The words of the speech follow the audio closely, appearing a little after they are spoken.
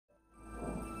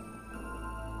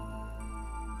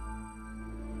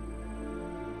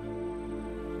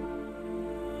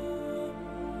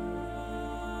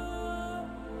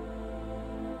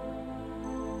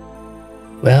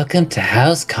Welcome to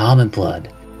House Common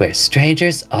Blood, where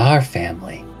strangers are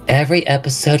family. Every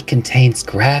episode contains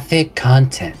graphic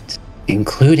content,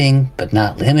 including, but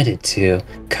not limited to,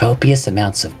 copious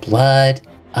amounts of blood,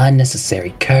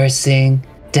 unnecessary cursing,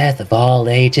 death of all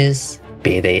ages,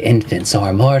 be they infants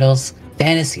or mortals,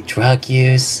 fantasy drug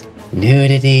use,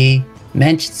 nudity,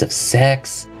 mentions of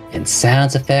sex, and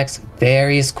sound effects of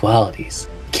various qualities.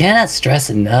 Cannot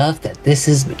stress enough that this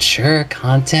is mature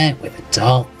content with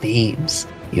adult themes.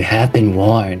 You have been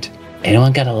warned.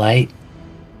 Anyone got a light?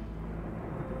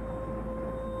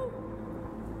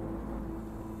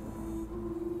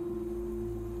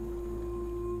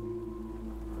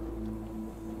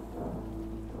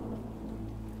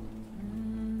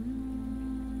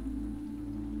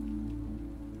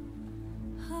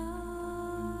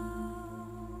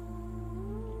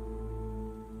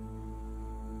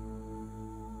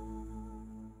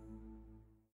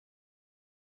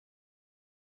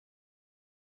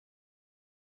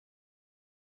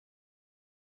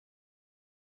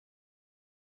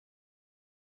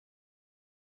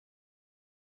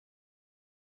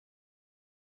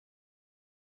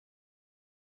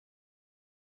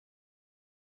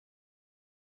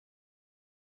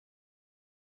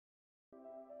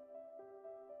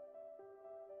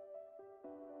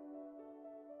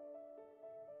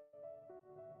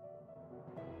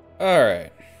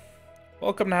 Alright,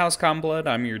 welcome to House Blood.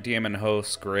 I'm your DM and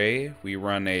host, Gray. We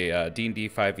run a D&D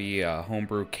 5e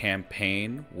homebrew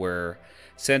campaign where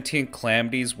sentient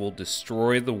calamities will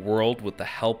destroy the world with the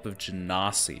help of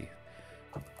Genasi,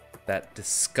 that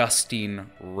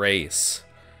disgusting race.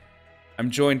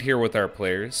 I'm joined here with our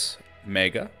players,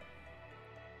 Mega.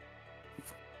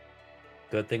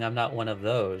 Good thing I'm not one of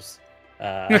those.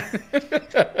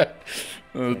 The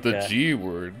G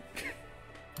word.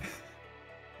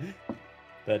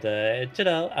 But,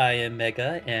 I am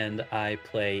Mega, and I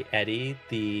play Eddie,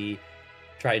 the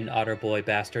Triton Otter Boy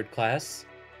Bastard class.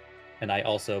 And I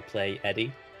also play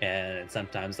Eddie, and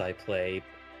sometimes I play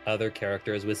other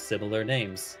characters with similar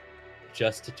names,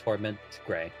 just to torment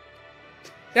Gray.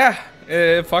 Yeah,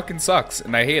 it fucking sucks,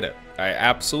 and I hate it. I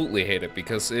absolutely hate it,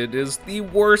 because it is the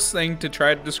worst thing to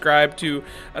try to describe to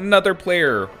another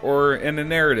player, or in a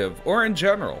narrative, or in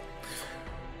general.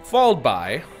 Followed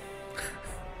by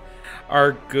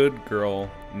our good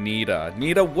girl, Nita.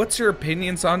 Nita, what's your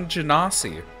opinions on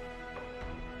Genasi?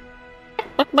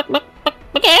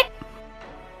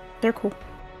 They're cool.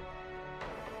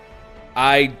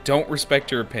 I don't respect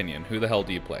your opinion. Who the hell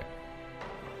do you play?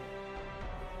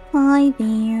 Hi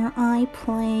there, I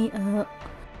play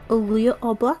Aaliyah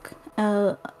Allblack,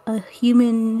 a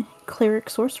human cleric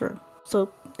sorcerer.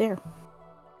 So, there.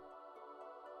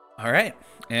 Alright,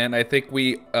 and I think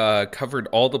we covered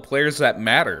all the players that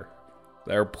matter.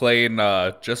 They're playing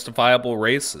justifiable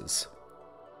races.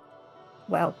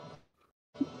 Wow.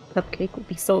 Cupcake would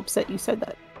be so upset you said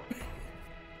that.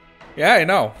 Yeah, I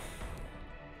know.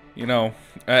 You know,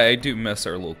 I do miss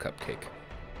our little cupcake.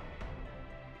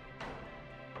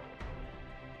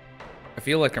 I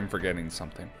feel like I'm forgetting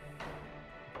something.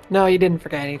 No, you didn't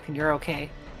forget anything. You're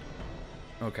okay.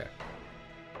 Okay.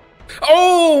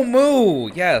 Oh,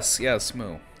 Moo! Yes,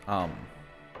 Moo.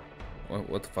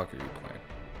 What the fuck are you playing?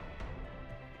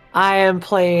 I am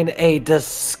playing a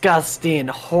disgusting,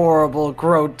 horrible,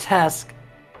 grotesque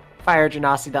fire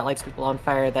genasi that lights people on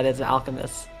fire that is an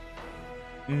alchemist.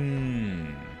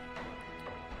 It's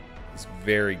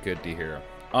very good to hear.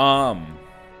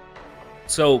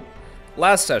 So,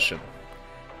 last session,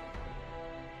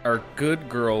 our good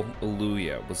girl,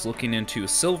 Aluya, was looking into a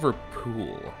silver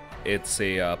pool. It's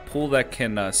a pool that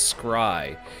can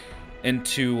scry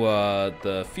into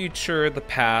the future, the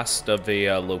past of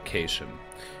a location.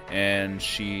 And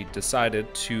she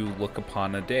decided to look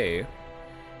upon a day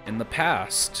in the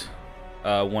past,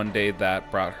 one day that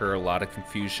brought her a lot of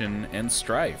confusion and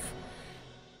strife.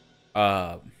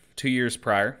 2 years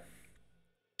prior,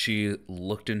 she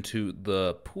looked into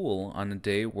the pool on a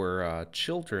day where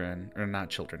children, or not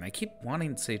children, I keep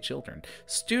wanting to say children,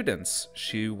 students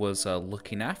she was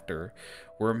looking after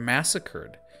were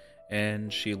massacred.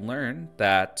 And she learned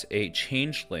that a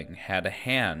changeling had a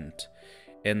hand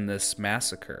in this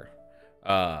massacre.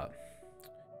 The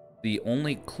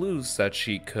only clues that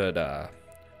she could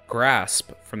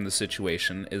grasp from the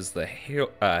situation is the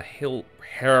heraldry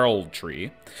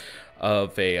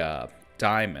of a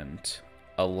diamond,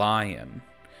 a lion,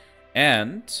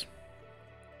 and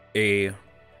a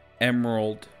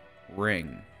emerald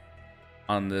ring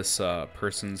on this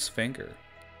person's finger.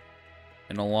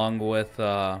 And along with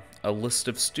a list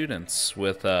of students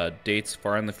with dates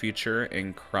far in the future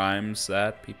and crimes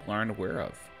that people aren't aware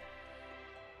of.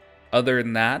 Other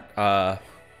than that,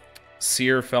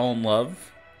 Sear fell in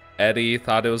love. Eddie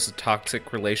thought it was a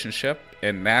toxic relationship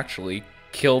and naturally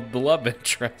killed the love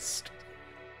interest.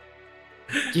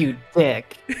 You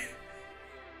dick.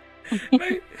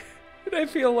 And I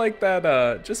feel like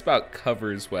that just about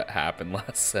covers what happened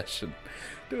last session.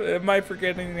 Am I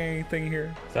forgetting anything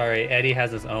here? Sorry, Eddie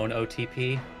has his own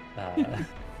OTP.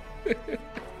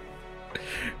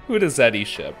 Who does Eddie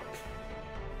ship?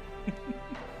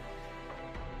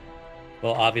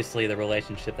 Well, obviously the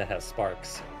relationship that has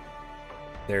sparks.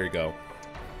 There you go.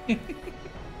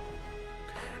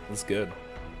 That's good.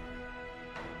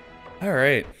 All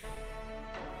right.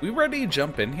 We ready to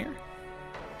jump in here?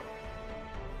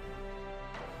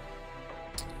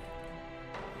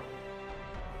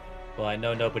 Well, I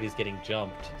know nobody's getting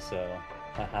jumped, so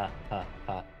ha ha ha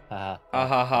ha ha. Ha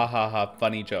ha ha ha ha.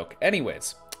 Funny joke.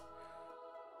 Anyways.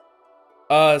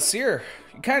 Sear,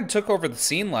 you kind of took over the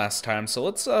scene last time, so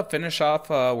let's finish off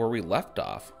where we left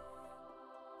off.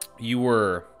 You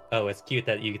were... Oh, it's cute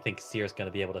that you think Sear's gonna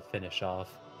be able to finish off.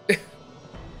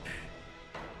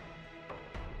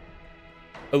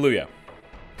 Aluya.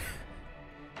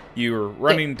 You were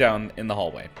running down in the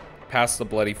hallway, past the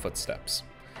bloody footsteps.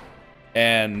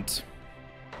 And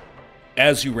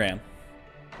as you ran,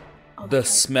 the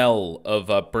smell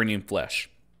of burning flesh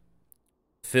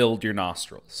filled your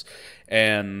nostrils.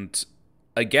 And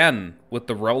again, with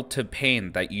the relative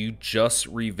pain that you just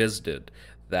revisited,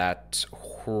 that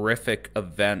horrific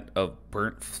event of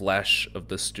burnt flesh of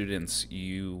the students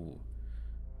you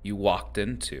walked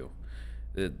into,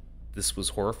 this was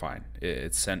horrifying.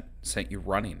 It sent you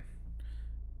running.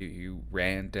 You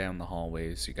ran down the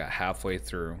hallways. You got halfway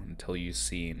through until you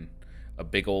seen a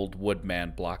big old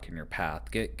woodman blocking your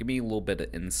path. Give me a little bit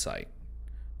of insight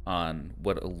on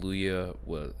what Aluya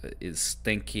is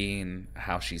thinking,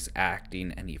 how she's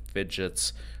acting, any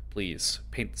fidgets. Please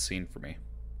paint the scene for me.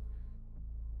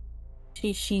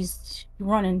 She's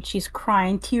running, she's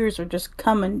crying, tears are just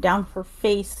coming down her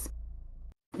face.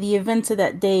 The events of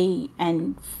that day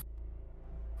and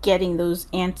getting those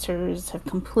answers have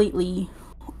completely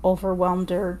overwhelmed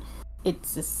her.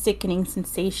 It's a sickening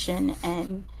sensation,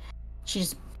 and she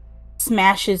just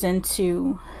smashes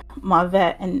into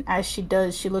Mavet, and as she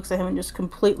does, she looks at him and just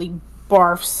completely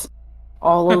barfs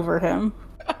all over him.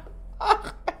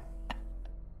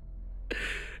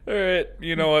 Alright,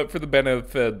 you know what? For the benefit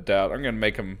of the doubt, I'm going to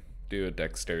make him do a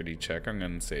dexterity check. I'm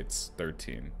going to say it's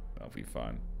 13. That'll be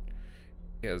fine.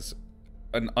 He has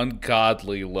an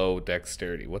ungodly low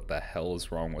dexterity. What the hell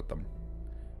is wrong with them?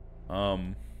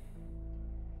 Man.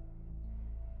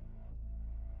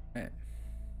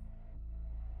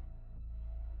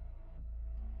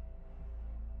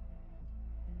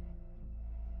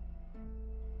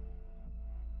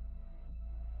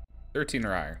 13 or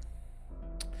higher.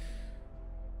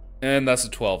 And that's a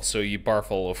 12, so you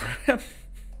barf all over him.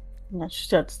 Yeah,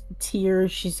 she's got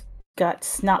tears, she's got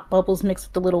snot bubbles mixed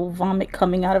with a little vomit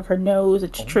coming out of her nose.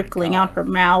 It's trickling out her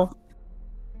mouth.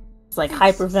 It's like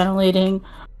hyperventilating.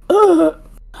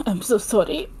 I'm so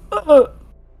sorry.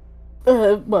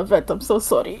 Mavet, I'm so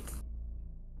sorry.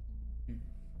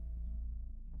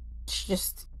 She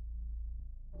just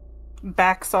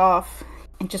backs off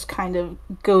and just kind of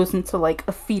goes into like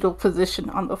a fetal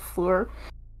position on the floor,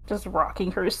 just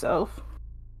rocking herself.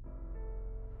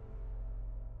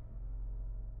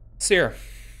 Sear,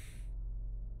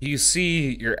 you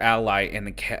see your ally in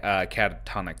a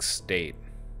catatonic state,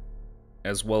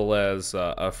 as well as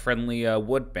a friendly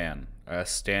woodman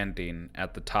standing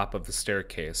at the top of the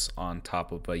staircase on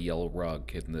top of a yellow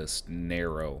rug in this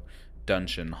narrow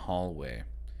dungeon hallway.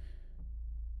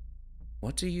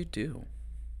 What do you do?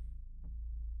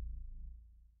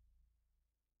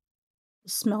 The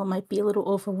smell might be a little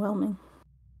overwhelming.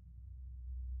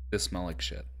 They smell like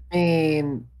shit.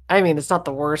 I mean, it's not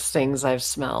the worst things I've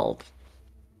smelled.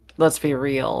 Let's be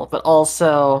real. But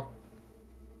also,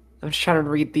 I'm just trying to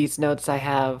read these notes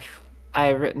I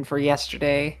written for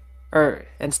yesterday,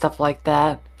 and stuff like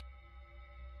that.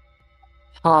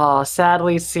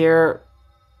 Sadly, Sear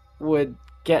would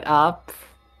get up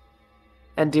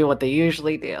and do what they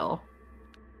usually do.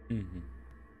 Mm-hmm.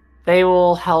 They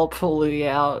will help Aluya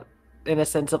out in a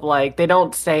sense of like, they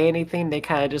don't say anything. They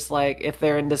kind of just like, if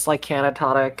they're in this like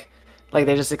catatonic, like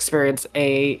they just experience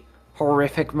a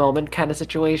horrific moment kind of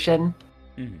situation.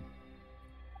 Mm-hmm.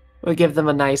 We'll give them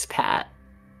a nice pat.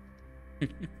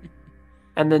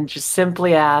 And then just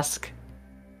simply ask,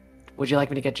 would you like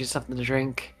me to get you something to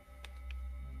drink?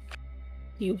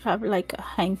 Do you have like a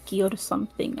hanky or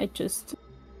something?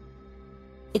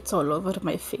 It's all over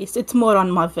my face. It's more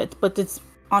on Mavet, but it's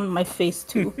on my face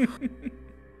too.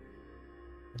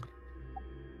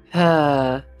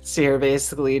 Sear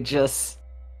basically just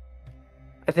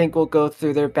I think we'll go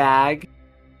through their bag.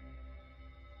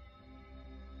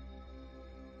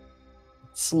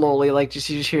 Slowly, like, just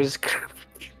you just hear this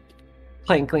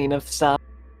clanking of stuff.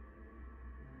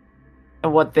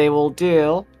 And what they will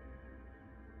do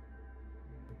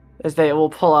is they will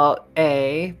pull out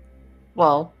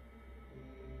well,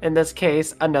 in this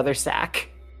case, another sack.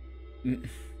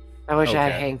 I wish I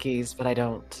had hankies, but I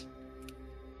don't.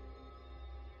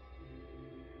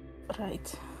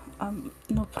 Right.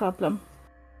 No problem.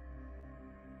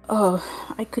 Oh,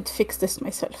 I could fix this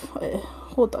myself.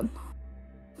 Hold on.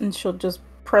 And she'll just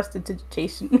press the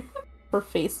digitation her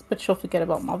face, but she'll forget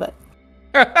about Malvet.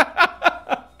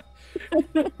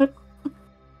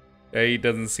 He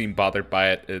doesn't seem bothered by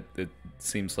it. It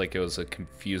seems like it was a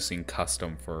confusing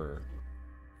custom for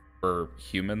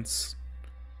humans.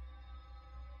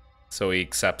 So he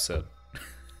accepts it.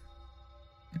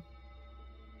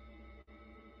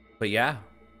 But yeah,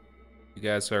 you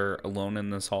guys are alone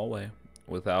in this hallway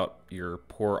without your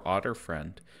poor otter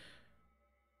friend.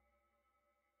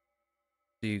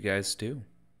 What do you guys do?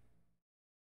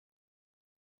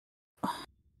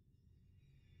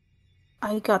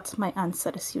 I got my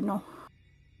answers, you know.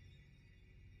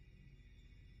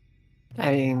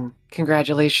 I mean,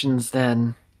 congratulations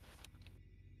then.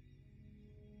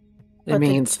 It But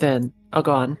means then. Oh,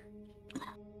 go on.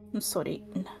 I'm sorry.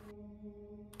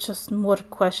 Just more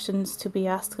questions to be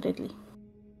asked, Ridley.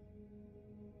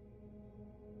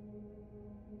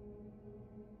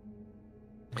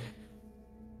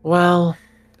 Well,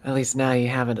 at least now you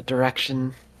have a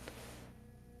direction.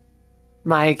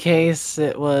 My case,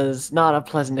 it was not a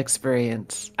pleasant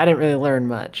experience. I didn't really learn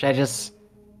much. I just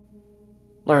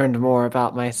learned more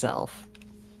about myself.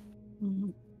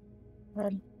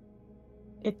 Well,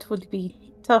 it would be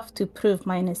tough to prove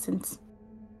my innocence.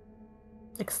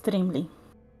 Extremely.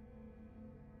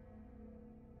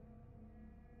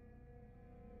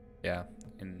 Yeah,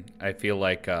 and I feel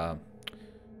like,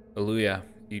 Aluya,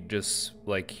 you just,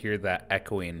 like, hear that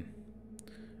echoing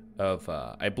of,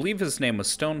 I believe his name was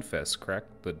Stonefist,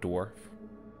 correct? The dwarf?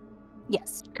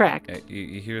 Yes. Correct.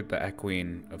 You hear the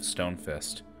echoing of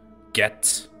Stonefist.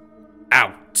 Get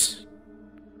out!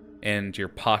 And your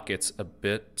pocket's a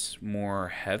bit more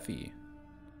heavy.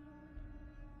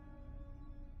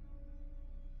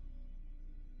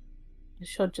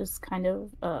 She'll just kind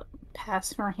of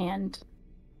pass her hand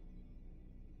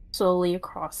slowly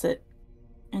across it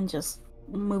and just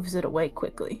moves it away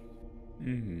quickly.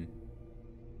 Mm-hmm.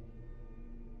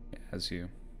 As you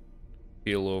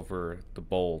feel over the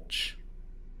bulge.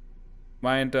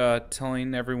 Mind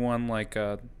telling everyone, like,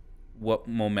 what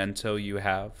memento you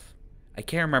have? I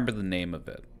can't remember the name of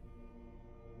it.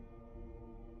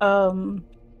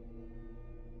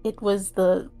 It was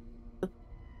the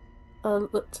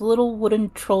little wooden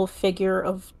troll figure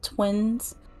of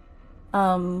twins.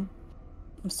 I'm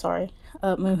sorry.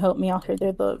 Moon, help me out here.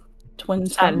 They're the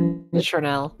twins. Satin and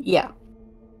Chanel. Yeah.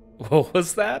 What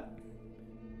was that?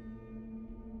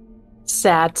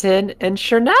 Satin and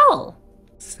Chanel.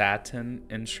 Satin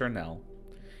and Chanel.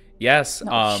 Yes,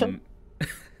 No,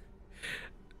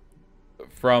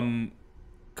 from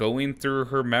going through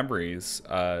her memories,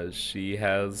 she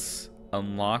has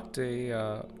unlocked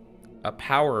a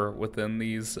power within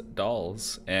these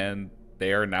dolls, and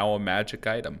they are now a magic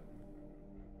item.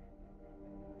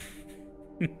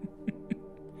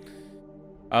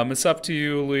 It's up to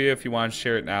you, Leah, if you want to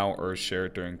share it now or share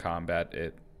it during combat.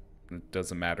 It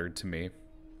doesn't matter to me.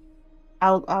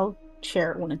 I'll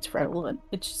share it when it's relevant.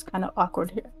 It's just kind of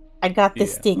awkward here. I got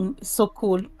this thing. It's so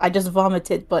cool. I just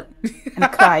vomited,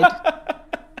 and cried.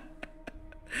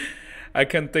 I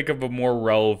can think of a more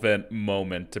relevant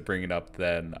moment to bring it up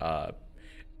than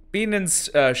being in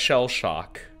shell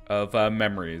shock of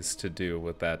memories to do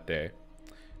with that day.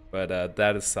 But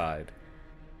that aside,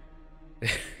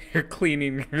 you're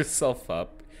cleaning yourself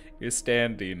up. You're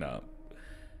standing up.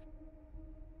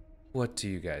 What do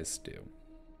you guys do?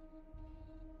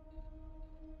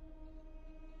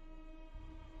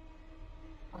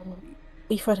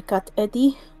 We forgot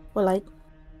Eddie. Well, I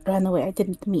ran away. I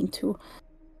didn't mean to.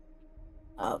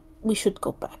 We should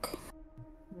go back.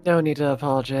 No need to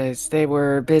apologize. They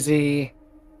were busy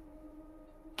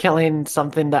killing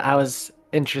something that I was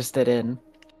interested in.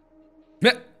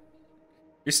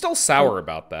 You're still sour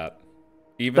about that.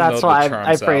 Even That's though why the I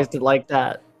charm's phrased out. it like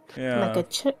that. Yeah. Like a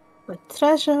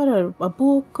treasure or a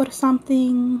book or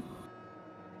something.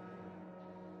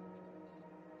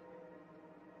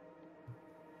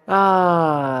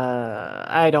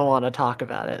 I don't want to talk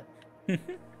about it.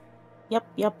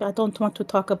 Yep. I don't want to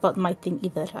talk about my thing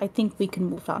either. I think we can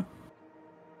move on.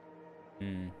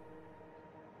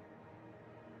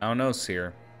 I don't know,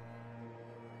 Sear.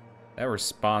 That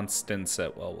response didn't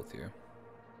sit well with you.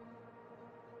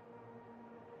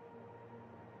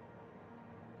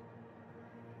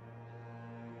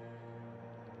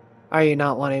 Are you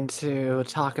not wanting to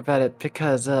talk about it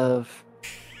because of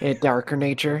a darker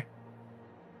nature?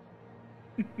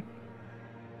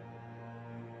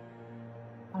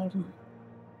 Well,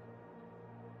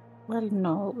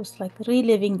 no, it was like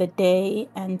reliving the day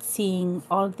and seeing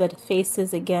all their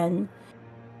faces again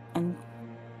and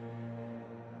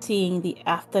seeing the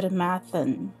aftermath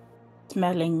and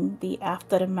smelling the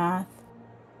aftermath.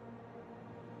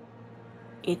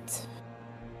 It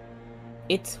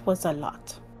was a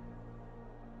lot.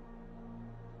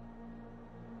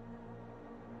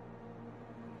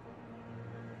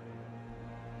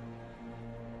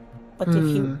 But if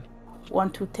you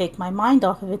want to take my mind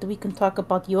off of it, we can talk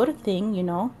about your thing, you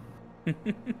know?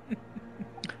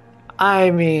 I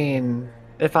mean,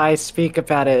 if I speak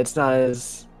about it, it's not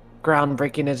as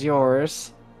groundbreaking as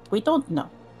yours. We don't know.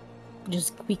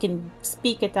 Just we can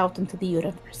speak it out into the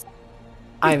universe.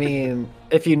 I mean,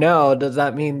 if you know, does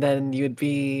that mean then you'd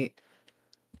be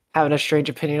having a strange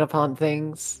opinion upon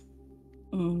things?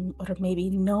 Or maybe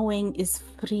knowing is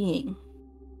freeing.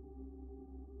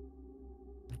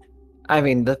 I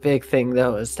mean, the big thing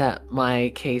though is that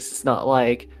my case is not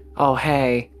like, oh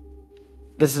hey,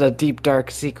 this is a deep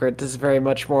dark secret. This is very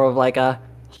much more of like a,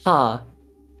 huh.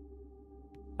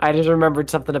 I just remembered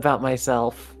something about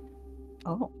myself.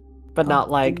 Oh. But not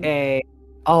like a,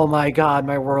 oh my god,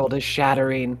 my world is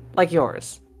shattering, like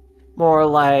yours. More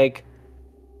like,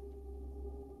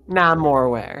 now I'm more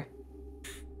aware.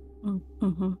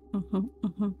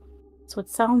 So it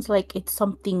sounds like it's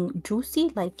something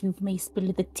juicy, like you may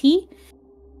spill the tea,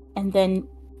 and then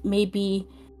maybe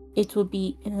it will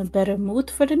be in a better mood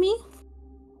for me.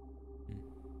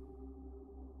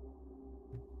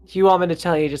 You want me to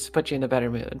tell you just to put you in a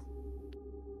better mood?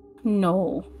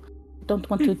 No, I don't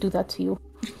want to do that to you.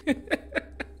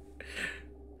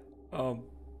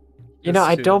 You know,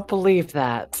 I don't believe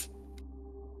that.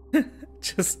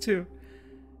 Just to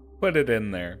put it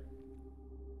in there.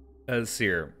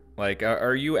 Sear, like,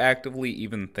 are you actively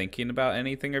even thinking about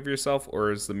anything of yourself,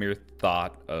 or is the mere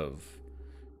thought of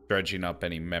dredging up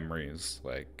any memories,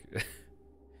 like...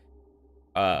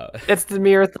 It's the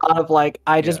mere thought of, like,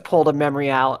 I just pulled a memory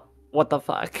out. What the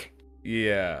fuck?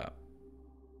 Yeah. I'm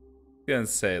gonna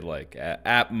say, like,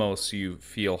 at most you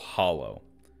feel hollow.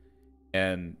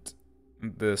 And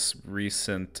this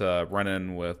recent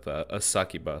run-in with a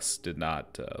succubus did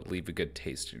not leave a good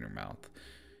taste in your mouth.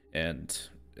 And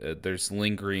there's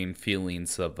lingering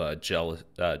feelings of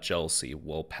jealousy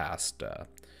well past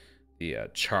the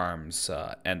charm's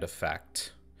end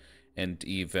effect, and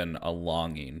even a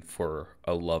longing for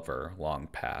a lover long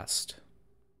past.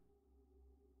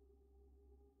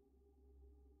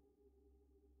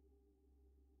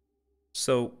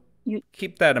 So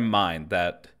keep that in mind,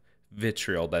 that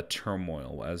vitriol, that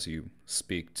turmoil, as you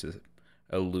speak to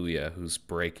Aluya, who's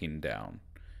breaking down.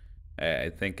 I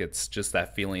think it's just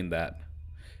that feeling that...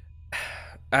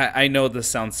 I know this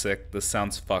sounds sick, this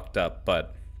sounds fucked up,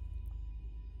 but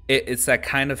it's that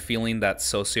kind of feeling that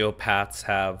sociopaths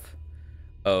have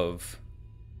of,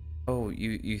 oh,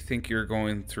 you think you're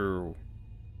going through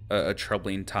a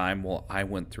troubling time? Well, I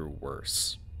went through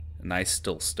worse, and I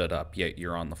still stood up, yet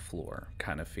you're on the floor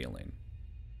kind of feeling.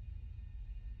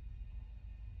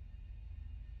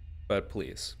 But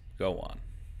please, go on.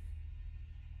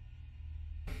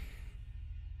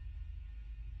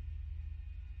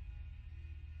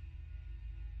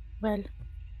 Well,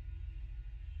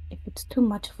 if it's too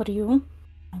much for you,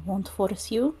 I won't force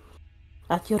you.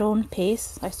 At your own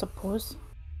pace, I suppose.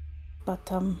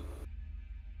 But,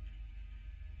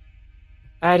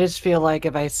 I just feel like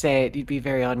if I say it, you'd be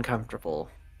very uncomfortable.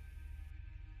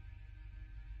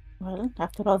 well,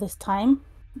 after all this time,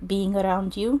 being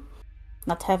around you,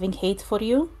 not having hate for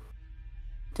you,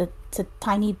 it's a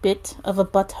tiny bit of a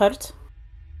butt hurt.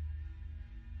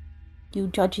 You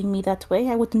judging me that way,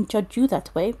 I wouldn't judge you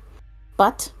that way.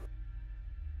 But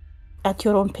at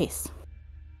your own pace.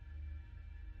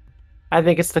 I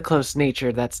think it's the close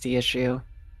nature that's the issue.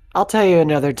 I'll tell you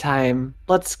another time.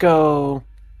 Let's go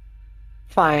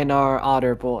find our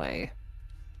otter boy.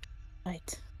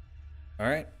 Right. All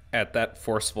right. At that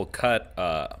forceful cut,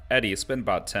 Eddie, it's been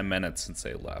about 10 minutes since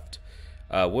they left.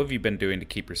 What have you been doing to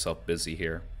keep yourself busy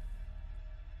here?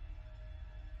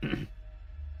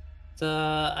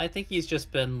 I think he's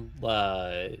just been,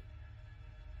 I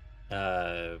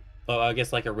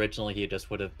guess like originally he just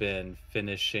would have been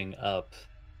finishing up,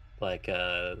 like,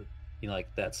 like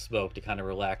that smoke to kind of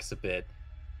relax a bit.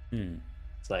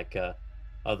 It's like,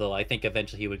 although I think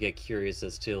eventually he would get curious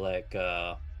as to like,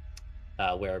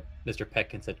 where Mr.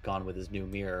 Peckins had gone with his new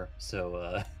mirror.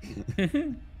 So he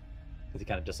kind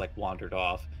of just like wandered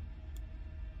off.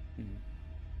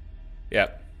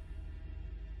 Yep.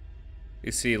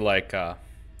 You see, like,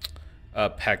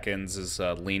 Peckins is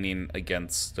leaning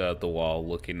against the wall,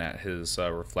 looking at his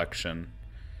reflection,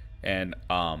 and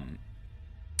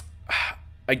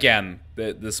again,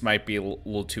 this might be a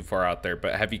little too far out there,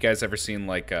 but have you guys ever seen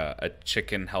like a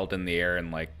chicken held in the air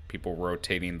and like people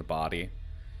rotating the body,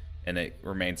 and it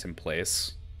remains in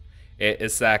place?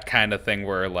 It's that kind of thing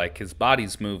where like his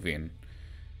body's moving,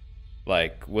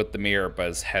 like with the mirror, but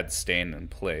his head's staying in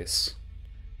place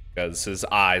because his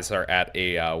eyes are at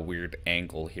a weird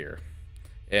angle here.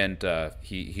 And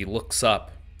he looks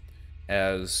up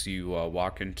as you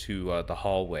walk into the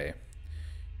hallway.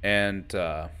 And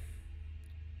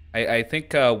I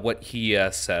think what he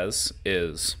says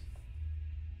is,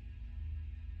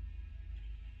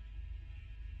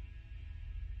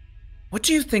 "What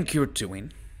do you think you're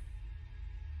doing?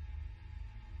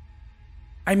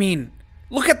 I mean,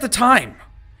 look at the time.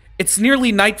 It's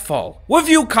nearly nightfall. What have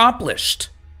you accomplished?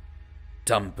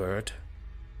 Dumb bird."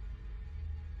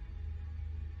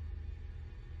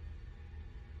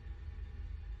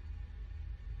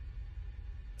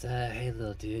 Hey,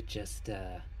 little dude, just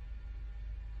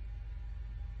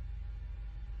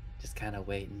kind of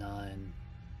waiting on,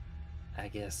 I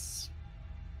guess,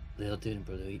 little dude and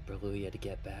Berluia to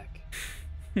get back.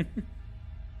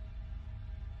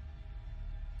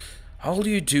 All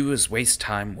you do is waste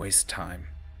time, waste time.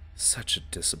 Such a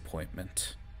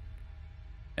disappointment.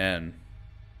 And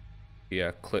he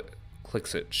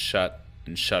clicks it shut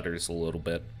and shudders a little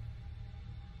bit.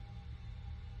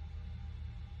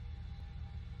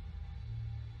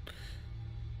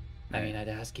 I mean, I'd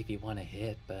ask if you want to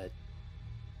hit, but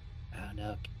I don't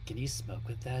know. Can you smoke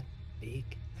with that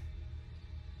beak?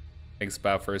 Thinks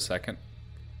about for a second.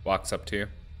 Walks up to you.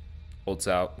 Holds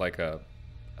out like a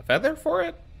feather for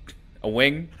it? A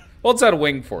wing? Holds out a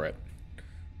wing for it.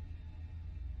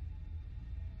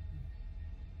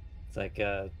 It's like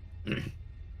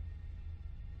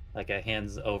like a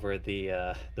hands over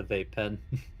the vape pen.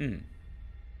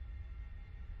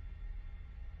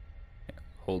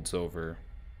 Holds over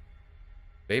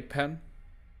vape pen.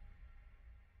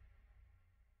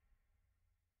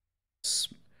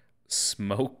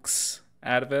 Smokes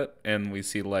out of it, and we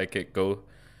see like it go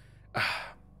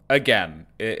again.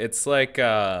 It's like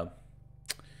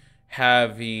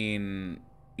having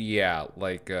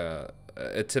like a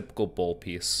typical bowl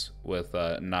piece with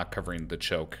not covering the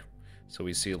choke. So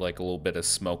we see like a little bit of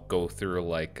smoke go through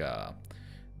like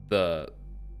the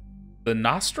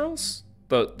nostrils,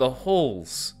 the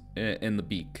holes in the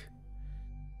beak,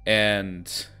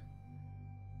 and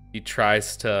he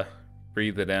tries to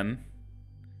breathe it in.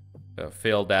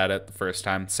 Failed at it the first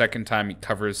time. Second time he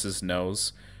covers his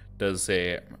nose, does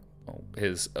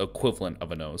his equivalent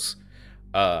of a nose.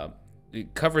 He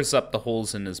covers up the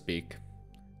holes in his beak,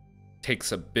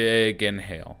 takes a big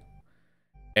inhale,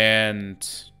 and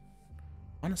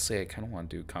honestly, I kind of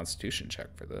want to do a constitution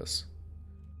check for this.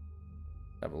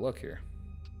 Have a look here.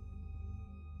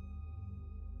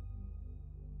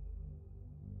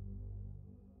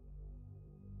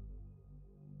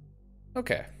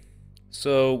 Okay.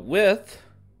 So with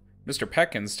Mr.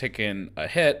 Peckins taking a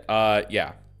hit,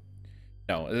 yeah.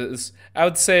 No, I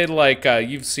would say like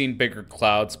you've seen bigger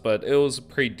clouds, but it was a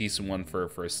pretty decent one for a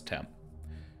first attempt.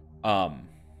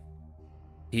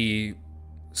 He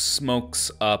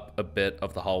smokes up a bit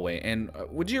of the hallway. And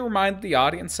would you remind the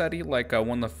audience, Eddie, like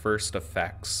one of the first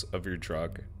effects of your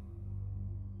drug?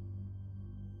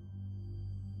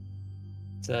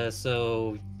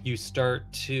 So you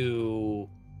start to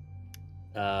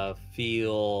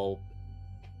feel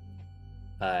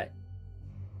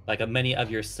like many of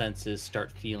your senses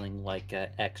start feeling like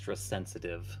extra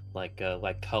sensitive, like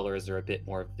colors are a bit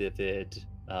more vivid,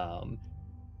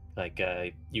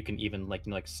 you can even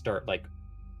start like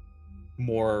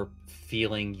more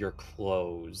feeling your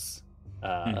clothes.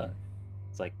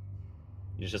 It's like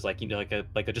it's just like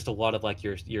just a lot of like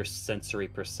your sensory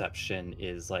perception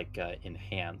is like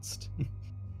enhanced.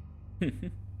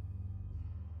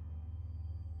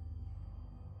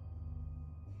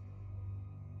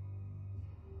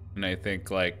 And I think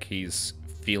like he's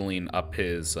feeling up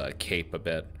his cape a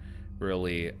bit,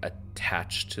 really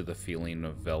attached to the feeling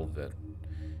of velvet,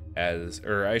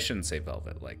 or I shouldn't say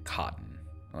velvet, like cotton,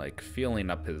 like feeling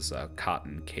up his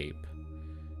cotton cape.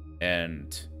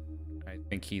 And I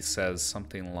think he says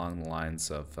something along the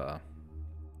lines of, I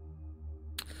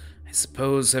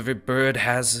suppose every bird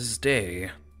has his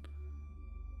day.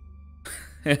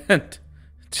 And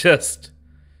just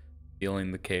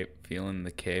feeling the cape, feeling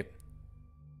the cape.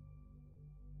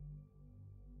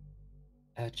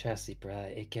 Oh, trust me,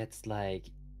 bruh, it gets, like,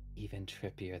 even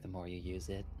trippier the more you use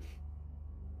it.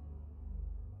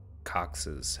 Cocks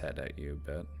his head at you a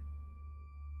bit.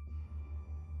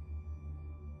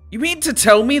 You mean to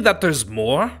tell me that there's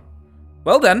more?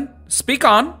 Well then, speak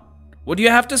on. What do you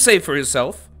have to say for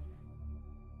yourself?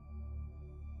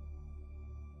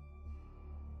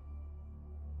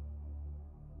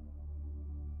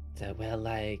 So, well,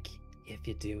 like, if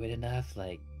you do it enough,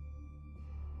 like,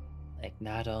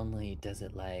 not only does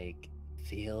it, like,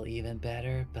 feel even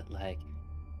better, but, like,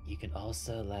 you can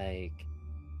also, like,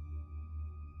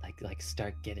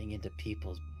 start getting into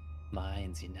people's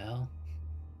minds, you know?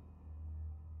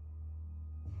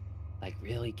 Like,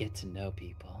 really get to know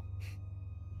people.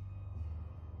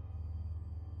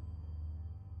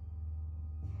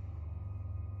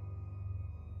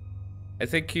 I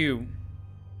think you...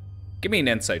 Give me an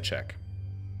insight check.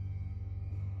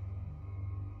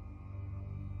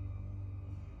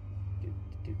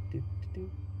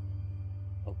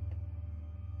 Oh.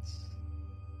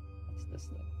 What's this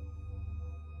thing?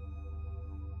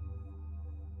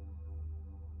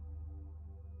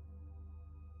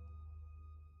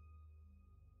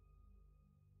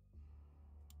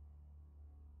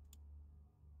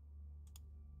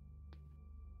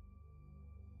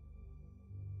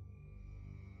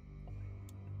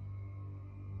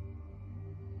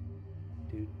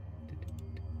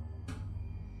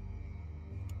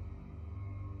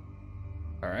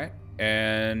 All right.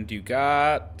 And you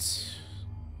got...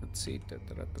 Let's see.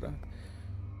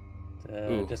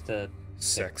 Ooh, Just a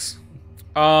 6.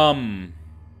 I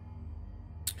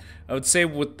would say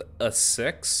with a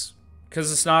 6,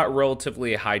 because it's not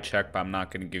relatively a high check, but I'm not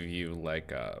going to give you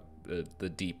like the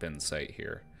deep insight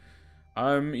here.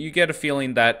 You get a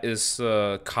feeling that is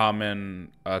a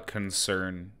common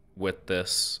concern with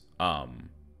this.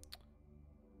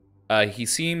 He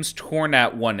seems torn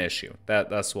at one issue.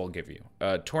 That's what I'll give you.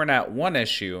 Torn at one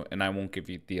issue, and I won't give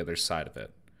you the other side of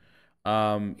it.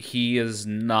 He is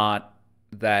not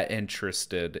that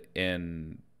interested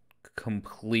in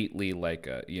completely like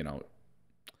a, you know,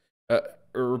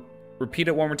 repeat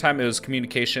it one more time. It was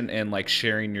communication and like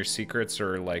sharing your secrets,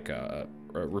 or like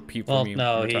repeat for me.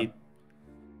 no, one more he time.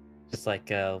 just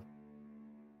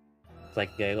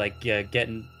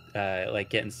getting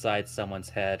inside someone's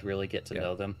head, really get to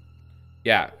know them.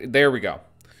 Yeah, there we go.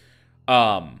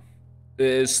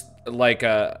 Is like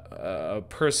a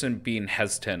person being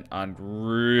hesitant on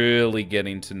really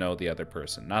getting to know the other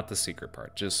person, not the secret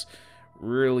part, just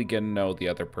really getting to know the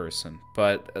other person.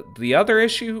 But the other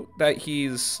issue that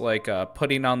he's like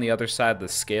putting on the other side of the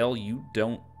scale, you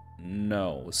don't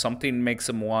know. Something makes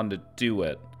him want to do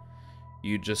it.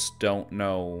 You just don't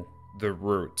know the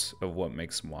root of what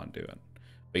makes him want to do it.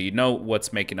 But you know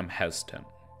what's making him hesitant.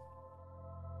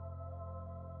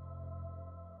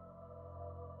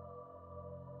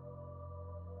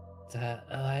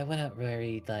 I wouldn't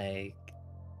worry like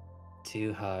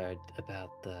too hard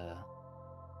about the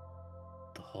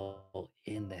whole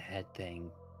in the head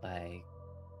thing. Like,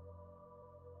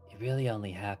 it really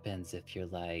only happens if you're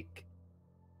like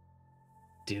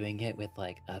doing it with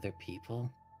like other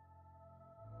people.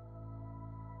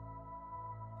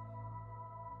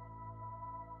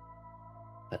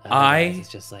 But otherwise, it's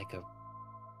just like a.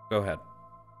 Go ahead.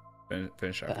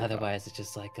 Finish up. But otherwise, it's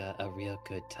just like a real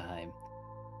good time.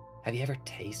 Have you ever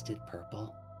tasted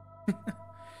purple?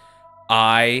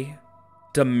 I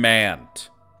demand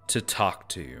to talk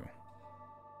to you.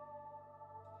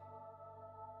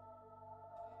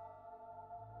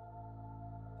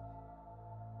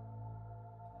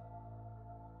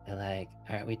 Like,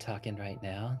 aren't we talking right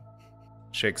now?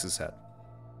 Shakes his head.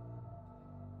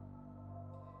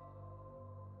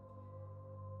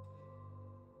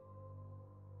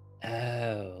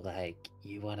 Oh, like,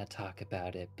 you want to talk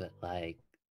about it, but like,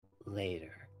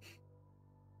 later.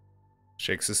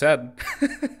 Shakes his head.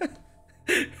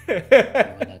 You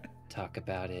want to talk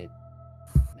about it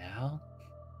now?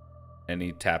 And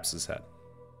he taps his head.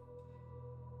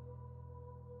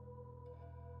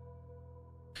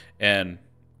 And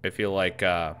I feel like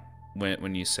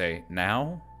when you say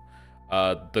now,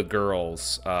 the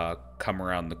girls come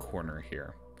around the corner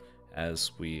here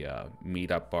as we meet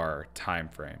up our time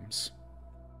frames.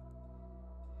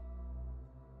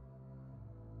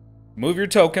 Move your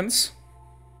tokens.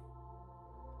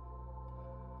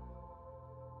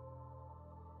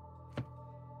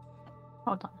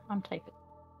 Hold on, I'm typing.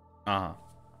 Uh-huh.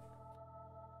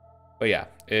 But yeah,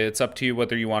 it's up to you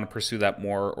whether you want to pursue that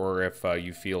more, or if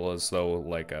you feel as though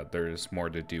like there's more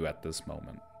to do at this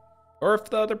moment. Or if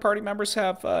the other party members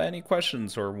have any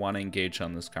questions or want to engage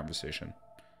on this conversation.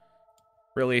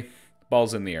 Really,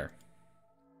 ball's in the air.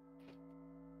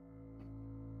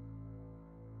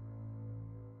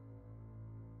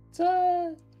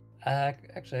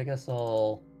 Actually, I guess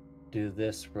I'll do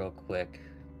this real quick.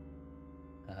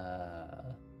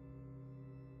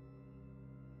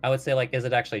 I would say, like, is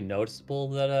it actually noticeable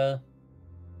that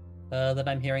that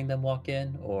I'm hearing them walk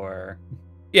in, or?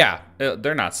 Yeah,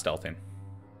 they're not stealthing.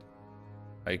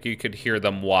 Like, you could hear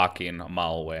them walking a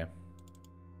mile away.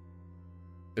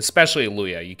 Especially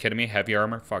Luya. You kidding me? Heavy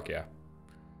armor? Fuck yeah.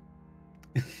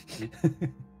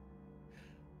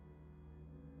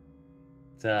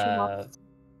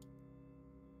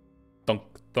 Thunk,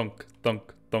 thunk,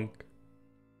 thunk, thunk.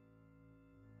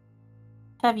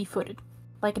 Heavy-footed,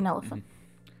 like an elephant.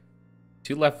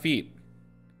 2 left feet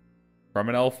from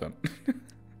an elephant.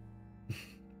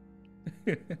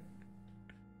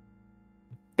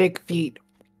 Big feet.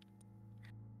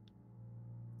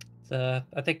 So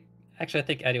I think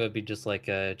Eddie would be just like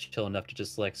chill enough to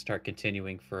just like start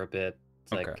continuing for a bit.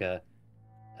 It's Okay.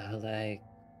 like,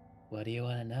 what do you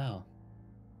want to know?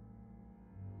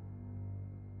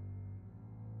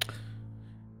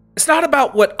 It's not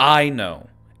about what I know.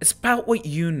 It's about what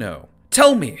you know.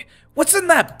 Tell me, what's in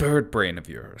that bird brain of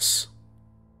yours?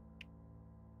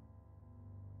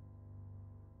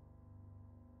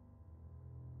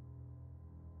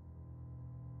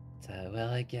 So, well,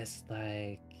 I guess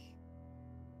like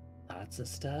lots of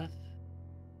stuff.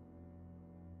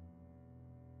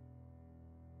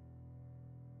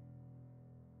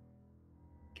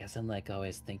 Guess I'm like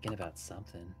always thinking about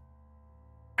something.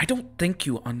 I don't think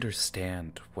you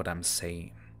understand what I'm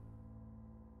saying.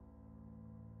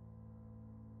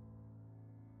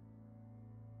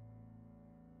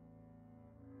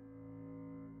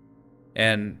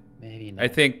 And maybe not. I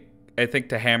think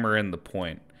to hammer in the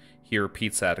point, he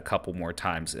repeats that a couple more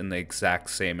times in the exact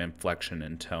same inflection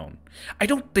and tone. I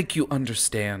don't think you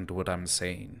understand what I'm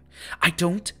saying. I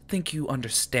don't think you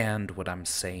understand what I'm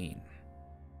saying.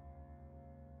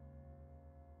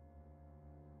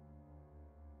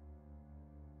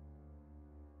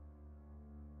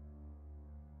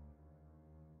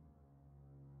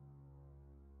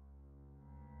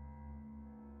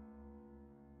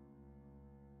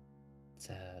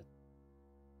 So,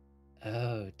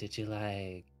 oh, did you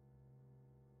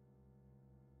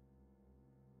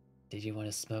want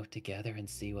to smoke together and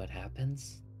see what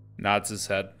happens? Nods his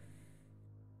head.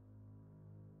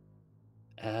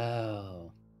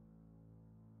 Oh.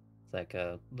 It's like,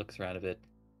 looks around a bit.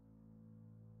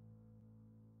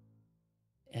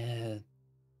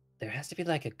 There has to be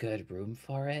like a good room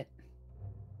for it.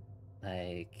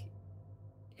 Like,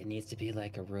 it needs to be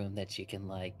like a room that you can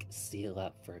like seal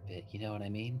up for a bit, you know what I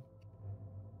mean?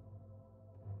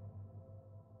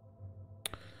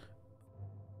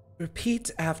 Repeat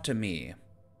after me.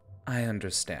 I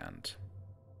understand.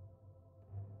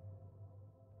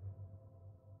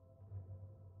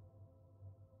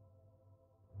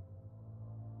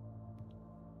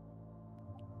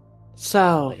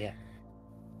 So, But yeah.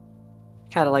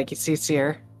 kind of like you see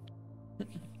Sear.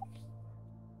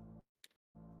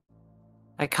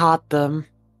 I caught them,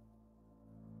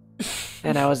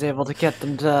 and I was able to get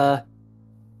them to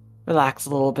relax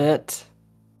a little bit.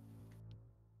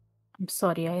 I'm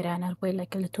sorry I ran away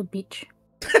like a little bitch.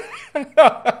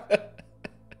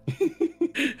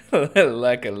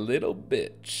 Like a little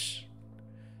bitch.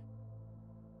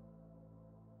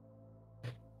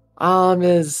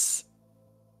 Is...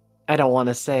 I don't want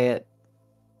to say it.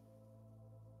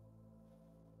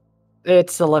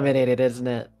 It's eliminated, isn't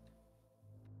it?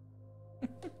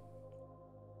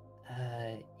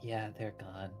 Yeah, they're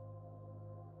gone.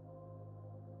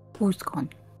 Who's gone?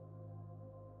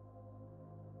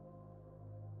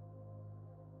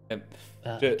 I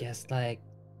guess like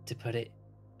to put it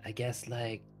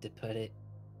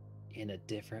in a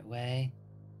different way,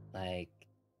 like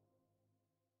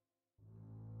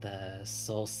the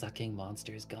soul-sucking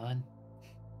monster is gone.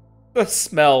 The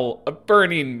smell of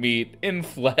burning meat in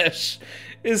flesh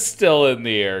is still in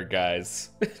the air,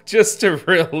 guys. Just to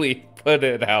really put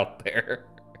it out there.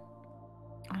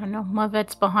 I don't know. My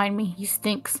vet's behind me. He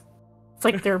stinks. It's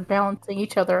like they're balancing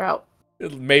each other out.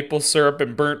 Maple syrup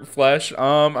and burnt flesh.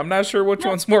 I'm not sure which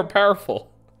one's more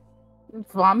powerful.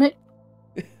 Vomit?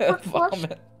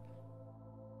 Vomit.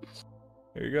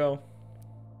 There you go.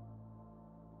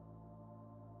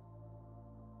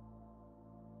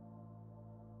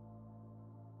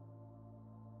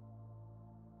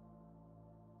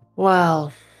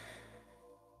 Well,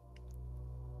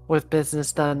 with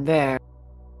business done there,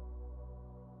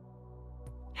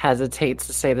 hesitates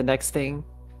to say the next thing.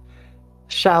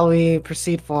 Shall we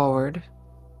proceed forward?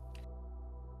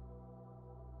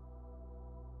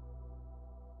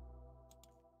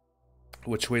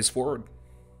 Which way's forward?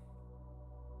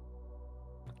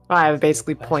 I would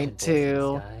basically Good question, point to voice in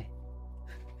the sky.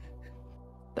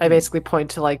 I basically point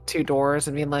to like 2 doors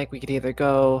and being like, we could either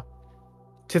go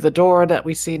to the door that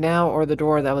we see now or the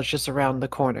door that was just around the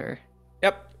corner.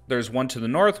 Yep. There's one to the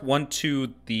north, one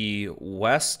to the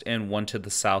west, and one to the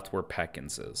south where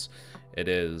Peckins is. It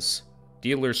is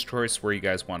dealer's choice where you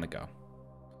guys want to go.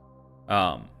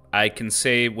 I can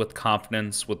say with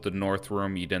confidence with the north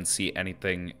room, you didn't see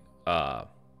anything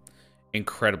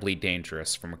incredibly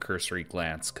dangerous from a cursory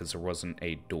glance because there wasn't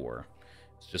a door.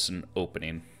 It's just an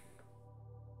opening.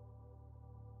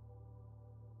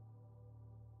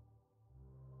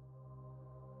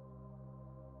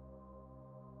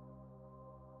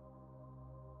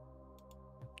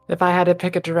 If I had to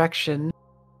pick a direction,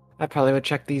 I probably would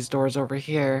check these doors over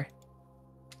here.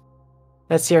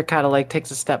 That Sear kind of like takes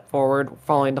a step forward,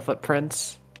 following the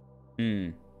footprints.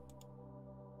 Okay.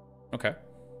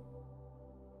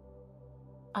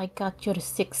 I got your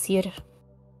 6 here.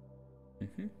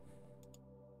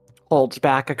 Holds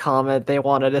back a comment they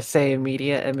wanted to say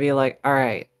immediate and be like, all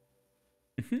right.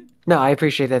 No, I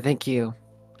appreciate that. Thank you.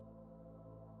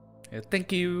 Yeah,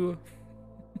 thank you.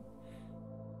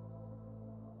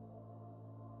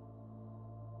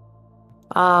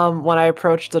 When I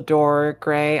approach the door,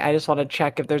 Gray, I just want to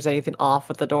check if there's anything off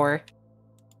with the door.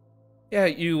 Yeah,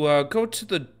 you go to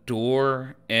the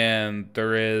door, and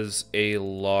there is a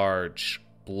large,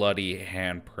 bloody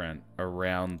handprint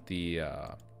around the.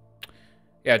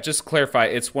 Yeah, just to clarify,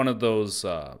 it's one of those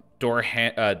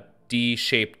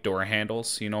D-shaped door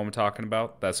handles. You know what I'm talking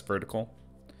about? That's vertical.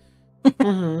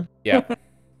 Yeah.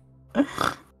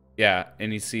 Yeah,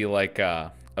 and you see like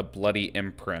a bloody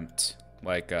imprint,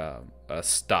 like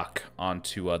stuck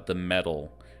onto the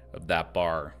metal of that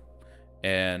bar.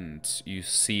 And you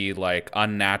see like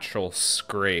unnatural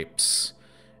scrapes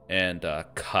and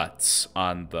cuts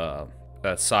on the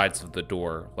sides of the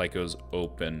door, like it was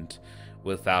opened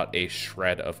without a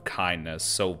shred of kindness,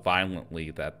 so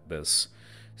violently that this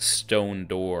stone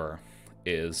door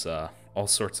is all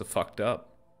sorts of fucked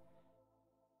up.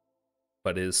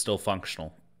 But it is still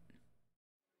functional.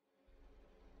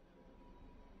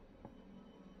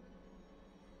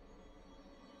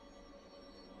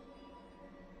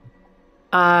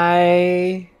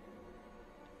 I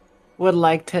would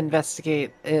like to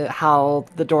investigate how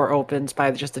the door opens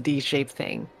by just a D-shaped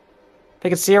thing.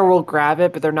 Because Sear will grab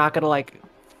it, but they're not going to, like,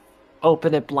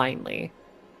 open it blindly.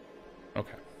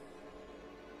 Okay.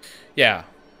 Yeah.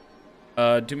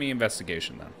 Do me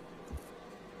investigation, then.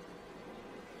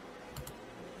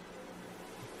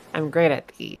 I'm great at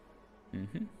the.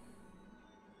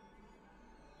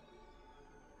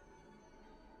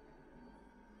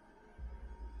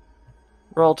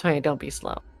 Roll 20, don't be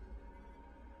slow.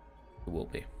 It will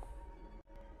be.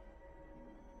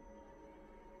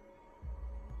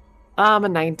 A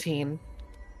 19.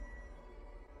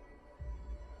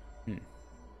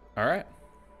 All right.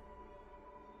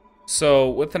 So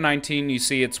with the 19, you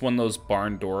see it's one of those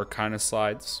barn door kind of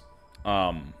slides.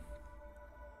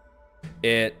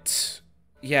 It's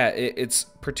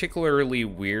particularly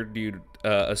weird. You'd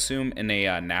assume in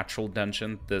a natural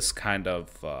dungeon, this kind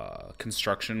of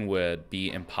construction would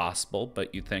be impossible,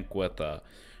 but you think with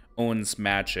Owen's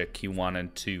magic, he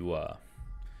wanted to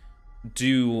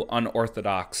do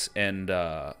unorthodox and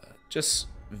just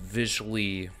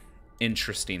visually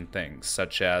interesting things,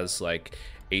 such as like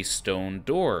a stone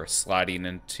door sliding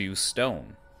into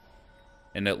stone.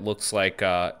 And it looks like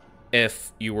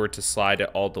if you were to slide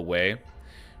it all the way,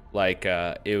 like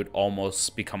it would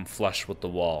almost become flush with the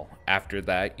wall. After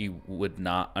that, you would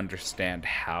not understand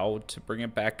how to bring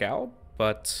it back out,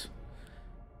 but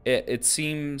it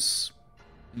seems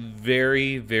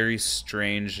very, very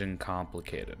strange and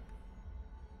complicated.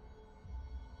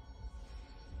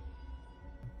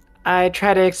 I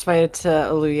try to explain it to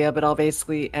Aluya, but I'll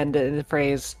basically end it in the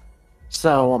phrase,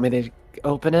 so, want me to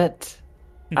open it?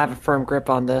 I have a firm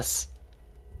grip on this.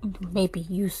 Maybe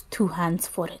use 2 hands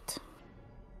for it.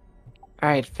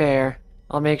 Alright, fair.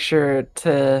 I'll make sure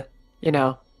to,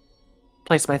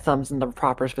 place my thumbs in the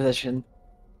proper position.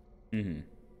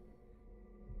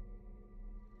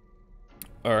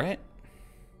 All right.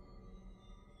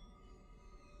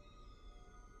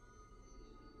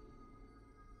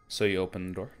 So you open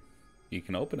the door. You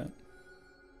can open it.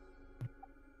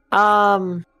 I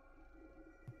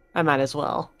might as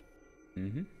well.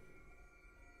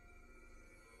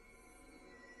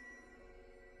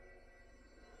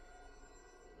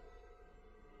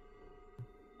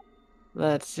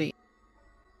 Let's see.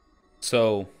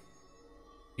 So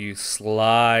you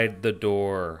slide the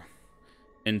door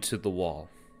into the wall,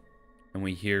 and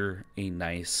we hear a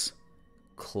nice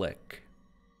click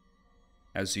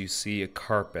as you see a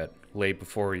carpet lay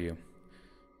before you,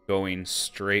 going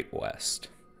straight west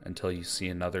until you see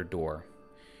another door.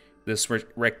 This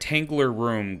rectangular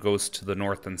room goes to the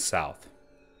north and south,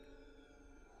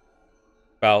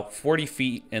 about 40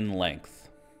 feet in length.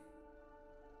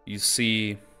 You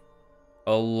see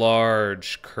a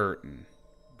large curtain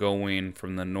going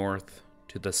from the north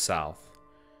to the south,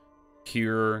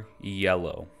 pure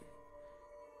yellow.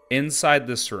 Inside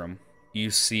this room, you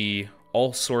see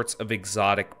all sorts of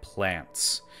exotic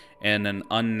plants and an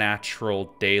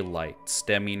unnatural daylight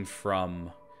stemming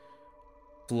from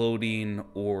floating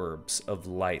orbs of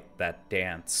light that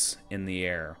dance in the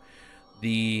air.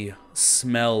 The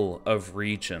smell of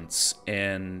regents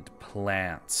and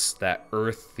plants, that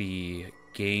earthy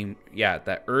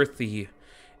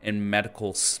and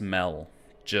medical smell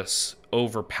just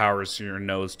overpowers your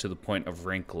nose to the point of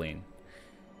wrinkling.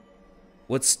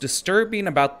 What's disturbing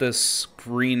about this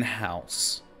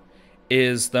greenhouse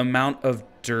is the amount of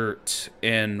dirt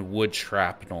and wood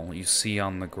shrapnel you see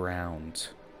on the ground,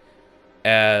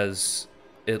 as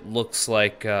it looks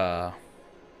like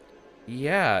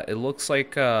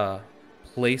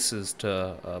places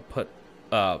to put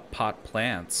pot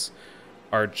plants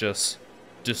are just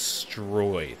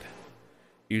destroyed.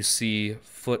 You see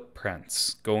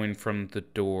footprints going from the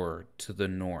door to the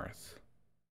north.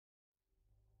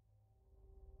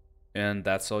 And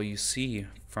that's all you see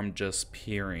from just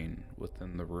peering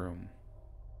within the room.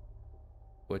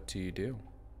 What do you do?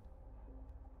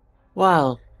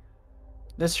 Well,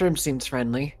 this room seems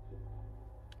friendly.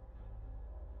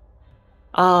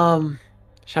 Shall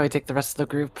we take the rest of the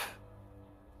group?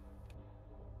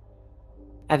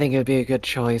 I think it would be a good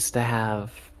choice to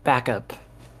have backup.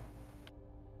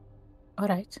 All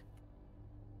right.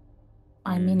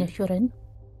 I mean, if you're in.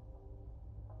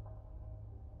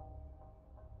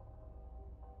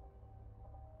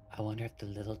 I wonder if the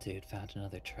little dude found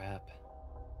another trap.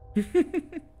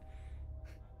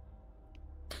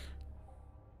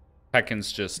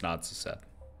 Peckins just nods his head.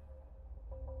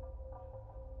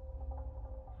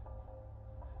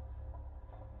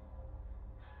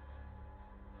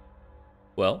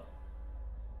 Well,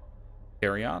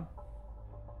 carry on.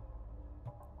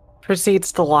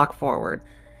 Proceeds to walk forward.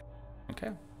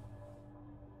 Okay.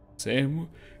 Same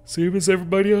as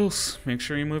everybody else. Make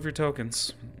sure you move your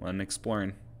tokens when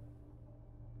exploring.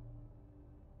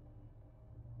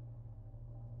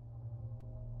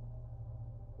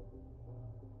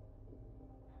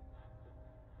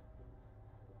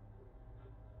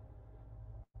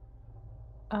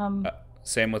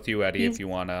 Same with you, Eddie, if you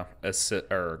want to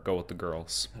assist or go with the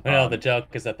girls. No, the joke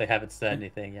is that they haven't said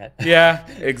anything yet. Yeah,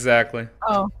 exactly.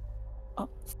 Oh,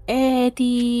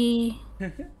 Eddie,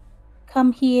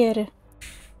 come here.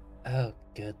 Oh,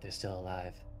 good, they're still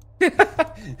alive.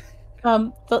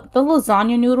 The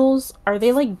lasagna noodles, are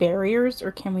they like barriers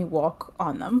or can we walk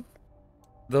on them?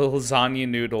 The lasagna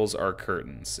noodles are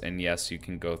curtains, and yes, you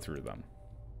can go through them.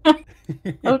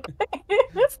 Okay.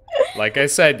 Like I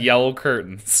said, yellow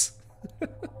curtains.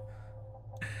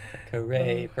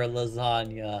 Hooray for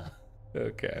lasagna.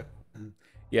 Okay.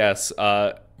 Yes,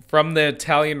 from the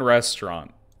Italian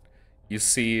restaurant, you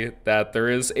see that there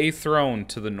is a throne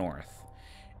to the north.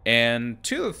 And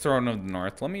to the throne of the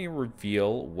north, let me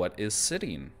reveal what is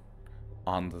sitting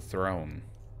on the throne.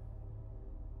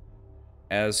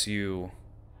 As you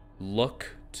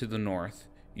look to the north,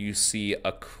 you see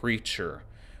a creature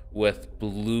with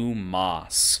blue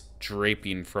moss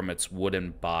draping from its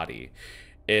wooden body.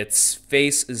 Its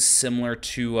face is similar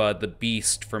to the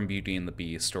Beast from Beauty and the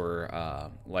Beast,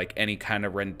 or like any kind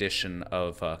of rendition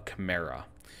of Chimera,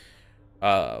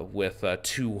 with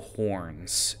 2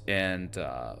 horns and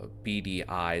beady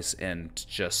eyes and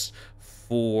just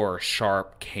 4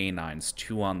 sharp canines,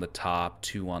 2 on the top,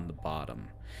 2 on the bottom.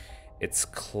 Its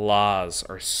claws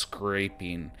are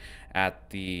scraping at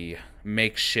the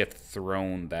makeshift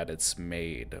throne that it's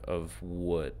made of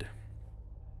wood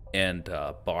and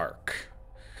bark.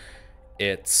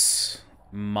 Its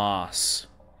moss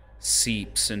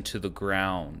seeps into the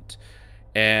ground,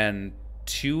 and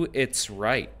to its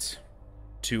right,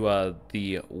 to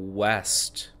the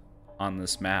west on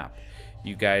this map,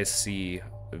 you guys see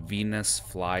Venus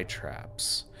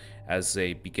flytraps as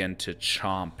they begin to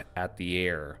chomp at the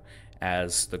air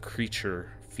as the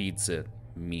creature feeds it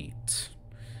meat.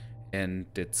 And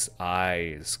its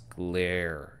eyes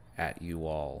glare at you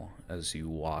all as you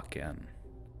walk in.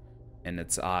 And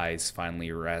its eyes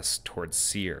finally rest towards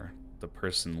Sear, the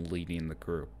person leading the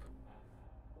group.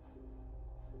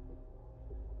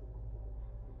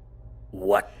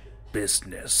 What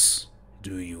business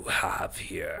do you have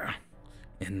here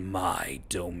in my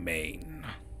domain?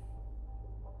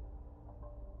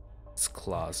 Its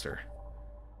claws are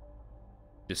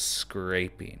just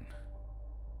scraping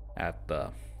at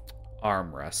the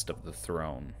armrest of the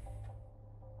throne.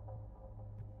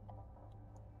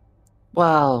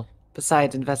 Well,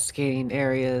 besides investigating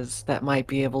areas that might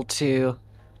be able to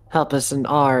help us in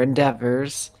our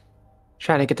endeavors,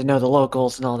 trying to get to know the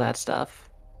locals and all that stuff.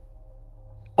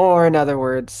 Or, in other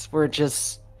words, we're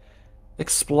just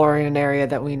exploring an area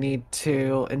that we need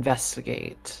to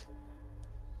investigate.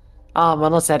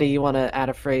 Unless, Eddie, you want to add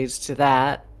a phrase to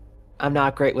that. I'm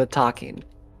not great with talking.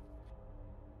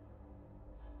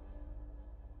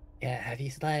 Yeah, have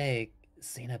you, like,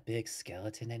 seen a big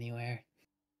skeleton anywhere?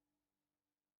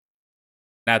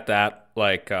 At that,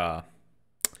 like,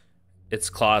 its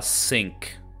claws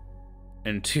sink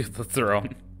into the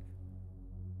throne.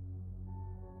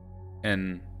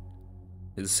 And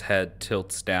his head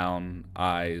tilts down,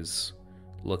 eyes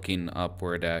looking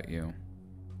upward at you.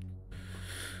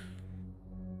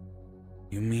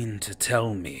 You mean to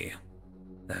tell me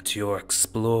that you're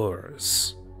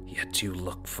explorers, yet you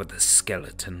look for the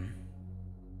skeleton?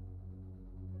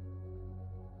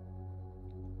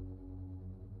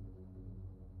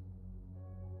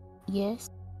 Yes.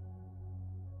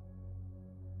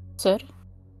 Sir?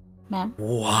 Ma'am?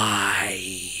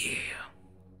 Why?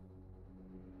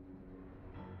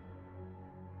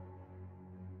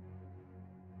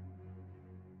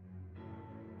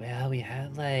 Well, we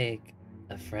had, like,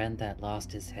 a friend that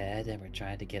lost his head and we're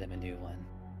trying to get him a new one.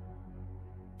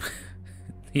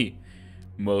 The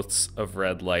motes of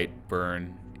red light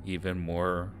burn even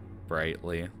more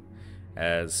brightly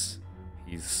as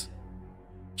he's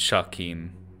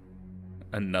chucking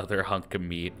another hunk of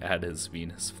meat at his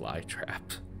Venus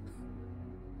flytrap.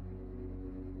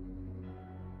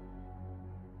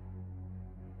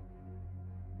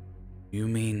 You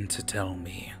mean to tell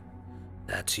me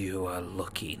that you are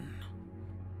looking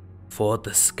for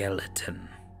the skeleton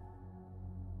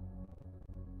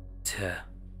to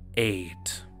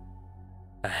aid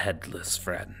a headless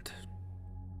friend?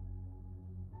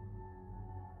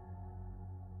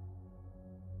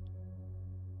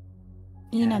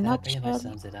 In a that pretty much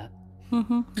nutshell. sums it up.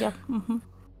 Yeah.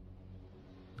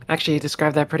 Actually, you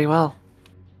described that pretty well.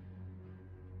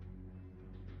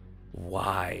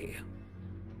 Why?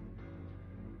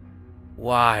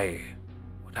 Why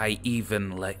would I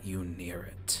even let you near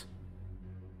it?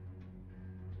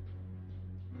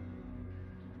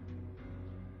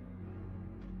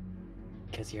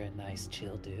 Because you're a nice,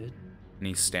 chill dude. And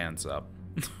he stands up.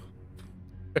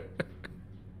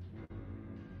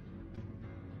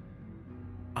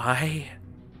 I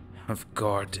have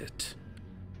guarded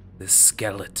this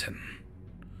skeleton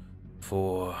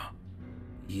for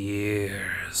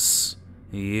years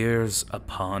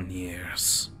upon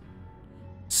years,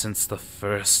 since the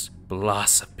first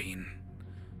blossoming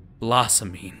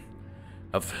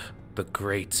of the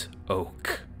great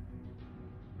oak.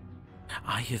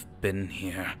 I have been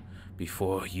here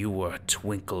before you were a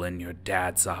twinkle in your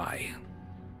dad's eye.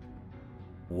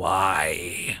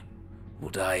 Why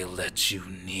would I let you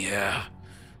near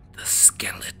the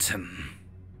skeleton?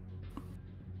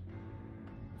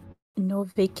 No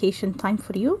vacation time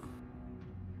for you?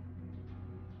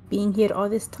 Being here all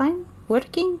this time?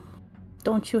 Working?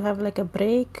 Don't you have like a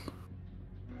break?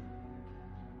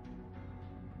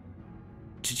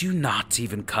 Did you not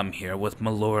even come here with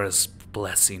Melora's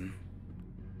blessing?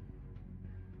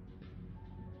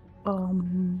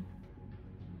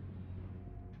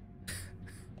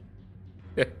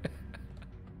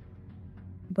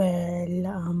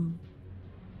 Well,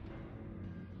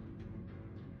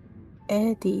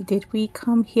 Eddie, did we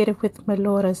come here with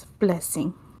Melora's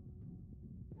blessing?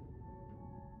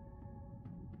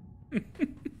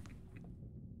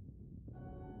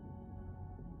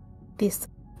 This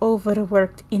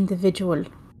overworked individual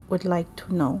would like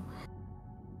to know.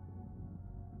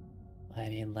 I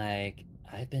mean, like,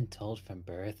 I've been told from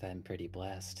birth I'm pretty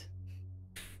blessed.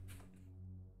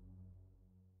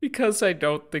 Because I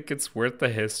don't think it's worth a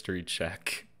history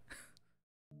check.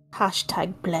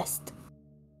 Hashtag blessed.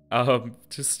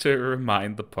 Just to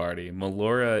remind the party,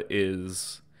 Melora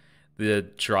is the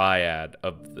dryad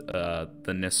of the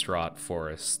Nistrot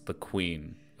forest, the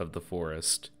queen of the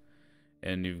forest.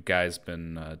 And you guys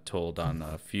been told on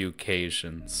a few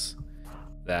occasions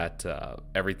that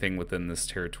everything within this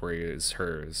territory is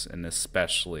hers, and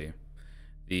especially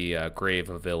the Grave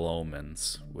of Ill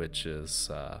Omens, which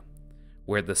is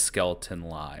where the skeleton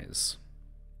lies.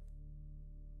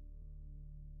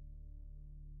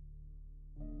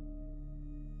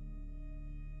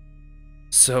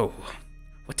 So,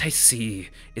 what I see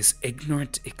is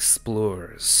ignorant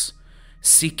explorers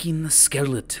seeking the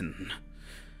skeleton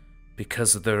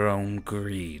because of their own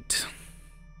greed,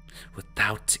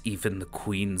 without even the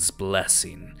Queen's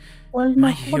blessing. Well, Am no,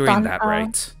 I hold hearing on. that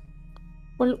right?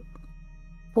 Well,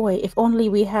 boy, if only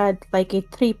we had like a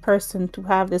 3-person to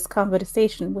have this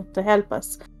conversation with to help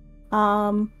us.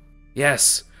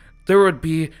 Yes, there would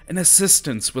be an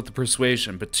assistance with the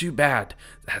persuasion, but too bad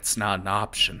that's not an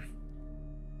option.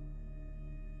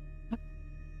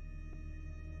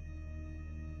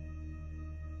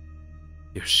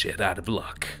 You're shit out of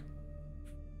luck.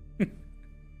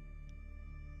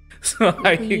 So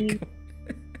We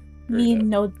mean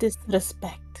no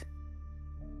disrespect.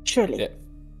 Surely. Yeah.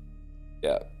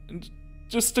 Yeah. And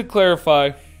just to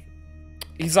clarify,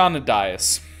 he's on a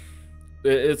dais.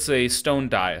 It's a stone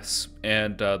dais,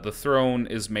 and the throne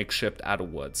is makeshift out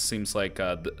of wood. Seems like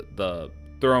the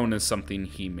throne is something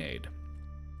he made.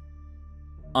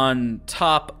 On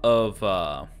top of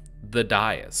the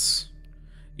dais,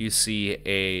 you see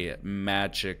a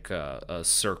magic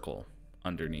circle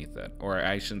underneath it. Or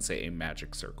I shouldn't say a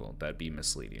magic circle. That'd be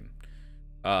misleading.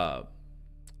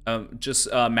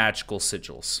 Just magical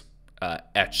sigils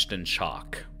etched in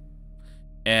chalk.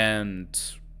 And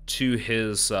to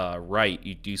his right,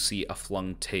 you do see a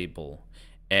flung table.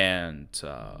 And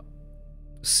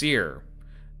Sear,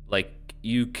 like,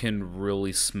 you can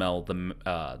really smell the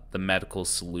medical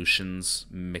solutions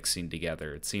mixing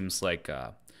together. It seems like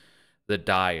the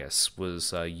dais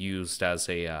was used as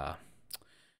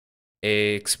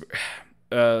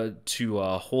to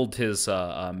hold his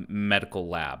medical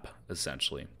lab,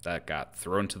 essentially, that got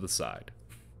thrown to the side.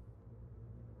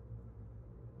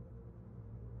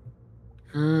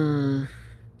 I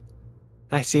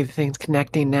see the things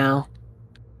connecting now.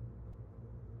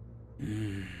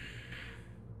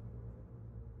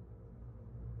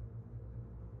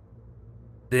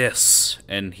 This,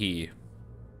 and he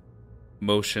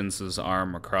motions his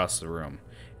arm across the room,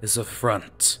 is a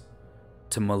front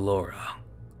to Melora.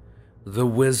 The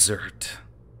wizard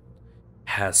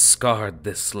has scarred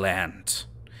this land,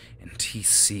 and he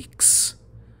seeks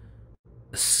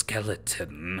the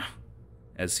skeleton,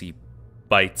 as he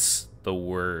bites the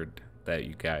word that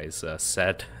you guys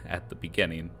said at the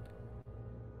beginning.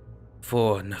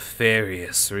 For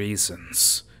nefarious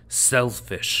reasons,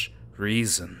 selfish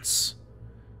reasons.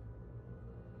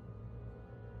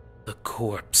 The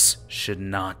corpse should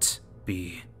not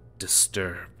be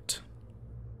disturbed.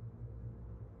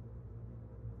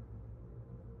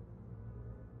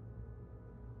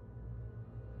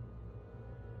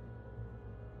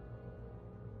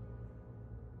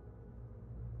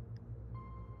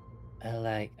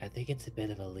 I think it's a bit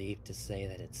of a leap to say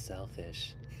that it's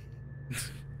selfish.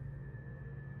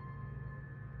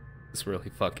 It's really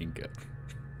fucking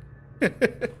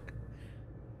good.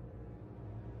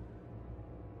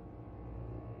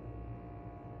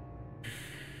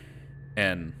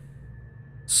 And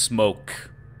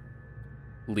smoke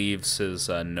leaves his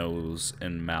nose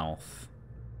and mouth.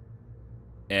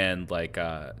 And, like,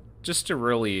 just to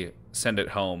really send it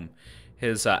home,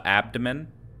 his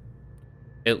abdomen,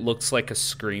 it looks like a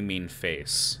screaming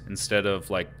face. Instead of,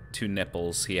 like, 2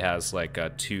 nipples, he has, like,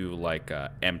 2, like,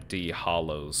 empty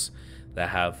hollows that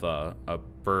have a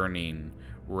burning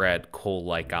red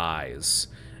coal-like eyes.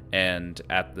 And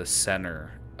at the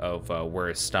center of where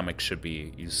his stomach should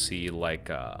be, you see, like,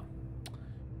 what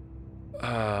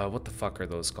the fuck are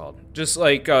those called? Just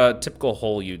like a typical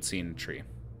hole you'd see in a tree.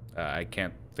 I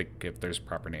can't think if there's a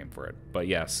proper name for it. But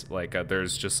yes, like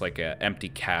there's just like an empty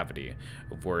cavity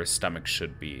of where his stomach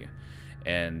should be.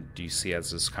 And you see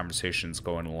as this conversation's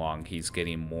going along, he's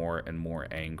getting more and more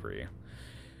angry.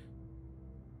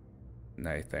 And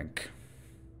I think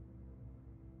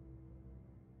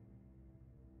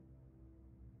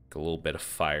a little bit of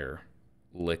fire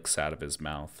licks out of his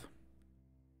mouth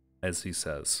as he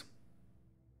says,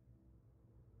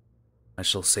 I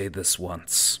shall say this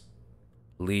once.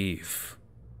 Leave.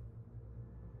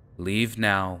 Leave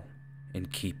now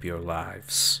and keep your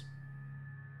lives.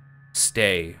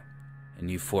 Stay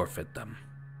and you forfeit them.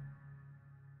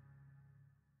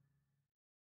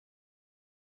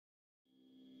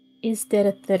 Is there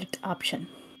a third option?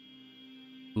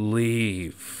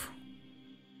 Leave.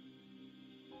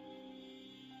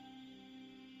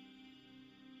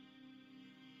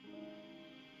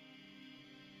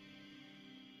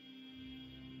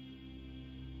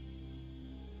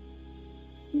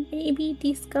 Maybe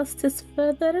discuss this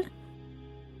further?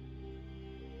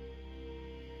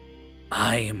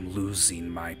 I am losing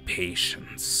my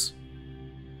patience.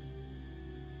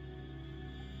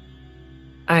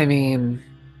 I mean,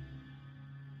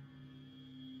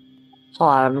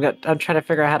 hold on, I'm trying to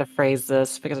figure out how to phrase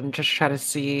this because I'm just trying to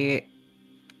see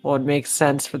what would make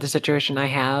sense for the situation I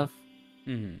have.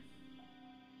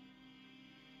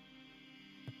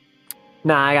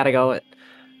 Nah, I gotta go with.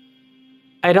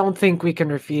 I don't think we can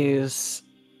refuse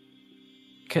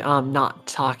not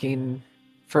talking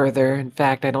further. In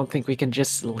fact, I don't think we can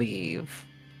just leave.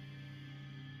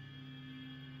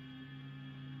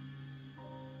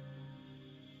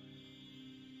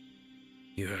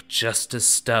 You're just as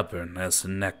stubborn as a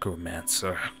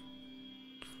necromancer.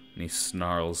 And he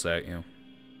snarls at you.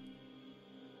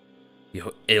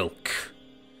 Your ilk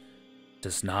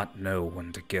does not know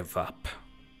when to give up.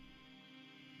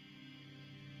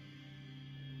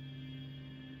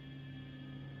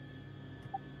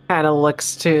 Kind of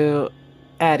looks to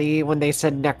Eddie when they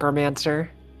said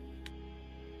necromancer.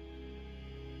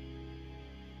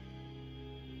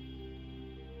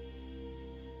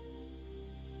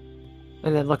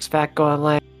 And then looks back going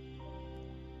like,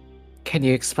 can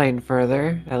you explain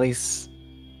further? At least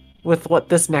with what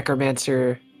this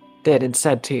necromancer did and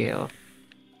said to you.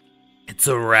 It's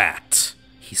a rat.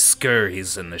 He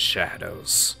scurries in the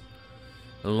shadows,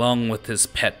 along with his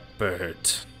pet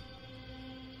bird.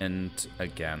 And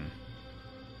again,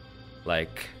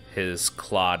 like his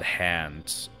clawed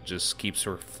hand just keeps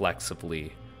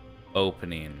reflexively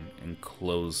opening and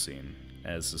closing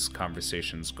as this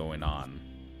conversation's going on.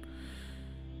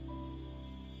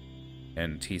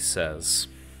 And he says,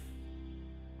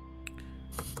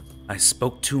 I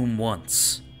spoke to him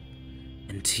once,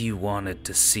 and he wanted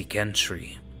to seek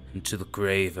entry into the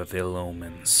Grave of Ill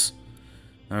Omens.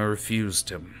 I refused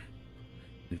him,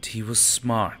 and he was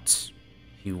smart.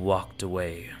 He walked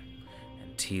away,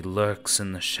 and he lurks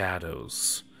in the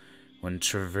shadows when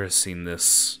traversing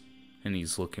this, and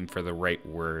he's looking for the right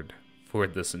word for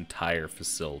this entire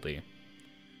facility.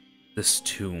 This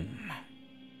tomb.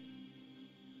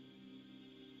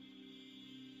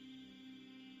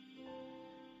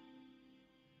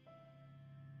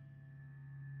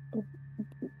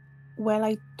 Well,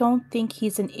 I don't think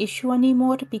he's an issue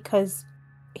anymore because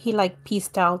he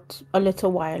pieced out a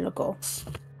little while ago.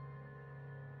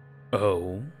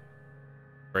 Oh?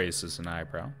 Raises an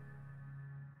eyebrow.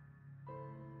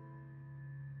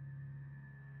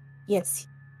 Yes,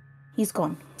 he's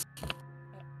gone.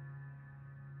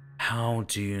 How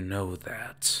do you know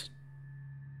that?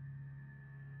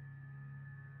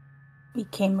 We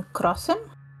came across him.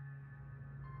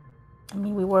 I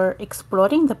mean, we were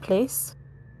exploring the place.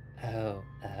 Oh,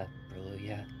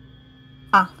 Brulia.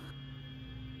 Ah.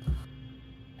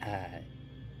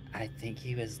 I think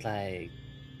he was,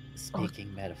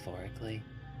 speaking metaphorically.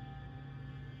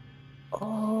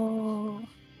 Oh,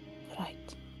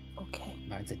 right. Okay.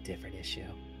 Mine's a different issue.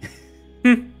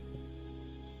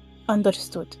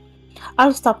 Understood.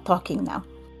 I'll stop talking now.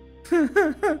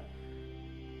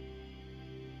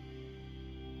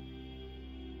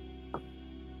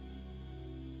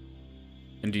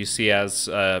 And do you see as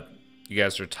you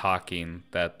guys are talking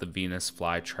that the Venus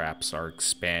flytraps are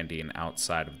expanding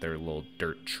outside of their little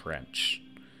dirt trench,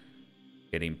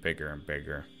 getting bigger and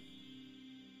bigger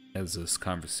as this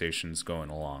conversation's going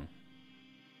along.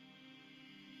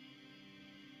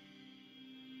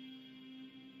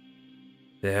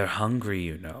 They're hungry,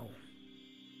 you know.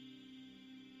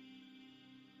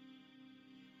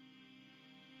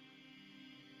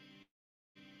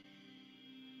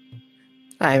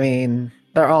 I mean,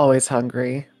 they're always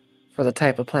hungry for the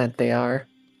type of plant they are.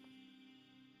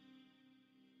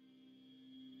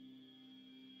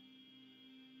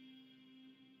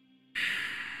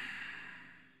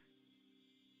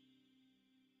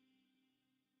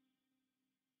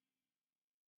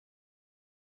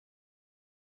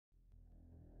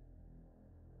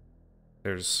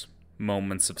 There's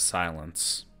moments of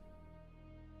silence.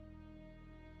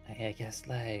 I guess,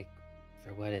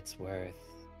 for what it's worth,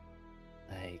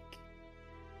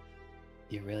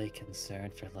 you're really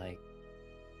concerned for,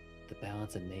 the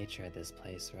balance of nature of this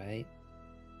place, right?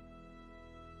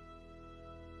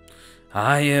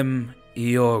 I am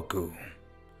Iorghu,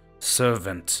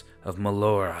 servant of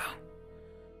Melora.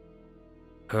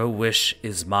 Her wish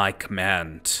is my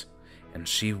command, and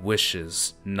she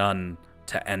wishes none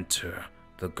to enter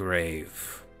the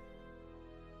grave.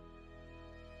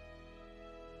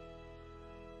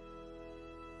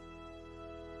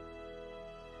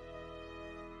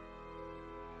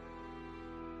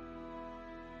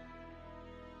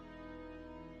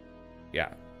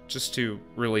 Yeah, just to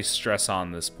really stress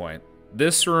on this point.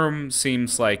 This room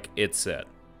seems like it's it.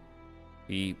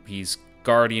 He's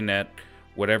guarding it.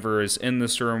 Whatever is in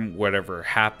this room, whatever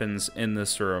happens in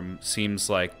this room, seems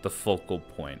like the focal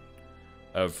point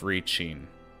of reaching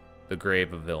the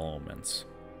Grave of Ill Omens.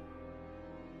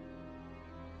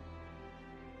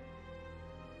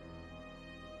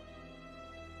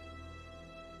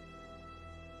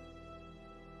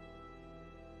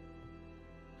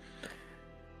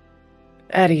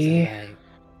 Eddie. So,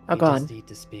 Oh, we go just on. need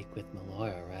to speak with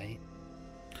Melora, right?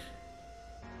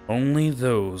 Only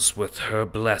those with her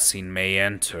blessing may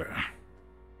enter.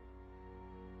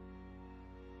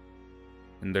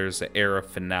 And there's an air of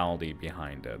finality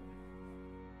behind it.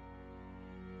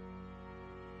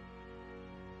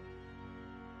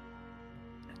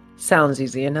 Sounds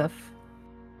easy enough.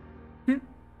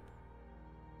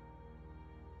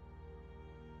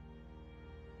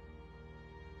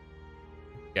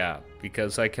 Yeah,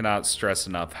 because I cannot stress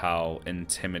enough how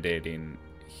intimidating,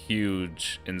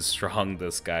 huge, and strong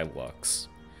this guy looks.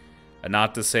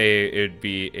 Not to say it'd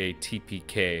be a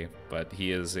TPK, but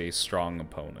he is a strong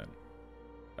opponent.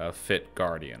 A fit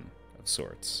guardian of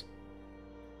sorts.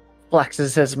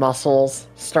 Flexes his muscles,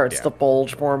 starts Yeah. to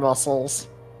bulge more muscles.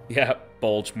 Yeah,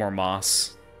 bulge more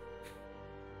moss.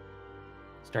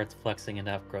 Starts flexing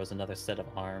enough, grows another set of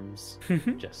arms,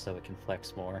 just so it can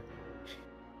flex more.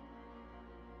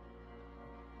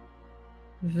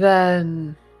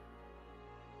 Then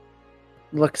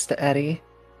looks to Eddie.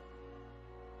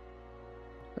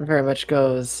 And very much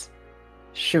goes,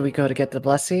 should we go to get the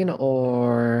blessing,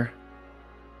 or...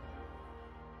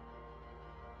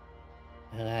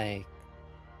 Like,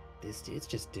 this dude's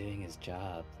just doing his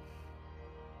job.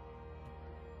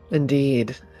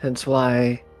 Indeed, hence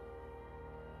why...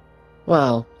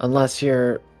 Well, unless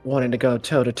you're wanting to go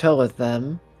toe-to-toe with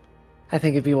them, I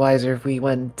think it'd be wiser if we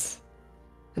went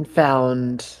and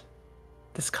found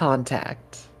this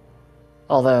contact.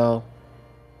 Although,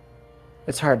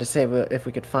 it's hard to say if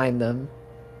we could find them.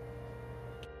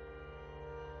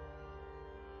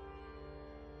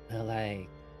 Well, like,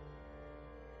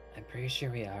 I'm pretty sure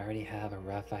we already have a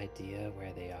rough idea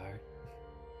where they are.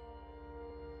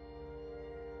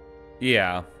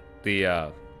 Yeah,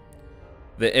 the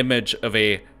image of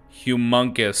a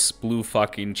humongous blue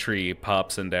fucking tree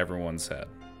pops into everyone's head.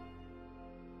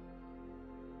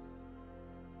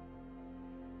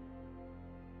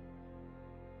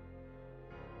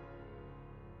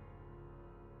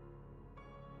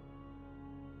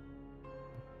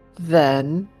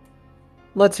 Then,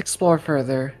 let's explore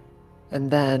further,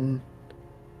 and then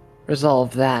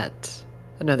resolve that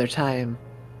another time.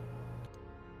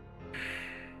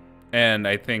 And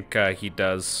I think he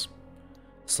does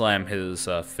slam his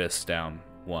fist down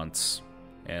once,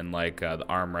 and like the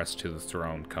armrest to the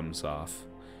throne comes off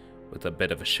with a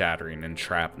bit of a shattering and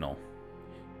shrapnel.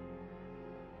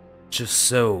 Just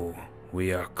so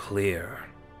we are clear,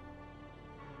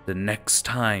 the next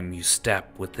time you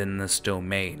step within this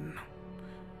domain,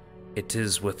 it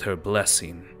is with her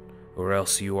blessing, or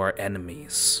else you are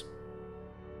enemies.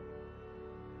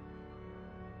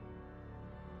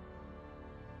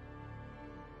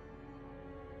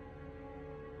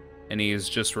 And he is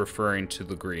just referring to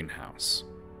the greenhouse.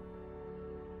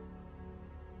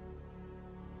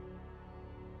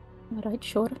 Alright,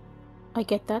 sure. I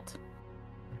get that.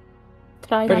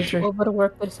 Try Pretty not sure. to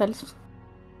overwork yourself.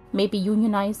 Maybe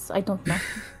unionize, I don't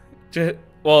know.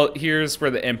 Well, here's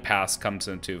where the impasse comes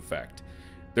into effect.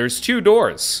 There's two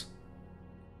doors.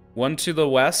 One to the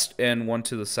west and one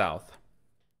to the south.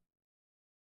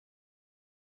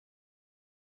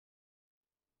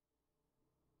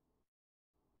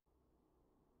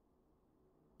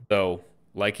 Though,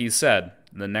 like he said,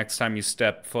 the next time you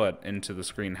step foot into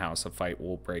this greenhouse, a fight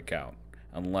will break out.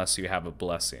 Unless you have a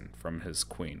blessing from his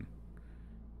queen.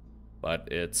 But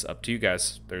it's up to you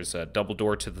guys. There's a double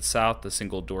door to the south, a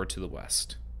single door to the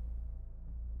west.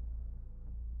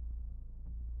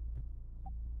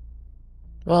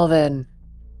 Well then,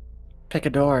 pick a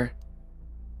door.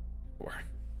 Or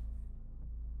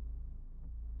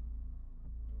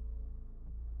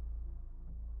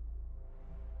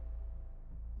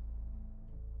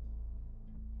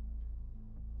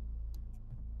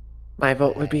My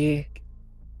vote would be...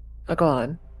 Oh, go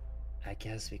on. I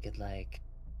guess we could, like,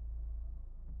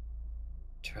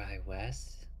 try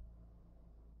west?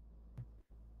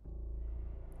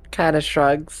 Kind of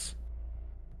shrugs.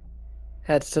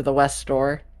 Heads to the west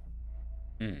door.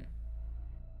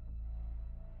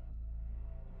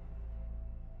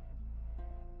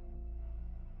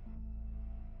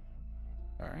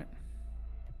 Alright.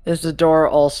 Is the door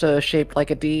also shaped like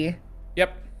a D?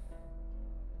 Yep.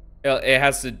 It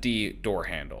has the D door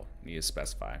handle, you need to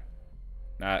specify.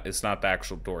 It's not the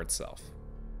actual door itself.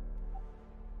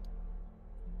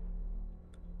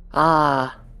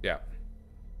 Ah, Yeah.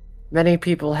 many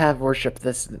people have worshipped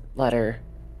this letter.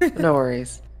 No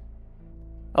worries.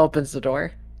 Opens the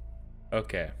door.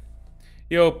 Okay.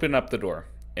 You open up the door,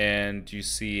 and you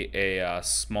see a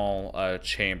small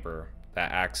chamber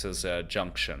that acts as a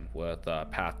junction with a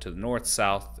path to the north,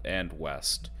 south, and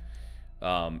west.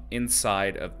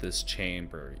 Inside of this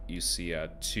chamber, you see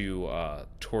two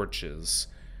torches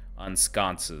on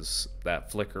sconces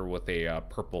that flicker with a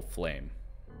purple flame.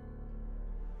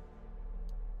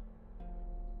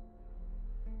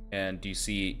 And you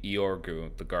see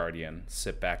Iorghu, the guardian,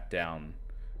 sit back down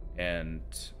and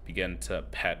begin to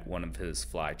pet one of his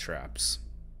fly traps.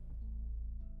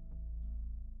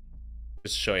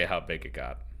 Just to show you how big it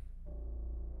got.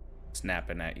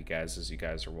 Snapping at you guys as you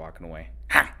guys are walking away.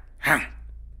 Ha! Ha!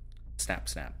 Snap,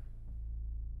 snap.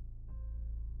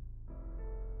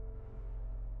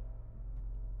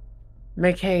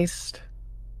 Make haste.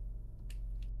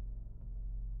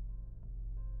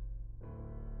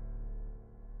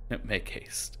 Make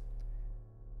haste.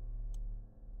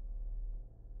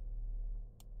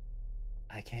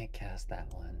 I can't cast that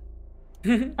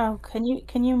one. Oh, can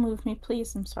you move me,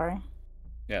 please? I'm sorry.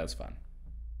 Yeah, that's fine.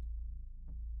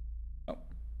 Oh,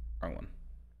 wrong one.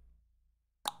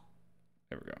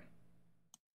 There we go.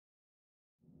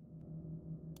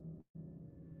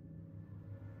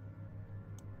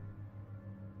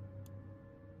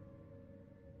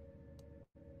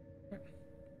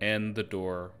 And the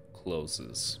door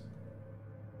closes.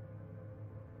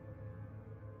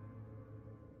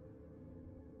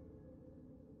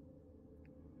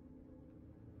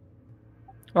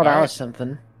 Well, that Alright. was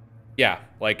something. Yeah,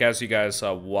 like as you guys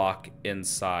walk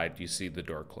inside, you see the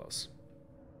door close.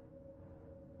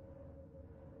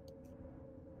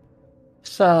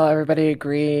 So everybody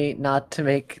agree not to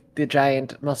make the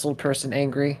giant muscled person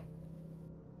angry?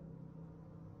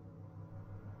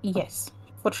 Yes,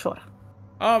 for sure.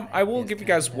 I will There's give you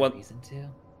kinda guys no one. reason to.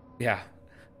 Yeah,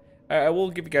 I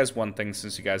will give you guys one thing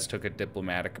since you guys took a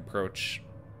diplomatic approach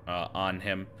on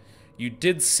him. You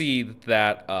did see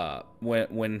that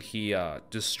when he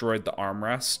destroyed the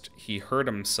armrest, he hurt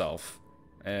himself,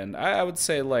 and I would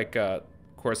say like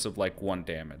course of like 1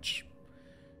 damage.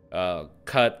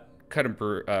 Cut and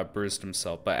bruised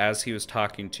himself, but as he was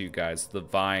talking to you guys, the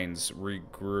vines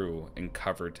regrew and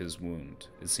covered his wound.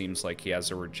 It seems like he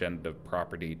has a regenerative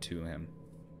property to him.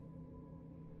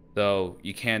 Though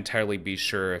you can't entirely be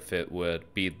sure if it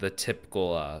would be the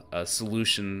typical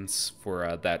solutions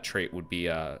for that trait would be,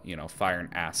 fire and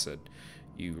acid.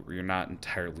 You're not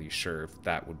entirely sure if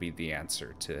that would be the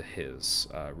answer to his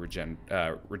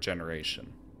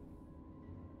regeneration.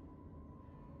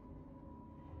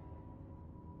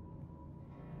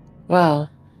 Well,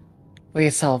 we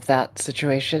solved that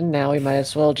situation. Now we might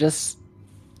as well just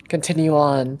continue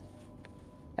on.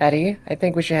 Eddie, I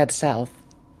think we should head south.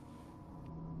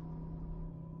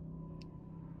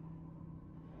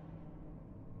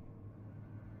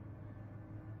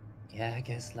 Yeah, I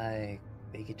guess like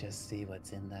we could just see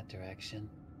what's in that direction.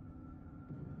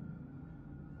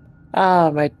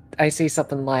 I see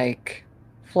something like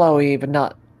flowy, but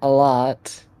not a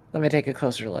lot. Let me take a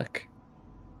closer look.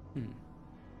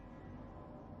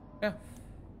 Yeah.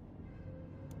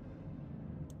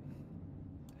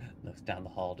 Looks down the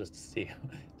hall just to see,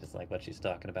 just like what she's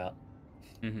talking about.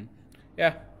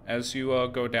 Yeah, as you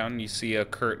go down, you see a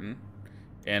curtain,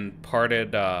 and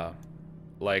parted, the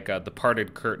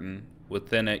parted curtain.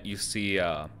 Within it, you see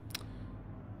an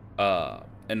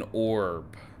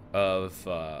orb of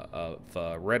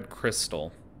red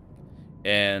crystal,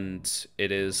 and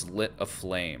it is lit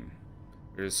aflame.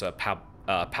 There's a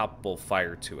palpable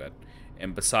fire to it,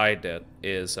 and beside it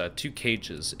is 2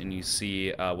 cages, and you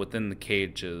see within the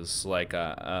cages like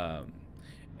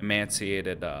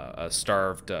emaciated,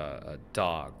 starved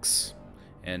dogs,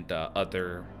 and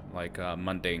other like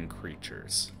mundane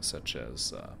creatures, such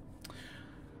as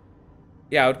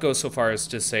I would go so far as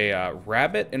to say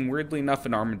rabbit, and weirdly enough,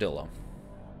 an armadillo.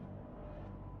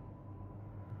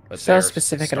 But So they're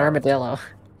specific, an starved. armadillo.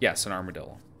 Yes, an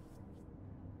armadillo.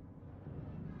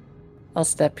 I'll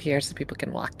step here so people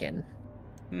can walk in.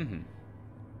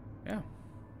 Yeah.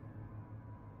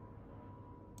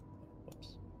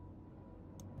 Whoops.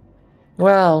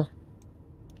 Well,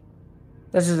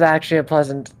 this is actually a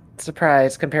pleasant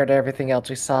surprise compared to everything else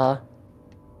we saw.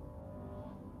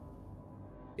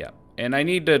 Yeah. And I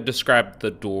need to describe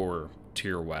the door to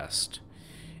your west.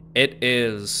 It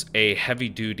is a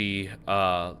heavy-duty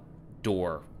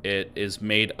door. It is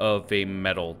made of a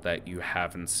metal that you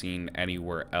haven't seen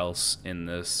anywhere else in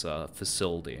this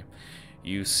facility.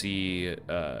 You see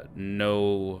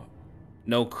no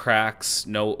cracks,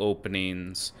 no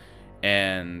openings,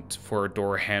 and for a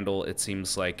door handle, it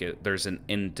seems like there's an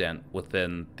indent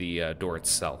within the door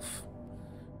itself.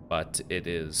 But it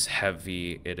is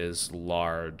heavy, it is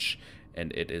large,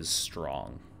 and it is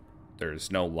strong.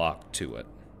 There's no lock to it.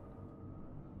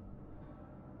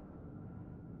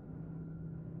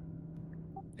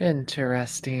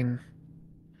 Interesting.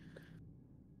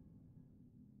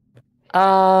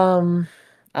 I'll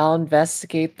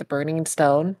investigate the burning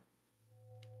stone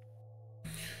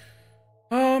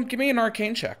Give me an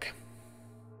arcane check.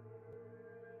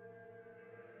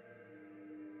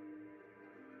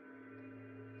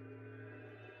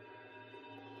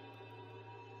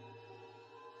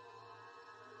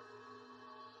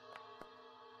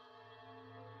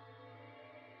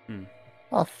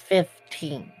 Well,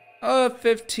 15.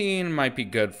 15 might be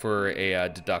good for a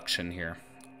deduction here.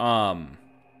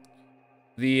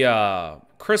 The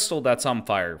crystal that's on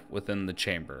fire within the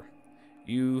chamber.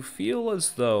 You feel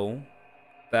as though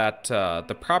that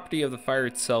the property of the fire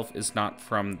itself is not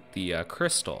from the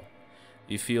crystal.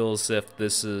 You feel as if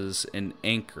this is an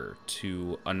anchor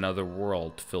to another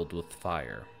world filled with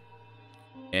fire.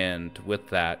 And with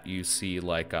that, you see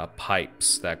like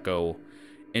pipes that go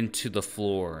into the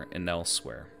floor and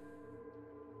elsewhere.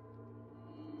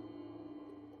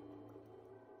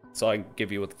 So I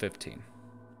give you with 15.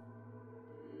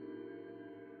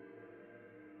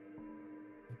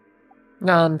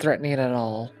 Non-threatening at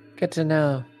all. Good to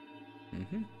know.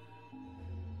 Mm-hmm.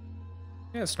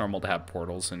 Yeah, it's normal to have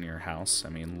portals in your house. I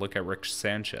mean, look at Rick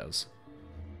Sanchez.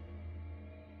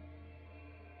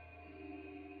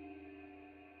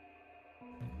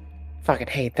 Fucking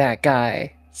hate that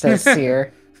guy, says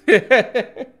Sear.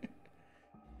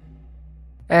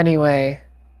 Anyway.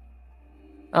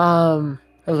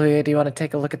 Oluya, do you want to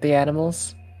take a look at the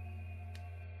animals?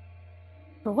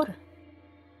 Sure.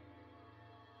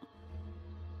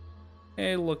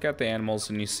 Hey, look at the animals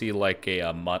and you see like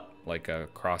a mutt, like a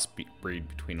crossbreed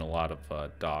between a lot of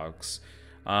dogs.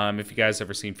 If you guys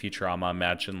ever seen Futurama,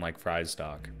 imagine like Fry's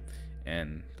dog.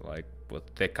 And like with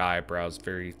thick eyebrows,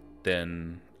 very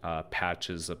thin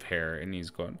patches of hair, and he's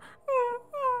going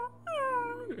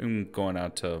and going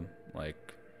out to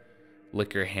like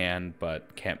lick your hand,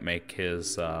 but can't make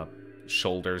his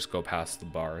shoulders go past the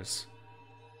bars.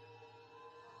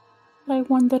 I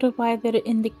wonder why they're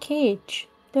in the cage.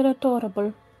 They're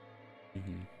adorable.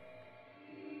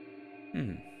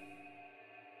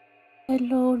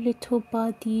 Hello, little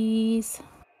buddies.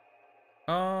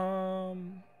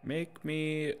 Make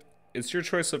me. It's your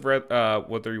choice of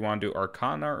whether you want to do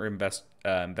Arcana or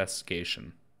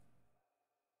investigation.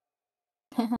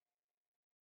 I'm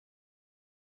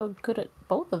good at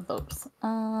both of those.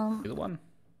 Either one.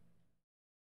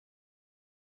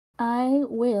 I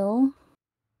will.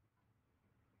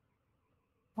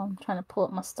 I'm trying to pull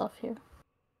up my stuff here.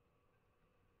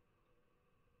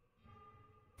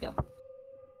 Yep.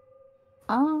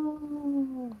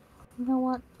 Oh, you know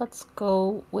what? Let's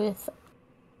go with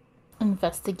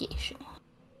investigation.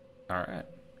 All right.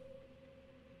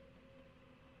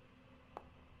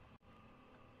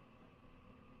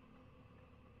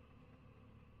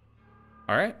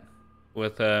 All right.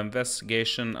 With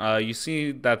investigation, you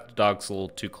see that the dog's a little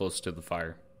too close to the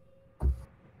fire.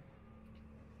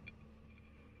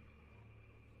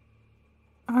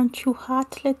 Aren't you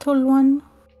hot, little one?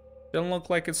 Doesn't look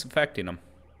like it's affecting him.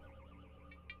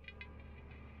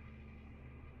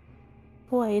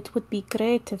 Boy, it would be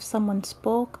great if someone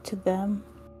spoke to them.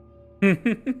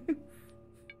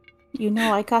 You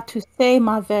know, I got to say,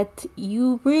 Mavet,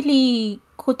 you really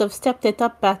could have stepped it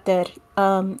up back there.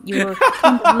 You were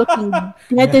kind of looking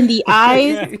dead in the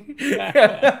eyes.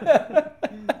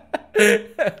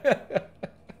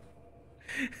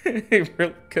 He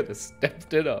really could have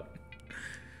stepped it up.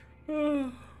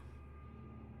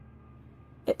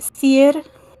 Sear,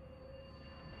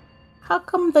 how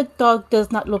come the dog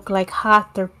does not look like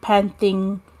hot or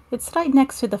panting? It's right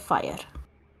next to the fire.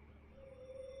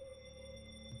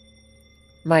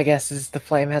 My guess is the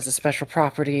flame has a special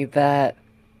property that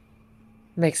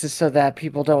makes it so that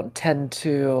people don't tend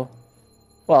to,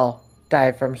 well,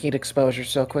 die from heat exposure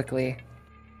so quickly.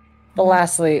 But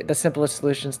lastly, the simplest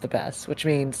solution's the best, which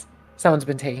means someone's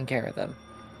been taking care of them.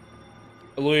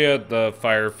 Aluya, the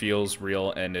fire feels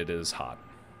real and it is hot.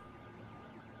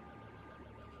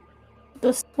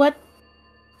 The sweat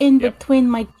in between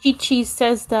my chi-chi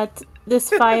says that this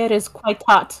fire is quite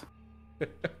hot.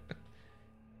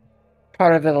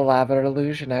 Part of an elaborate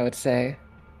illusion, I would say.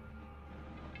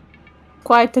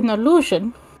 Quite an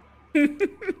illusion.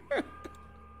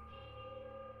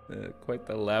 Quite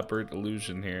the elaborate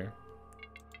illusion here.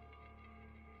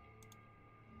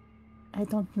 I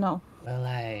don't know. Well,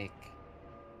 like,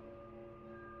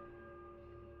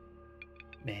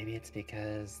 maybe it's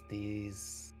because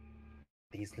these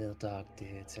little dog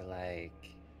dudes are like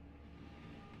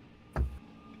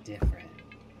different.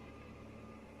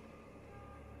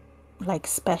 Like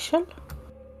special?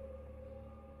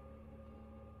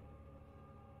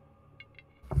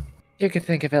 You could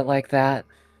think of it like that.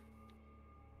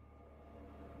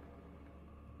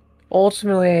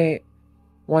 Ultimately,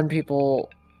 when people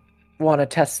want to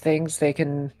test things, they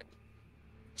can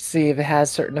see if it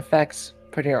has certain effects,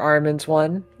 putting your arm into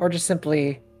one, or just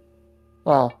simply,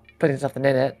 well, putting something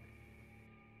in it.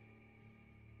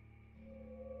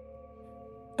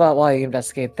 But while you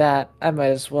investigate that, I might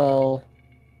as well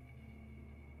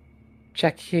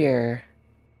check here.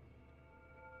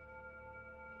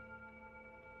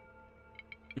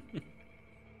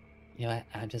 You know,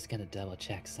 I'm just gonna double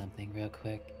check something real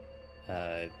quick.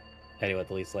 Eddie would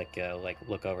at least like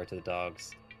look over to the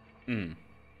dogs,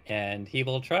 and he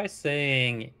will try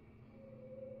saying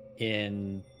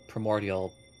in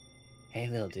primordial, "Hey,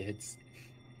 little dudes."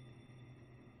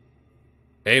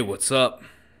 Hey, what's up?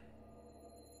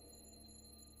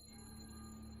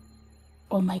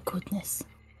 Oh my goodness.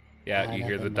 Yeah, you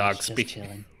hear the Nothing dog much, just speaking.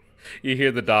 chilling. You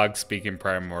hear the dog speaking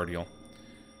primordial.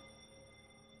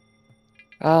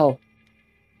 Oh,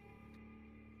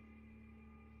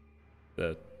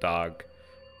 The dog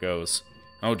goes,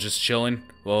 "Oh, just chilling?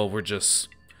 Well, we're just,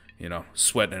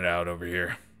 sweating it out over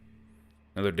here.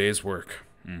 Another day's work."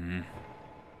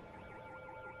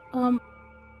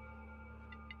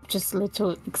 Just a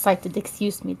little excited,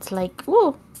 excuse me. It's like,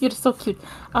 oh, you're so cute.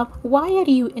 Why are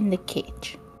you in the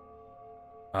cage?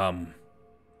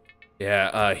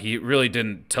 Yeah, he really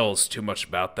didn't tell us too much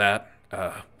about that.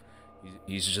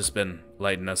 He's just been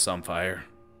lighting us on fire.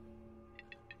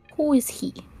 Who is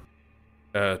he?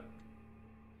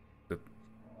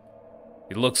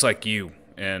 He looks like you,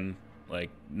 and,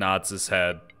 nods his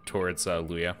head towards,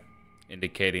 Luya,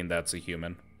 indicating that's a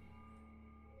human.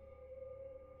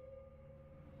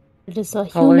 It is a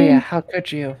oh yeah, human. how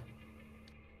could you?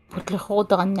 But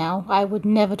hold on now. I would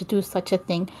never do such a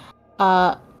thing.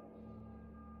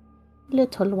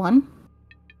 Little one.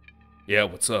 Yeah,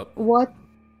 what's up? What?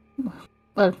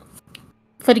 Well,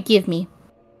 forgive me.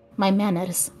 My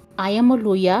manners. I am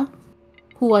Oluya.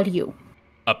 Who are you?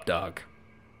 Up, dog.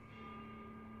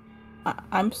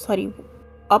 I'm sorry.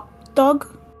 Up, dog?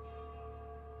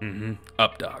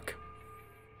 Up, dog.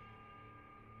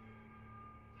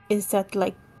 Is that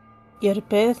like your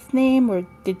birth name, or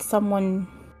did someone,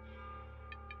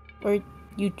 or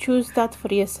you choose that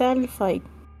for yourself?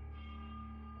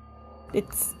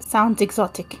 It sounds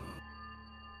exotic.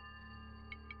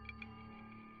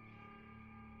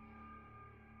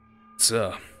 It's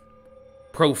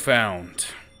profound.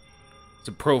 It's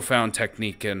a profound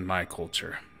technique in my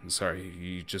culture. I'm sorry,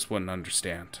 you just wouldn't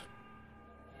understand.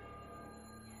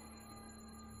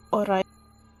 Alright.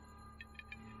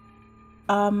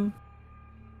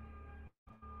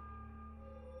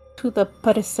 To the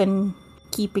person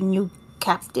keeping you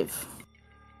captive.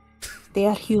 They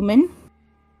are human.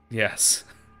 Yes.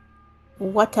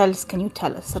 What else can you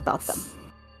tell us about them?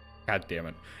 God damn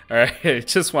it. Alright, I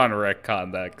just want to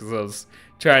retcon that, because I was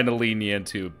trying to lean you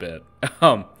into a bit.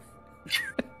 And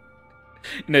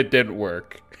it didn't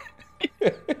work.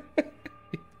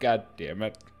 God damn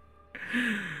it.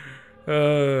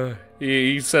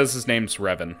 He says his name's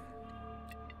Revan.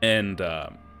 And,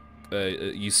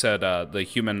 you said, the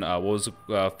human, what was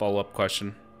the follow-up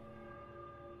question?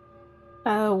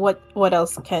 What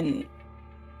else can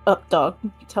Updog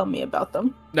tell me about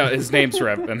them? No, his name's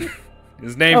Revan.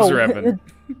 His name's Revan.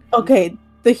 Okay,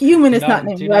 the human is not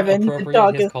named Do not Revan. The appropriate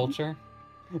dog his is. culture.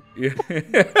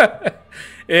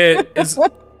 It's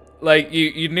like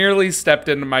you nearly stepped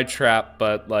into my trap,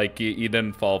 but you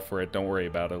didn't fall for it. Don't worry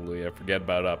about it, Leah. Forget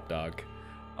about Up Dog.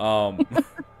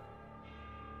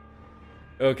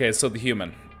 Okay, so the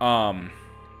human.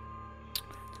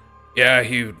 Yeah,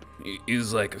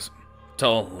 he's like a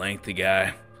tall, lengthy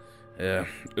guy.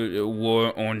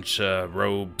 Wore orange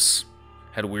robes,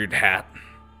 had a weird hat.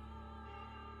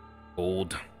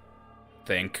 Old,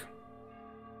 think.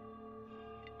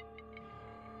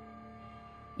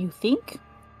 You think?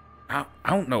 I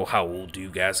don't know how old you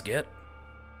guys get.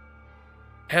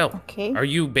 Hell, Okay. Are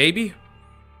you baby?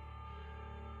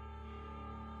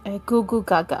 Goo goo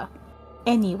gaga.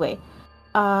 Anyway,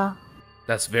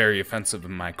 That's very offensive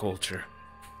in my culture.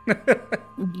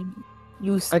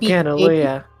 you speak Again, baby.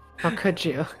 Aaliyah, how could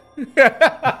you?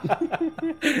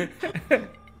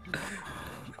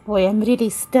 Boy, I'm really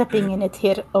stepping in it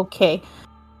here. Okay.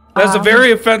 That's a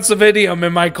very offensive idiom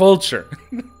in my culture.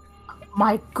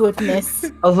 My goodness.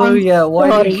 Aaliyah, I'm why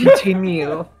do sorry. you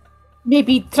continue?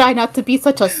 Maybe try not to be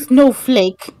such a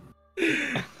snowflake.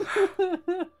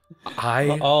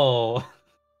 Oh.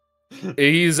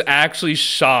 He's actually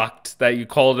shocked that you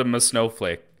called him a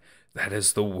snowflake. That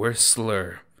is the worst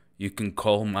slur you can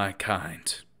call my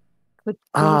kind. Good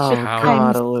Oh gracious,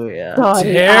 God, I'm Aaliyah.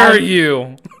 sorry. Dare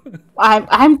you?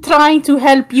 I'm trying to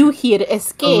help you here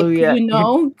escape, Aaliyah, you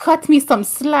know? Cut me some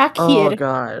slack Oh here.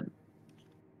 God.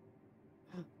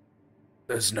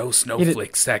 There's no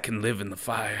snowflakes that can live in the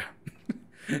fire.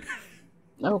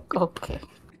 Oh, okay.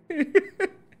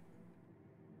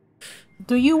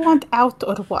 Do you want out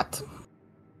or what?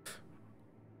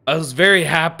 I was very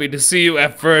happy to see you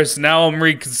at first. Now I'm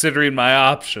reconsidering my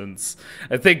options.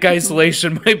 I think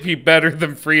isolation might be better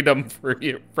than freedom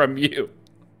from you.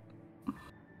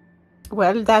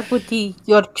 Well, that would be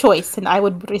your choice, and I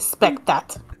would respect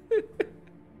that.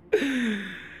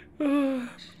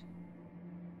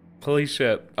 Holy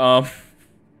shit.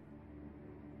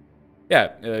 Yeah,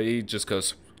 he just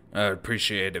goes, I'd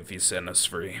appreciate if you sent us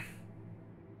free.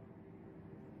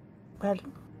 Well,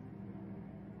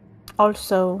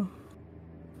 also,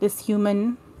 this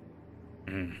human,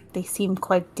 they seem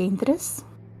quite dangerous.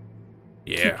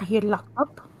 Yeah. Keep you here locked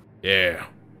up. Yeah.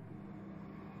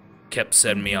 Kept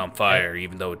setting me on fire,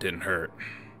 even though it didn't hurt.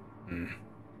 You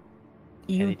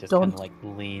And he just kind of like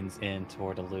leans in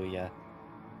toward Aluya.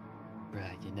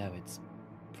 Right, you know it's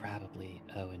probably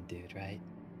Owen dude, right?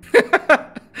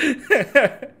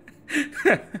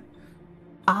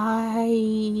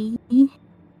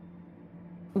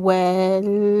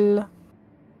 Well...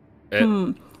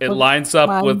 It lines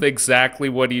up with exactly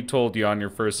what he told you on your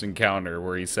first encounter,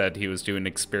 where he said he was doing an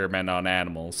experiment on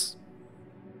animals.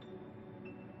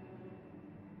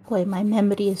 Boy, my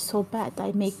memory is so bad.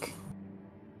 I make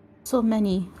so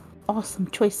many awesome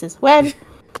choices. Well,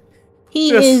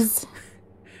 he is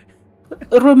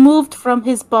removed from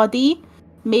his body.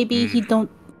 Maybe he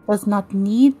does not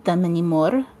need them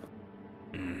anymore.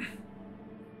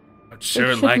 I'd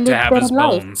sure like to have his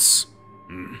bones.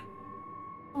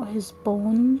 Oh, his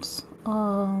bones?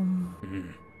 I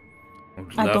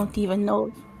don't even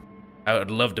know. I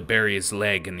would love to bury his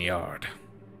leg in the yard.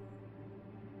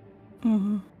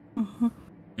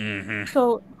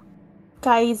 So,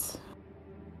 guys,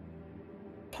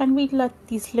 can we let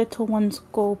these little ones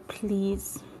go,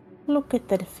 please? Look at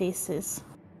their faces.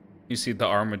 You see the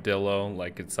armadillo,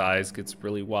 like its eyes gets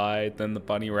really wide, then the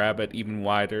bunny rabbit even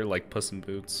wider, like Puss in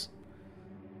Boots.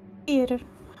 Here,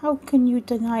 how can you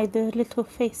deny their little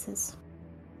faces?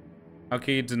 How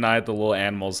can you deny the little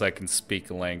animals that can speak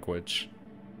a language?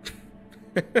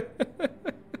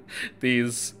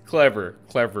 These clever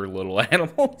little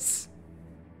animals.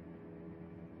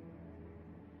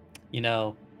 You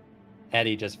know,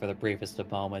 Eddie, just for the briefest of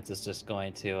moments, is just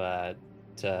going to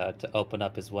open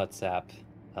up his WhatsApp.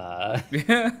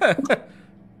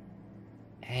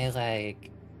 Hey, like,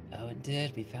 Owen,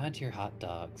 dude, we found your hot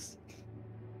dogs.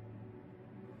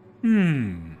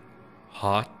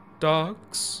 Hot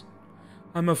dogs?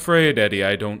 I'm afraid, Eddie,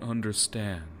 I don't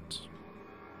understand.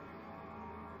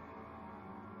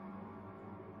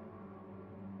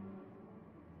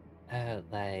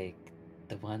 Like,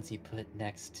 the ones you put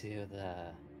next to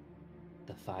the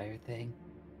fire thing?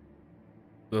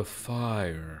 The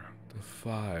fire.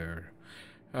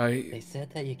 They said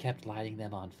that you kept lighting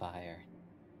them on fire.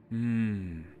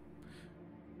 I'm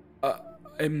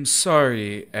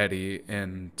sorry, Eddie,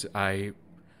 and I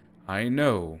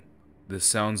know this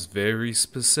sounds very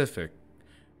specific,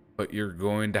 but you're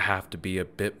going to have to be a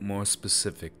bit more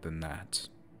specific than that.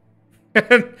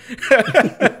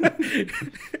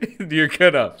 You're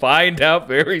gonna find out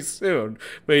very soon,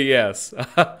 but yes,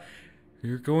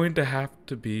 you're going to have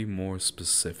to be more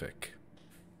specific.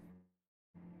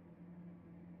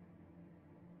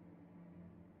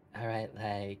 Alright,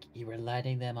 like, you were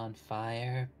lighting them on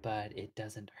fire, but it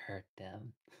doesn't hurt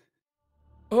them.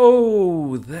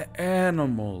 Oh, the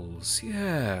animals,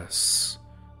 yes.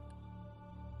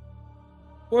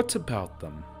 What about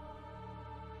them?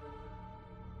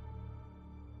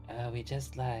 We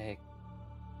just, like,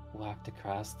 walked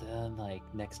across them, like,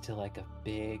 next to, like, a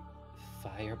big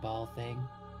fireball thing.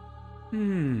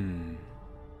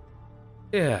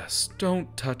 Yes,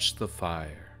 don't touch the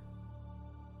fire.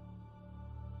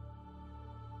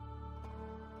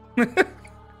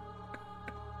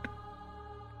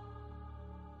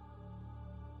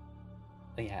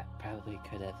 Yeah, probably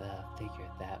could have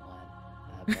figured that one.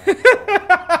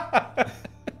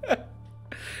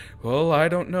 Well, I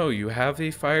don't know. You have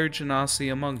a fire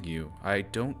genasi among you. I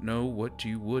don't know what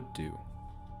you would do.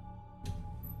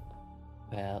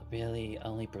 Well, really,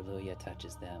 only Berluia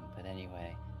touches them, but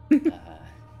anyway.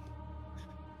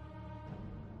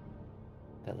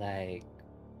 But, like,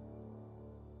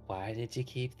 why did you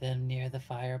keep them near the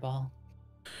fireball?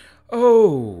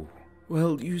 Oh,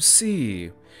 well, you see,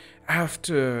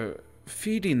 after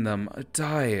feeding them a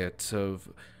diet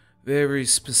of very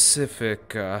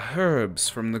specific herbs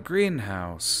from the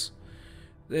greenhouse,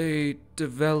 they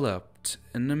developed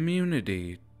an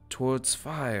immunity towards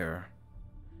fire.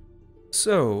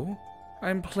 So,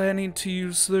 I'm planning to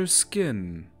use their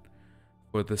skin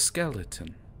for the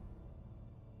skeleton.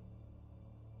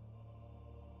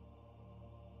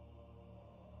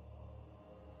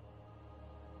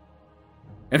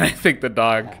 And I think the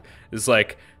dog is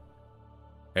like,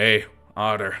 "Hey,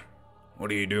 Otter,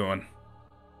 what are you doing?"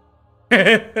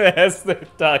 As they're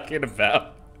talking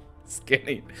about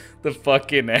skinning the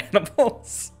fucking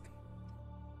animals.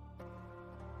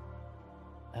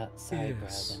 Sorry,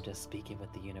 Yes. Brad, I'm just speaking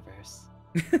with the universe.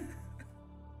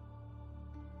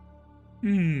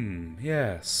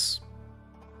 Yes.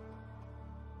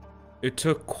 It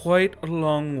took quite a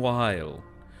long while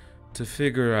to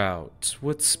figure out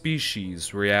what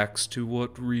species reacts to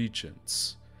what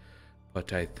regions,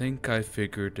 but I think I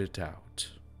figured it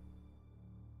out.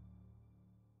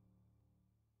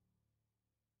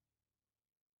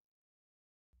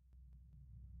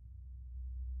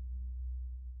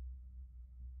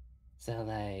 So,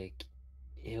 like,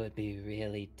 it would be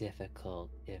really difficult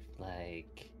if,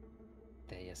 like,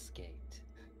 they escaped.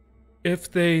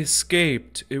 If they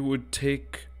escaped, it would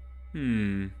take,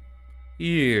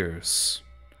 years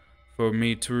for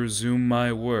me to resume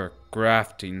my work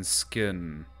grafting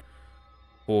skin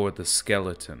for the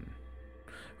skeleton.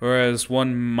 Or as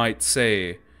one might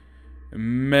say,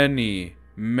 many,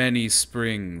 many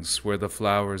springs where the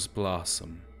flowers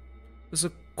blossom. It's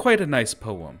quite a nice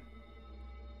poem.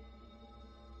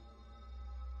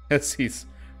 As he's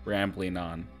rambling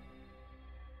on.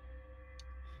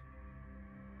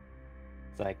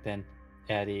 It's like then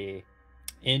Eddie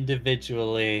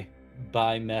individually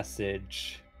by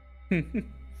message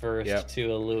first Yep. to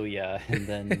Aluya and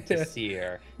then to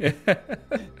Sear.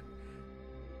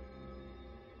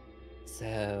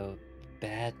 So,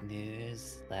 bad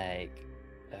news, like,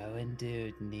 Owen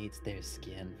dude needs their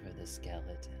skin for the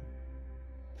skeleton.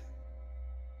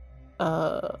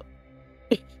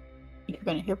 You're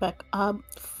gonna hear back.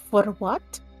 For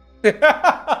what?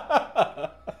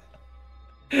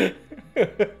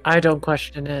 I don't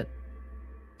question it.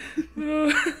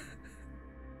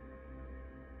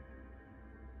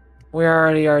 We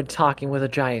already are talking with a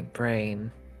giant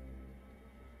brain.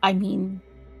 I mean,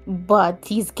 but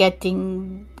he's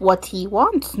getting what he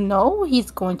wants. No,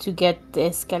 he's going to get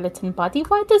the skeleton body.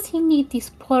 Why does he need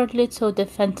these poor little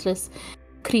defenseless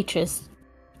creatures?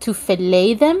 To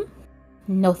fillet them?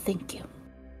 No, thank you.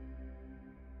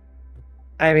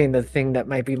 I mean, the thing that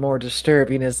might be more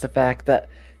disturbing is the fact that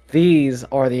these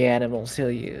are the animals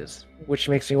he'll use, which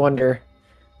makes me wonder,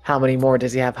 how many more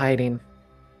does he have hiding?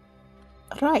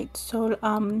 Right, so,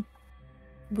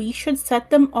 we should set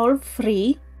them all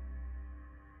free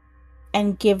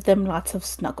and give them lots of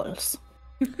snuggles.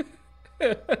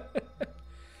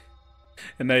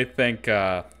 And I think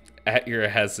at your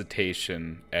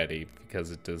hesitation, Eddie, because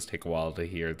it does take a while to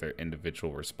hear their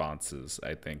individual responses,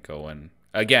 I think Owen,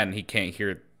 again, he can't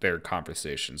hear their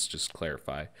conversations, just to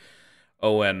clarify.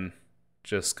 Owen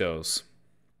just goes,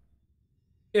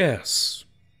 "Yes,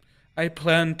 I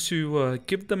plan to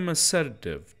give them a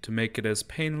sedative to make it as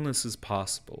painless as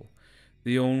possible.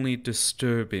 The only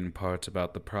disturbing part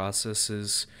about the process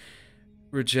is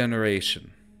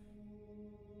regeneration."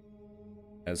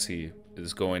 As he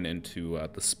is going into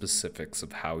the specifics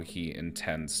of how he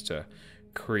intends to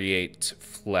create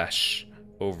flesh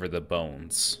over the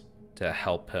bones to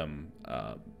help him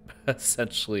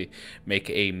essentially make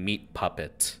a meat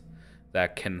puppet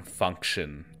that can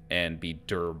function and be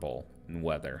durable in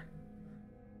weather.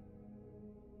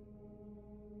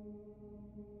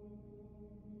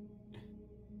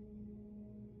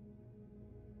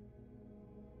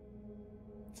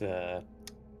 It's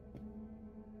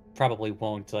probably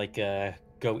won't like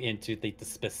go into the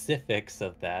specifics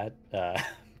of that,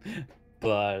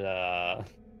 but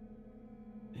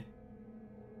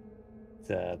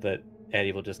but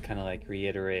Eddie will just kind of like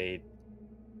reiterate.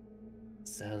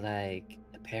 So like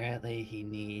apparently he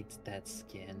needs that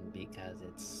skin because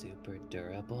it's super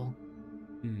durable,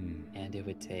 and it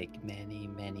would take many,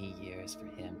 many years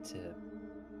for him to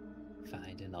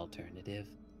find an alternative.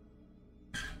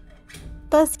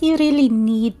 Does he really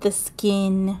need the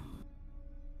skin?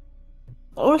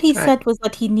 All he said was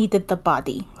that he needed the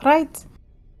body, right?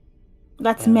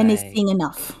 That's Well, menacing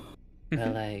enough.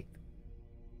 But like,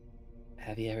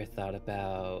 have you ever thought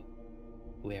about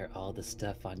where all the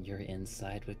stuff on your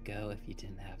inside would go if you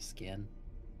didn't have skin?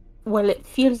 Well, it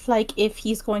feels like if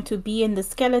he's going to be in the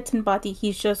skeleton body,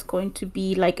 he's just going to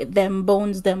be like them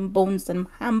bones, them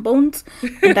ham bones,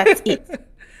 and that's it.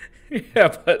 Yeah,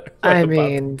 but what I about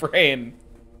mean, the brain?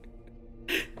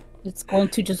 It's going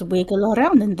to just wiggle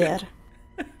around in there.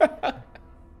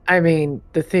 I mean,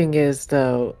 the thing is,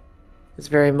 though, it's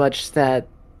very much that,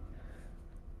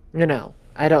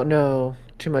 I don't know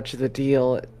too much of the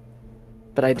deal,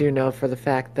 but I do know for the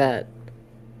fact that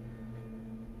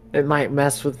it might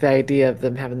mess with the idea of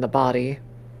them having the body.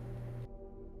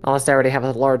 Unless they already have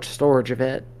a large storage of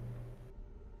it.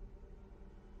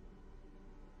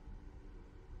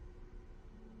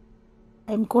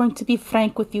 I'm going to be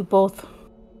frank with you both.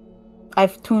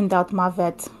 I've tuned out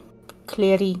Mavet.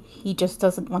 Clearly, he just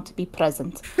doesn't want to be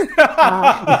present.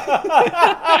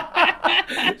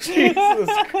 Jesus.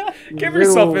 Give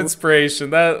yourself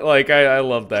inspiration. That, like, I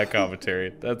love that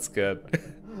commentary. That's good.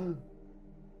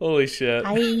 Holy shit.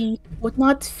 I would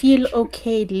not feel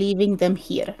okay leaving them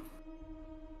here.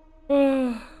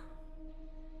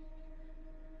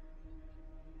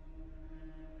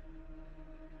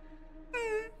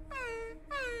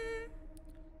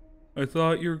 I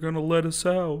thought you were gonna let us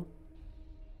out.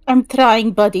 I'm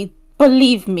trying, buddy.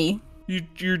 Believe me.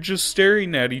 You're just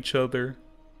staring at each other.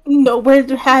 No,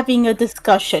 we're having a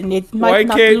discussion. It might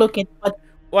not look it, but...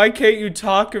 Why can't you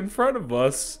talk in front of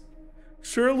us?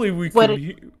 Surely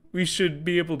we should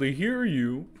be able to hear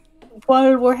you.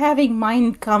 Well, we're having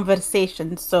mind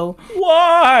conversations, so...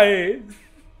 Why?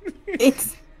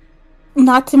 It's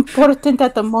not important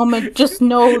at the moment. Just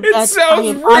know that it sounds I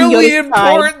am really on your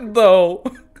important, side. though.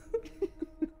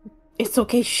 It's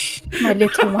okay. Shh, my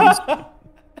little ones.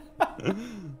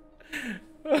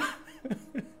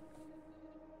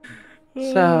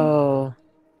 So,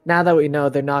 now that we know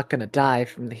they're not gonna die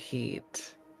from the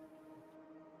heat.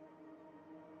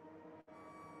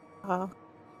 But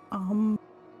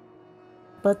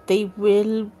they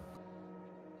will...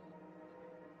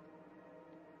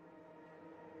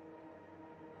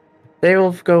 They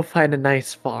will go find a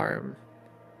nice farm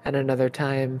at another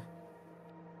time.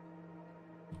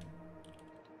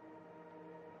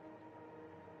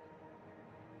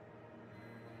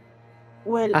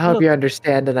 Well, I hope look, you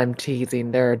understand that I'm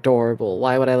teasing. They're adorable.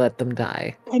 Why would I let them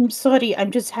die? I'm sorry.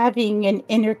 I'm just having an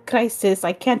inner crisis.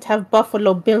 I can't have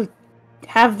Buffalo Bill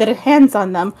have their hands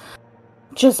on them.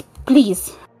 Just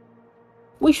please.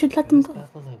 We should let them go.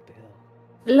 Buffalo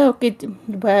Bill? Look,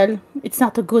 it's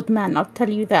not a good man, I'll tell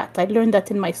you that. I learned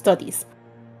that in my studies.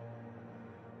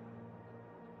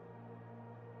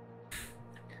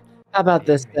 How about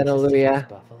this then, Aaliyah?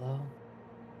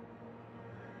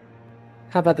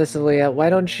 How about this, Aaliyah? Why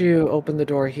don't you open the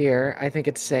door here? I think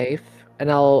it's safe,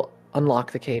 and I'll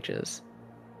unlock the cages.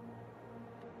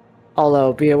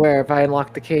 Although, be aware, if I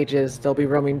unlock the cages, they'll be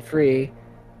roaming free,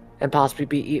 and possibly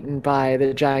be eaten by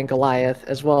the giant Goliath,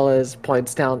 as well as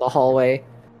points down the hallway,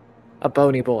 a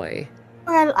bony boy.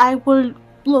 Well, I will...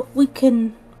 Look, we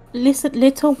can listen,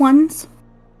 little ones.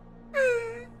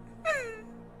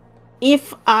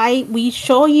 If we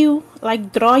show you,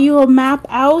 like, draw you a map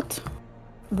out,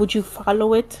 would you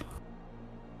follow it?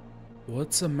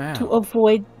 What's a map? To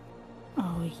avoid...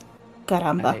 Oh,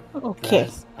 caramba. Right, okay.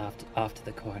 Off to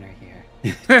the corner here.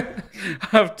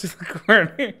 Off to the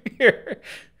corner here.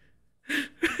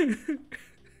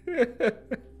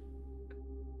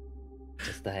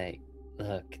 Just like,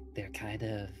 look, they're kind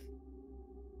of...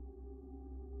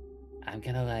 I'm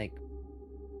gonna, like,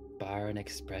 borrow an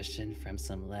expression from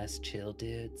some less chill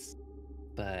dudes,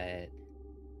 but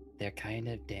they're kind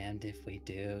of damned if we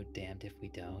do, damned if we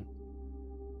don't.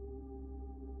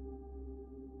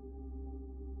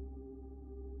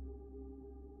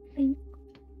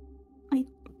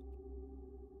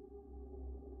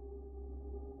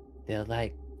 They're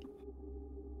like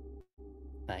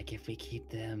if we keep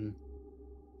them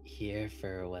here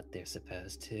for what they're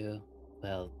supposed to,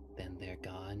 well, then they're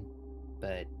gone.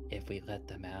 But if we let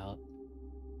them out,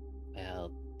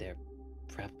 well, they're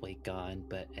probably gone,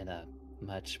 but in a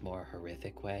much more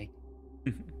horrific way.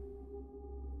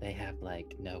 They have,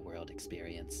 like, no world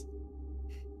experience.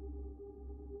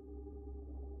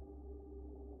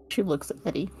 She looks at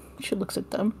Eddie. She looks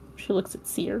at them. She looks at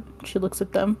Sear. She looks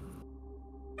at them.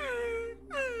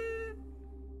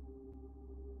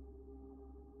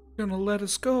 You're gonna let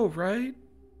us go, right?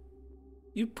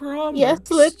 You promised. Yes,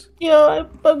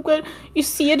 I'm good. You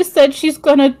see, it said she's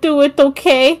gonna do it,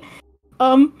 okay?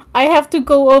 I have to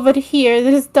go over here.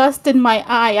 There's dust in my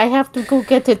eye. I have to go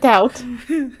get it out.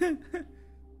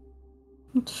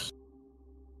 Does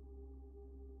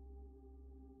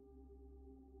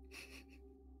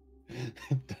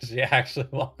she actually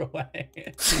walk away?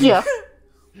 Yeah.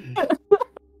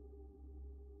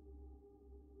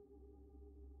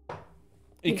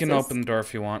 You can open the door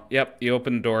if you want. Yep, you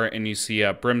open the door and you see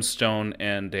a brimstone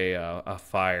and a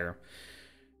fire.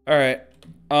 All right.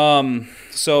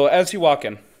 So as you walk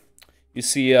in, you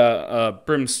see a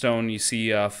brimstone. You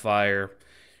see a fire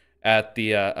at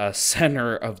the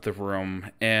center of the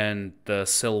room, and the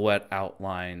silhouette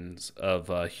outlines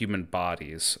of human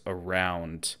bodies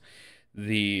around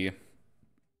the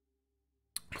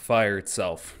fire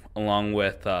itself, along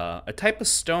with a type of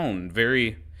stone,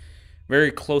 very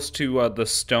close to the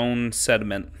stone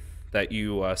sediment that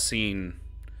you seen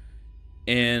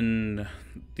in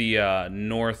the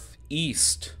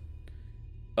northeast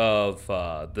of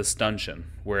this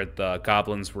dungeon where the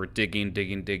goblins were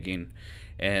digging,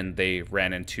 and they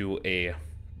ran into a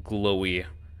glowy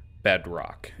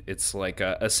bedrock. It's like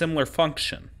a similar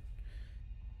function.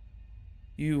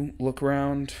 You look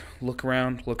around,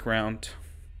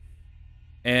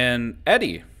 and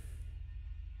Eddie,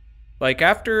 like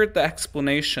after the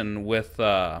explanation with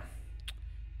of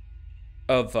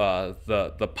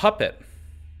the puppet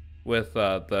with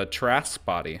the Trask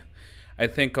body, I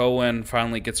think Owen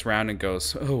finally gets around and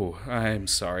goes, "Oh, I'm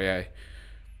sorry, I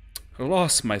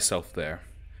lost myself there.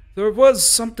 There was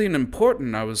something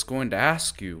important I was going to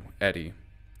ask you, Eddie.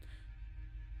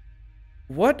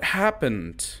 What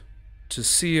happened to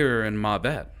Sear and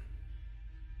Mabet?"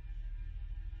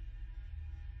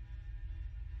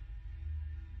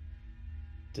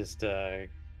 Just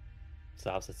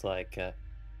stops. It's like,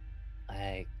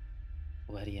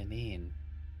 what do you mean?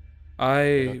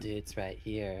 Little I dude's right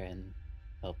here, and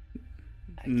well,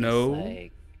 I guess No.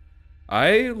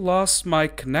 I lost my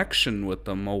connection with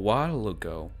them a while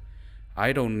ago.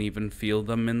 I don't even feel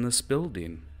them in this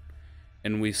building.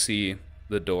 And we see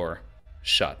the door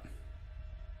shut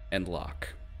and lock.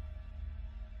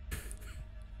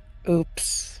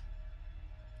 Oops.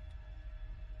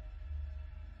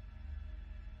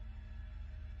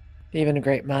 Even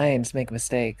great minds make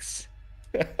mistakes.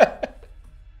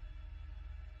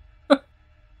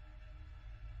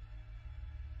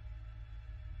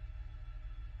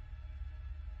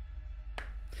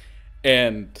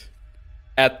 And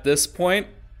at this point,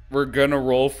 we're gonna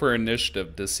roll for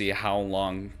initiative to see how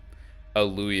long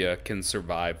Aluya can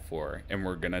survive for, and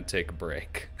we're gonna take a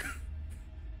break.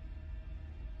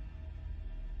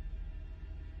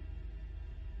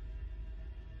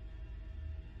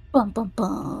 Bum bum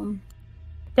bum.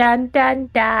 Dun dun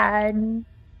dun.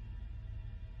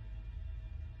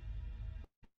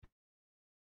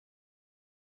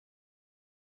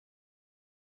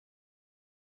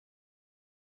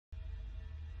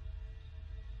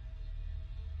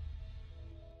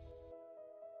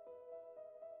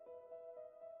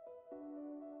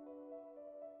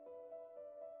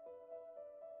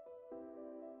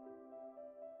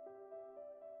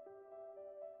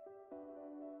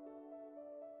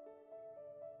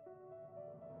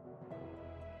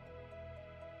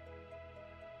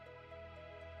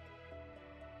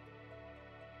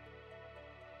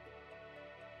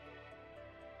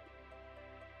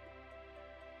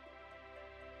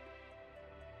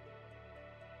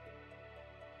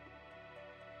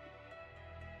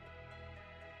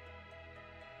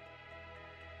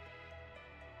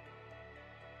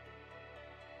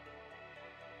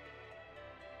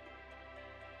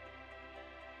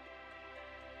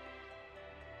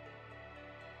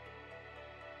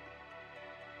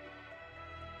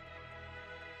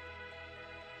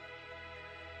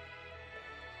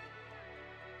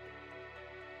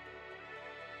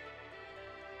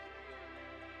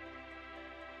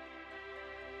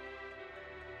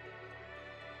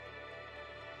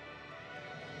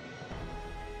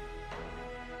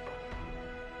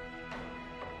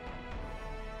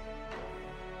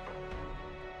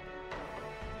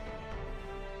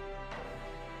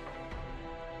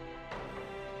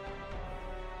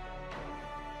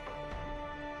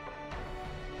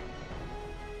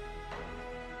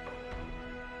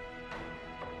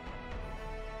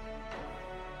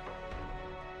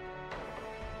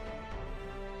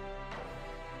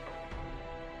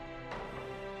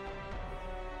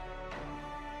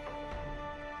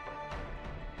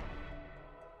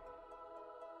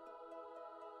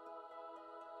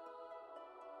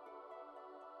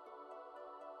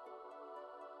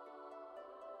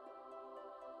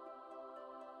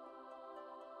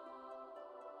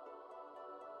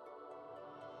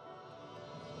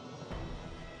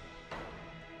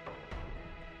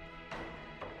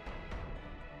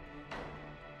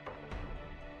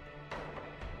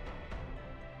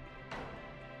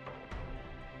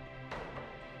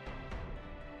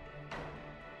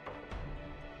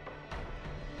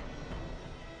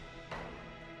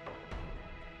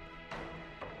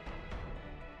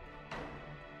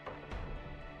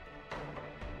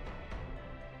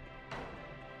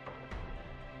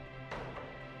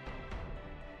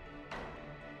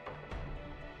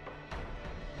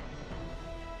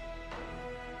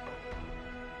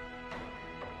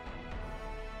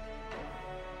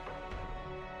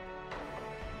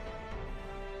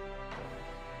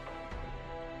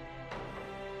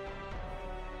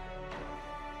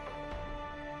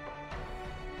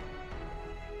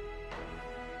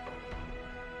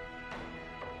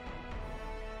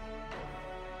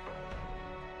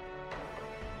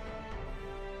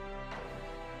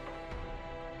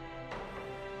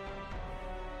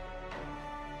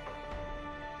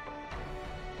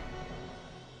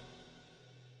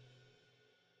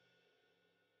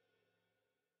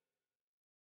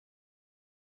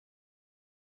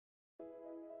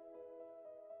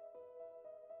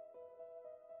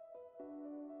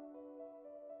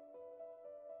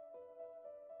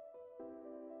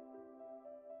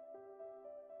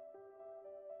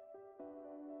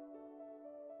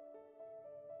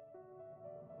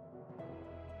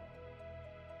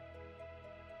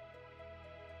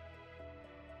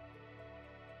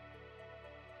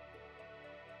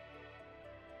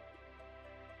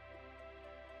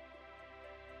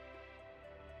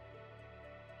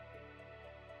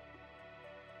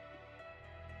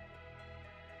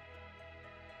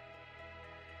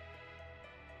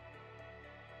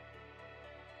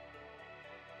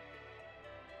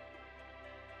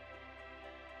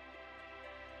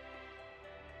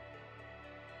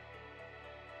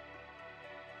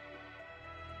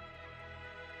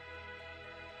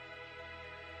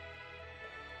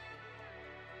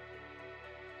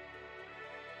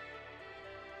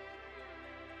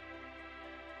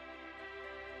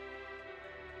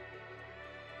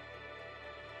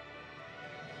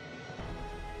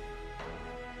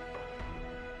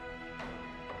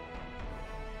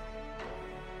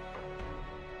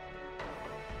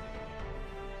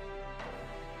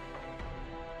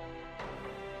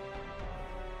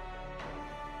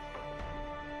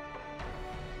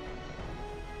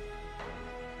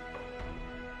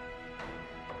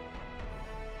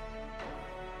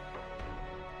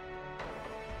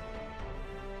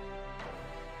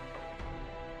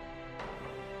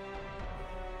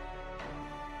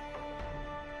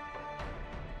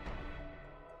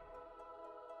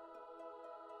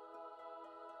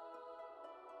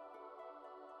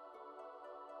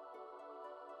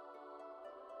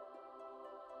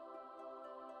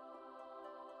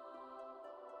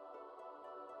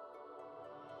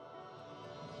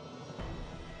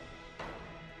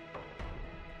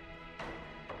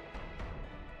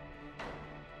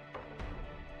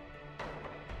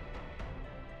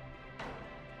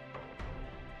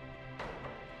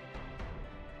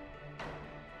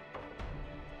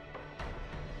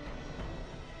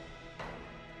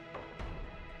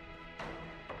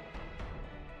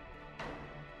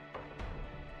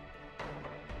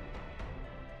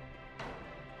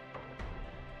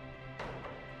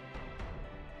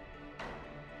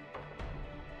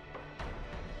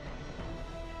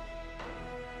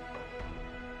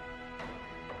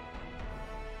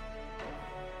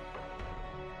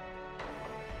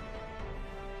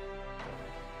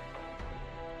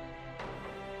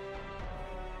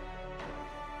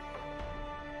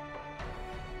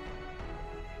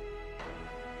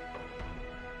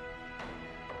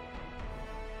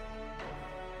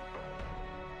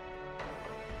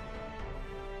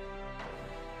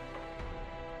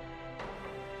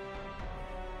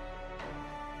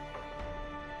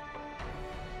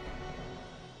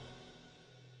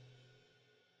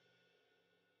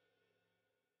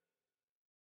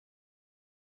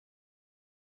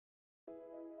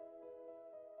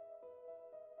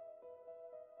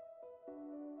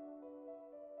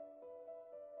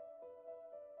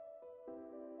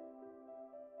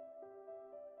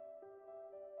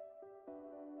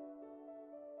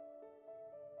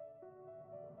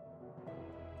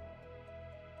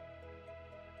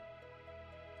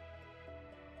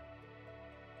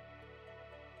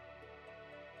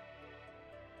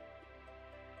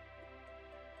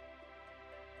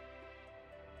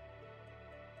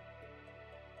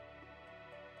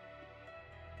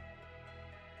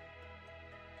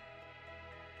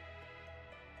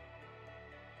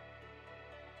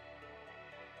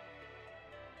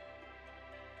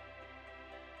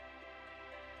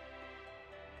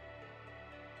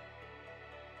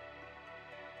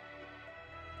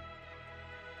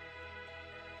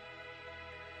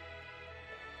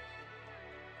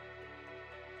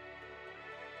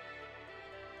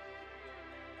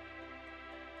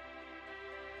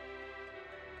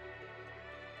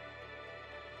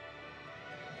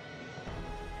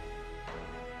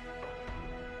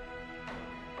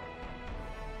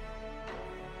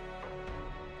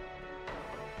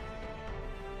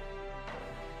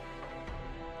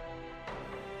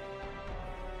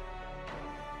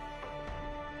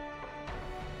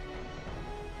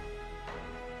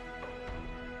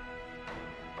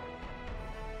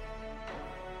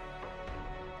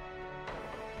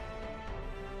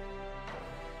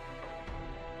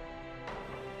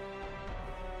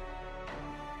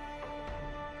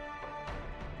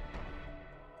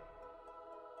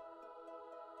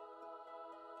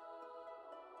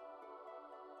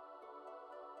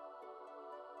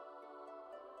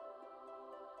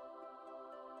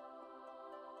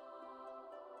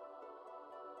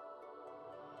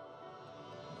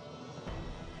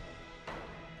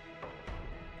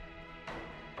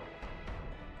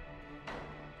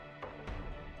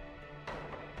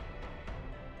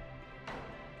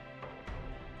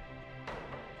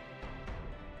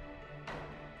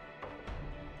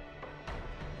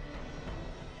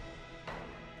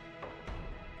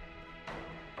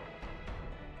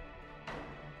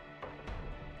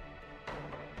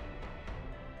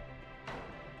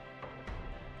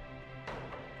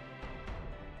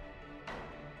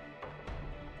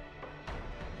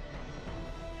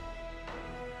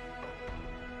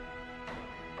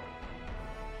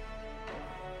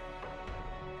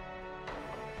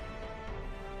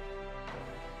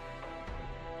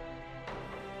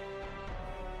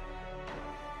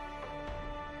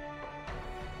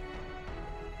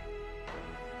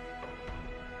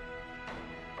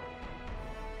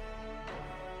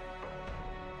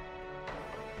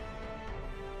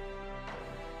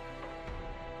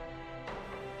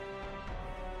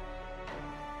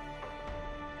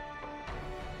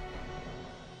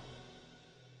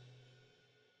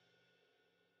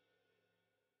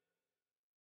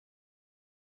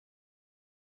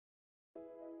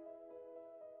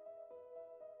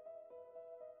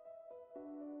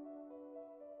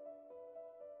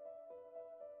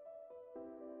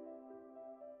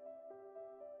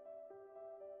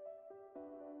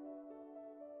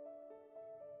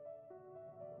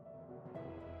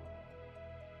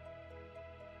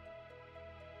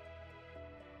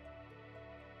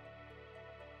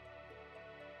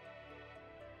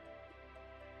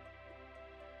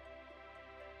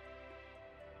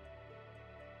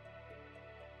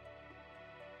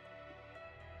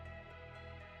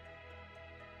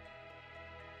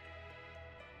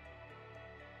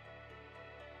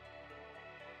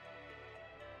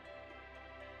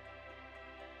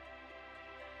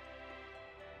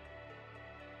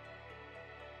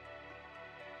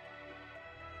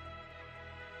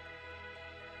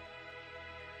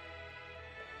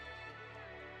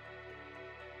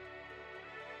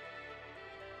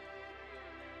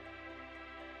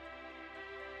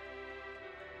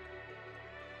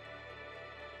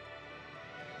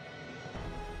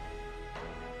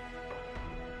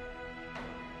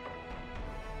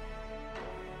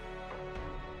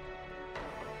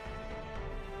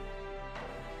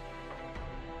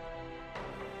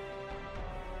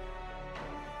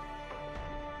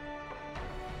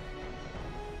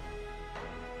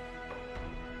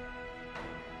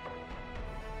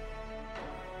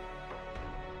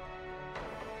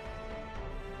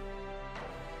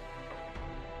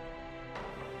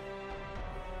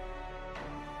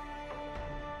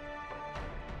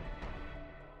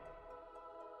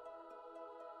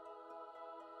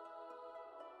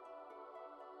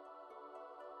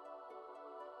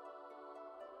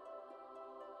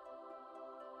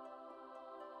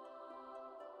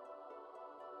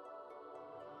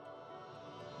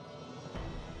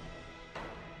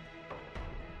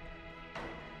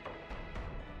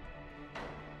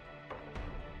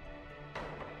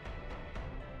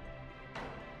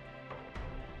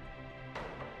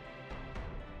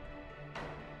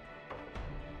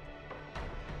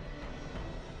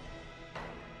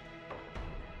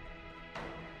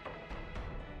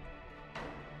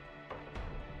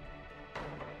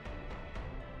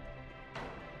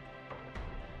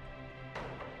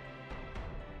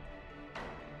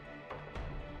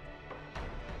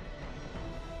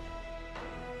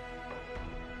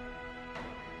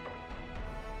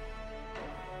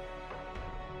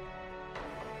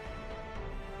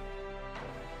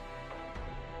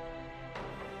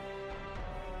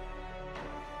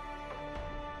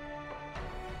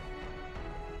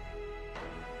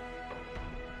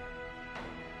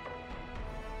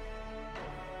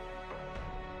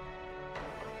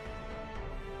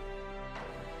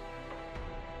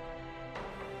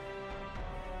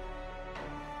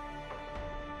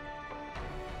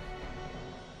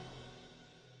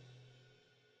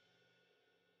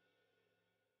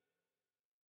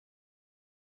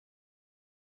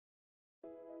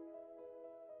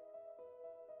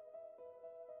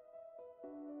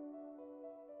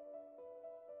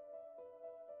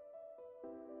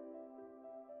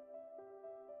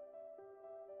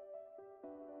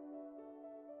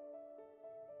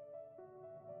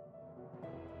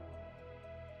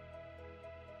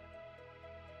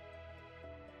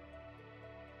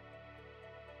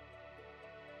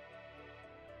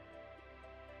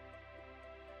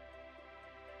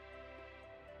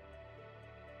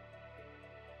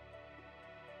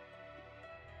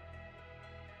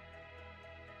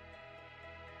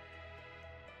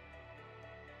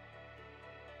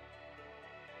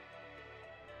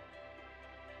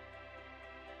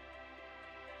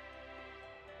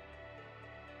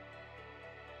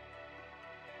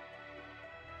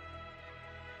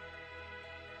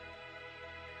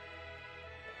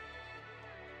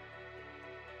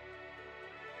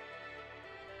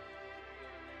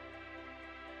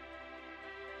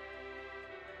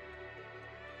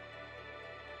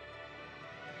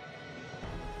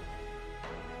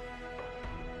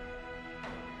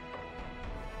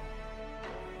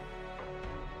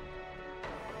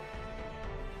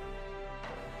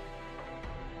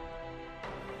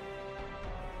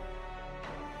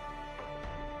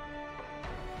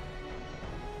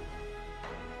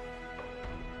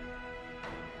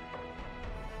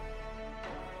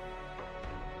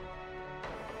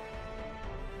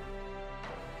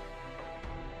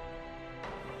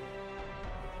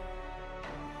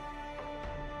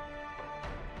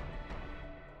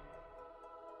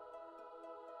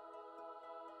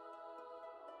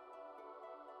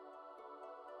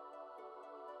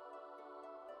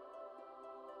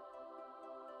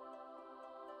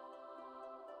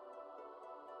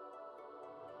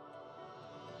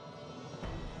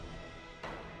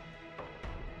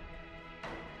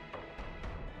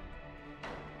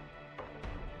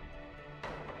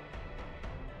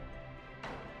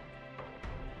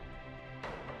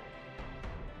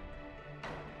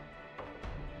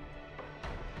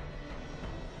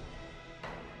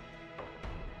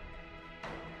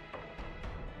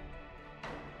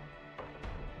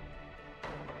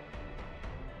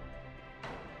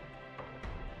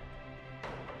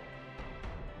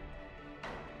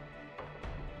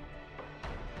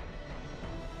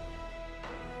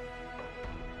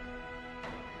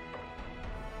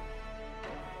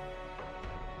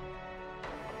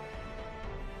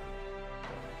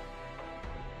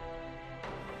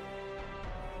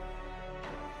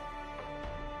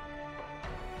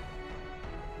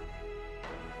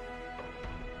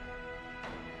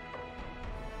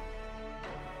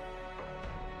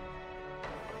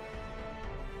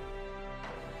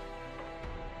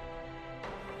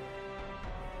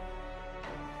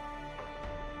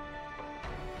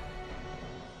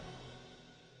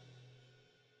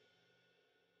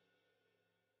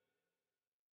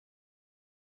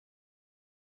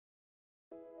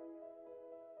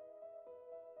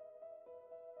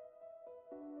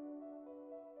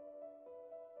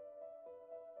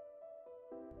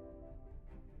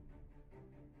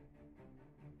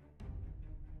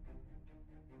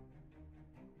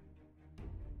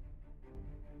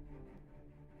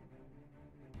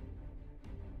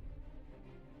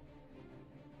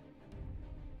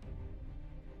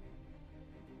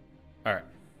 All right.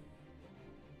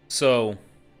 So,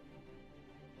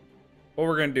 what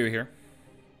we're going to do here,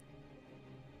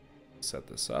 set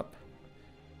this up.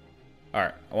 All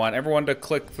right. I want everyone to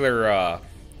click their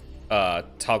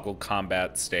toggle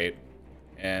combat state.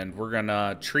 And we're going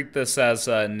to treat this as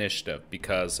initiative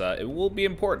because it will be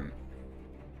important.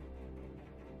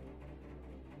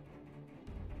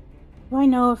 Do I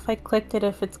know if I clicked it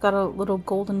if it's got a little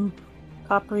golden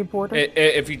coppery border?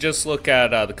 If you just look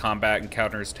at the combat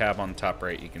encounters tab on the top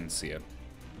right, you can see it.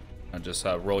 Just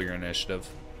roll your initiative.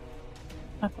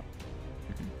 Okay.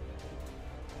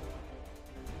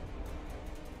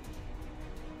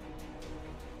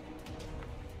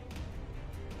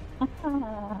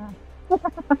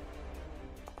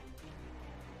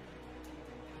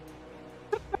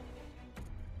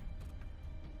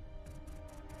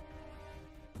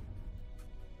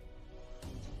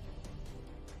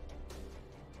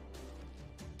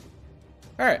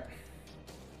 Alright.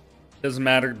 Doesn't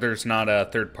matter, there's not a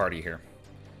third party here.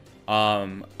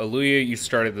 Aluya, you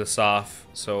started this off,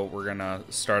 so we're gonna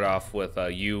start off with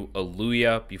you,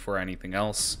 Aluya, before anything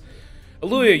else.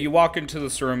 Aluya, you walk into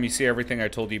this room, you see everything I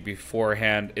told you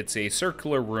beforehand. It's a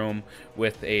circular room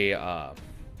with a,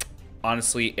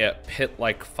 honestly, a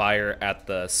pit-like fire at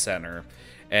the center.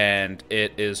 And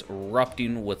it is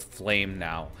erupting with flame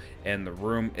now. And the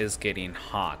room is getting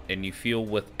hot. And you feel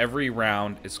with every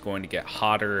round, it's going to get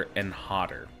hotter and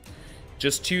hotter.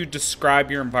 Just to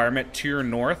describe your environment, to your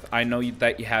north, I know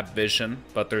that you have vision,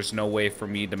 but there's no way for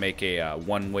me to make a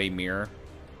one-way mirror.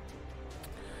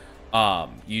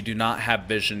 You do not have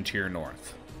vision to your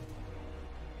north.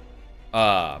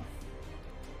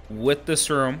 With this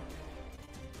room,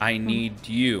 I need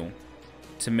you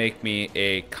to make me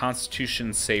a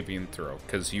Constitution saving throw,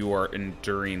 because you are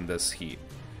enduring this heat.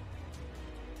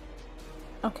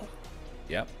 Okay.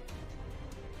 Yep.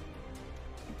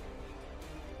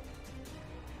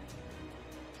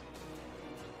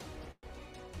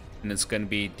 And it's going to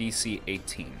be DC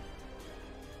 18.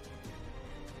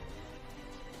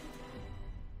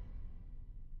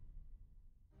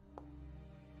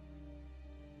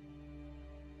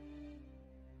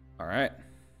 All right.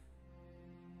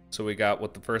 So we got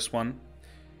with the first one,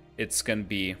 it's going to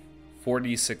be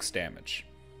 46 damage.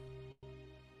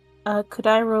 Could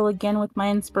I roll again with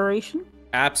my inspiration?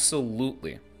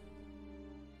 Absolutely.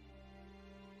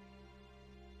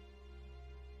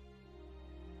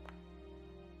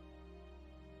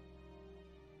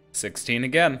 $16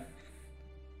 again.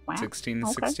 Wow. 16 to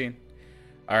Okay. 16.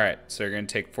 All right, so you're going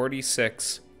to take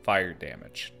 46 fire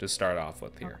damage to start off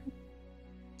with here. Okay.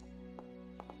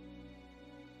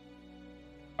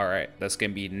 All right, that's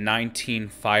going to be 19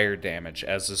 fire damage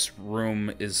as this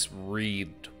room is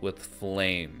wreathed with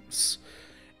flames.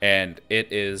 And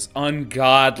it is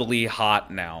ungodly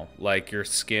hot now. Like, your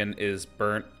skin is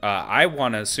burnt. I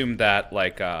want to assume that,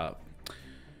 like,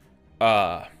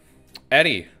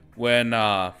 Eddie,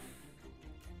 when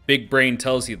Big Brain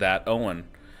tells you that, Owen,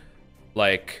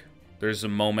 like, there's a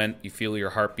moment, you feel your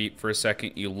heartbeat for a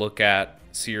second, you look at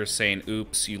Sear saying,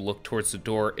 oops, you look towards the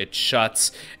door, it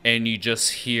shuts, and you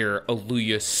just hear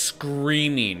Aluya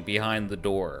screaming behind the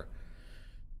door.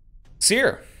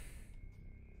 Sear,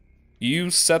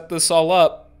 you set this all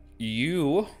up.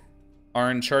 You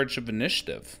are in charge of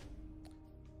initiative.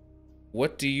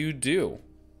 What do you do?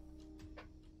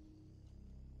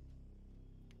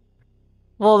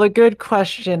 Well, the good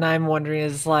question I'm wondering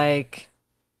is, like,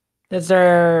 is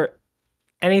there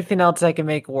anything else I can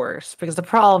make worse? Because the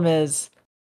problem is,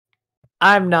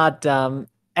 I'm not dumb.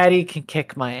 Eddie can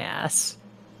kick my ass.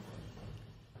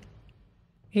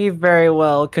 He very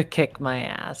well could kick my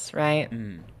ass, right?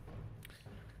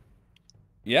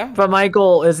 Yeah. But my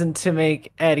goal isn't to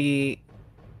make Eddie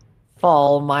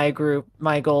fall. My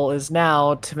goal is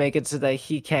now to make it so that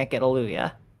he can't get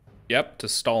Aluya. Yep, to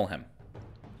stall him.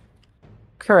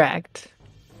 Correct.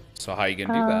 So how you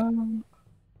gonna do that?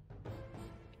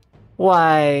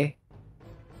 Why?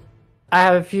 I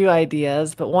have a few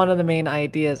ideas, but one of the main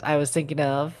ideas I was thinking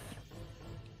of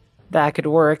that could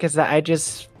work is that I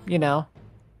just,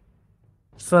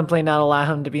 simply not allow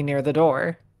him to be near the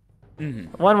door.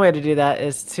 Mm-hmm. One way to do that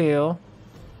is to...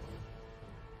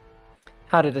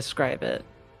 How to describe it?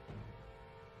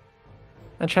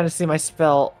 I'm trying to see my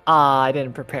spell. I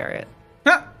didn't prepare it.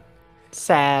 Huh.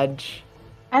 Sag.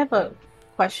 I have a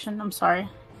question. I'm sorry.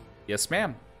 Yes,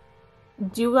 ma'am.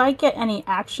 Do I get any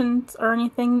actions or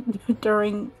anything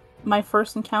during my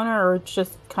first encounter, or it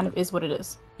just kind of is what it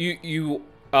is? You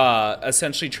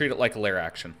essentially treat it like a lair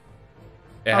action.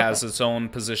 It has its own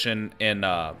position in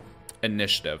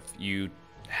initiative. You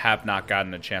have not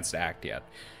gotten a chance to act yet.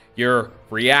 Your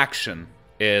reaction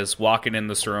is walking in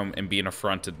this room and being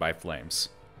affronted by flames.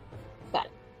 Got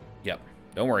it. Yep.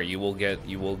 Don't worry, you will get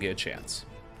a chance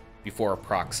before it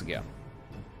procs again.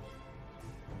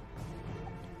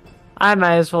 I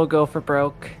might as well go for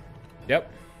broke.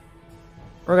 Yep.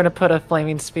 We're gonna put a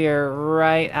flaming spear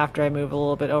right after I move a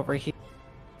little bit over here.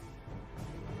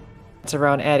 It's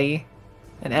around Eddie.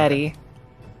 And Eddie.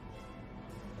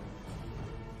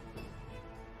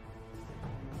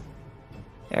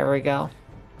 There we go.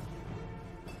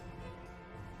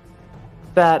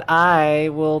 That I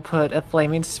will put a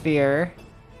flaming sphere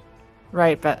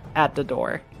right at the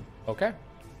door. Okay.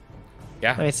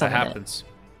 Yeah, Let me that summon it. happens.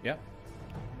 Yep.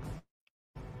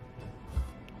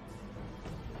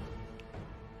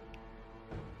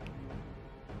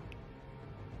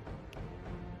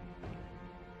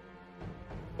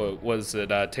 Was it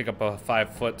take up a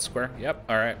 5-foot square? Yep.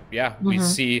 All right. Yeah. We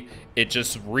see it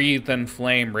just wreathe in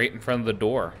flame right in front of the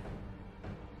door.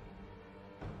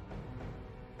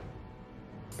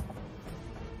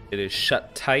 It is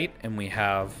shut tight, and we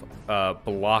have a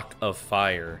block of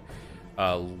fire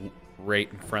right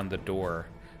in front of the door.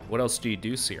 What else do you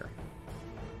do, Sear?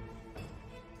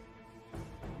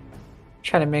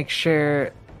 Try to make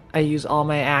sure I use all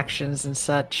my actions and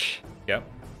such. Yep.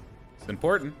 It's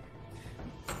important.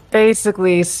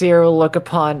 Basically, Sear will look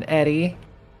upon Eddie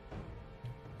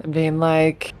and being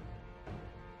like,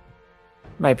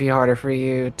 might be harder for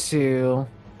you to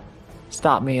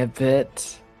stop me a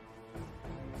bit.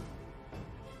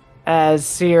 As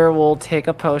Sear will take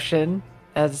a potion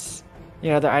as,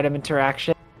 their item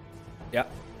interaction. Yep.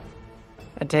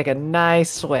 And take a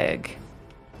nice swig.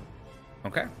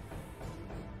 Okay.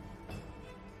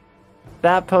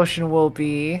 That potion will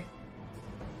be,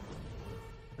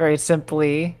 very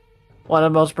simply, one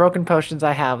of the most broken potions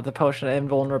I have, the potion of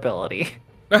invulnerability.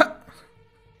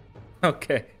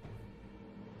 Okay.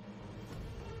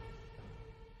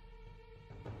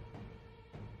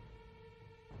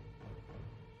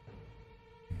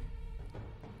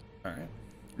 All right.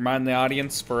 Remind the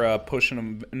audience for a potion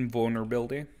of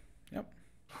invulnerability. Yep.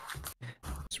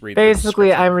 Let's read the Basically,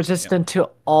 description. I'm resistant to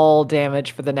all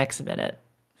damage for the next minute.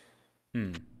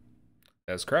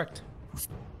 That's correct.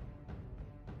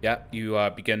 Yeah, you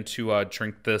begin to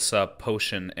drink this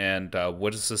potion, and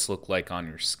what does this look like on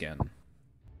your skin?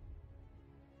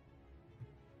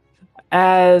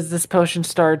 As this potion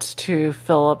starts to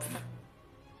fill up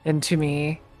into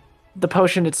me, the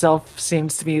potion itself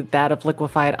seems to be that of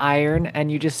liquefied iron,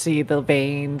 and you just see the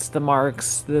veins, the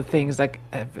marks, the things that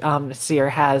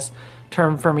Sear has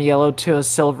turned from a yellow to a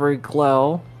silvery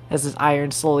glow as this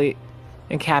iron slowly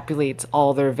encapsulates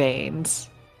all their veins.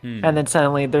 And then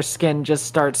suddenly their skin just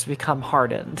starts to become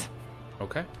hardened.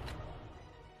 Okay.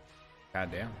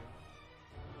 Goddamn.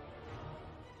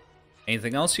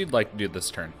 Anything else you'd like to do this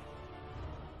turn?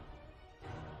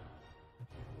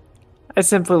 I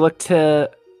simply look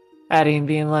to Addie and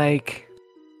being like,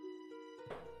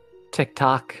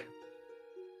 TikTok.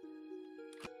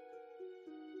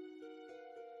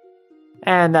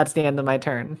 And that's the end of my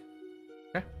turn.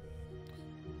 Okay.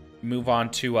 Move on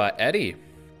to Eddie.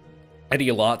 Eddie,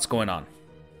 a lot's going on.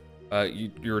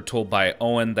 You're told by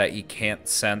Owen that he can't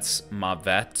sense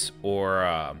Mavet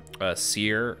or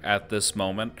Sear at this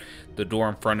moment. The door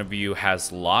in front of you has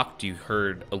locked. You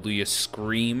heard Aluya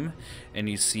scream, and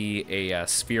you see a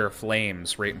sphere of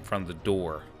flames right in front of the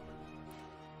door.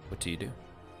 What do you do?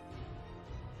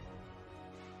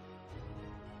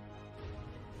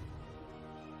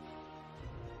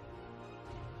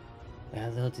 Well,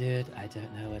 little dude, I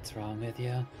don't know what's wrong with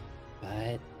you,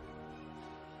 but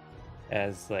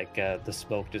as the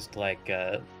smoke just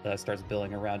starts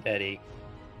billowing around Eddie,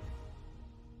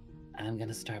 I'm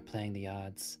gonna start playing the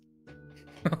odds.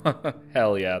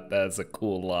 Hell yeah, that's a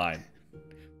cool line.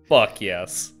 Fuck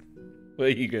yes. What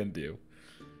are you gonna do?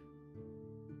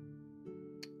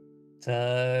 It's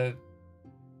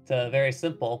very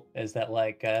simple. Is that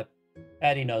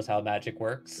Eddie knows how magic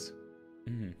works.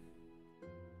 Mm-hmm.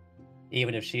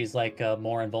 Even if she's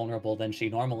more invulnerable than she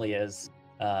normally is,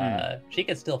 she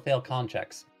can still fail con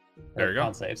checks. There you go.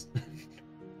 Con saves.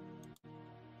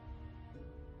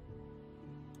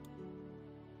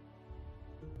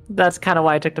 That's kind of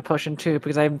why I took the potion too,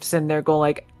 because I'm sitting there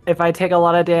going if I take a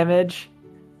lot of damage,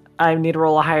 I need to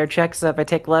roll a higher check, so if I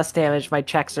take less damage, my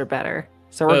checks are better.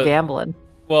 So we're gambling.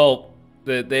 Well,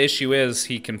 the issue is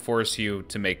he can force you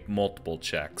to make multiple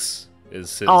checks.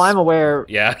 Oh, I'm aware.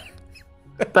 Yeah.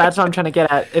 That's what I'm trying to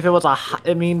get at. If it was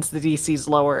it means the DC's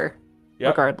lower,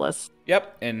 regardless.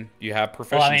 Yep, and you have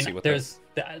proficiency with it.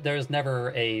 there was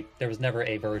never a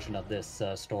version of this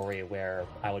story where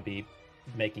I would be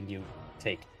making you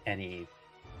make any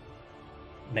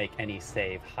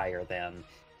save higher than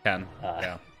 10.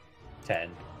 Yeah.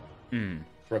 10,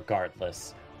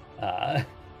 regardless. Well,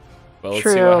 let's see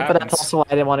True, what but that's happens. also why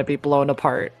I didn't want to be blown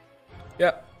apart.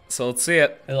 Yeah. So let's see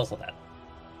it. It's also that.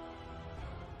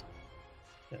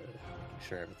 Making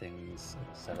sure everything's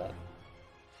set up.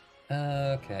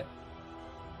 Okay.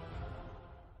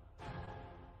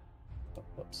 Oh,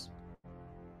 whoops.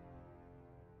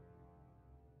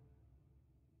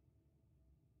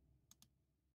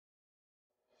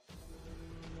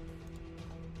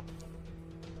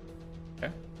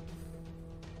 Okay.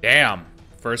 Damn.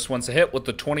 First one's a hit with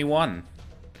the 21.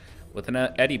 With an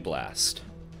Eddy Blast.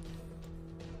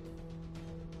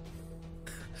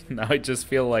 Now I just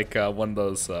feel like one of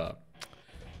those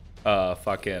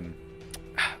fucking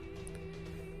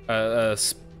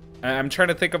I'm trying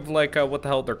to think of like what the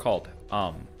hell they're called.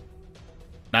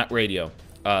 Not radio.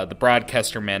 The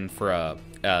broadcaster men for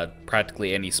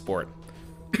practically any sport.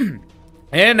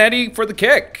 And Eddie for the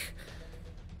kick.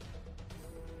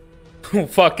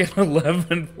 Fucking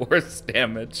 11 force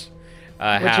damage.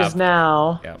 Which is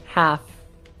now half.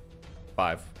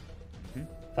 5.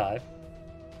 5.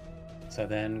 So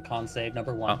then con save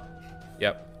number 1.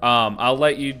 Yep. I'll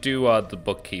let you do the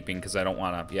bookkeeping because I don't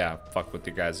want to, fuck with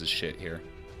your guys' shit here.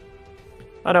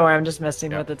 Oh, don't worry, I'm just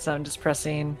messing with it, so I'm just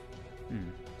pressing.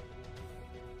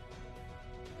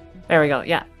 There we go,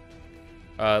 yeah.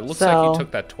 Looks like you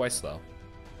took that twice, though.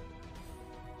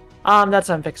 That's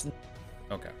what I'm fixing.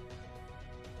 Okay.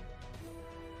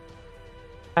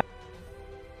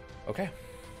 Okay.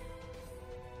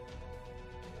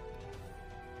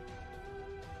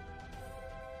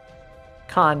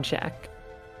 Con check.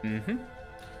 Mm-hmm.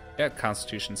 Yeah,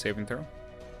 Constitution saving throw.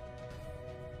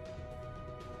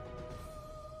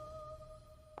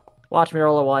 Watch me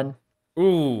roll a 1.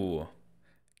 Ooh.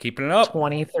 Keeping it up.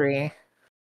 23.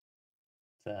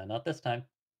 Not this time.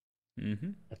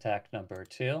 Mm-hmm. Attack number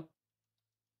 2.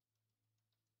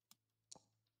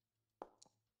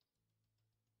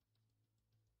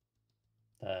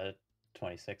 Uh,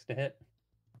 26 to hit.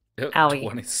 Yep, Owie.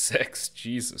 26.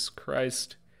 Jesus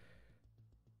Christ.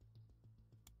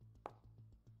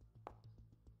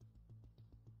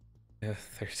 Yeah,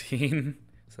 13.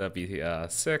 So that'd be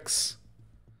 6.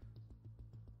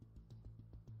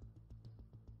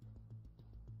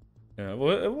 Yeah,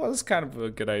 well, it was kind of a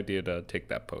good idea to take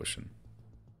that potion.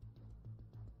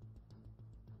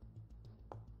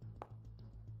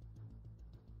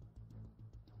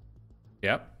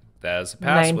 Yep, that is a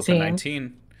pass with a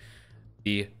 19.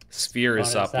 The sphere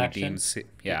is Bonus up. action.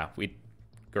 We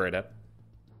go right up.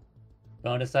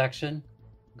 Bonus action.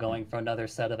 Going for another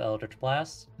set of Eldritch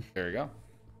Blasts. There you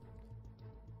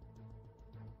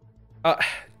go.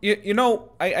 You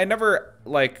know, I never,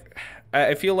 like,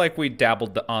 I feel like we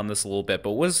dabbled on this a little bit,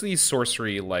 but what's these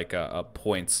sorcery, like,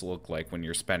 points look like when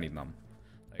you're spending them?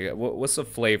 Like, what's the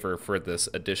flavor for this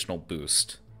additional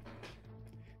boost?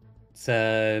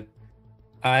 So,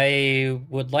 I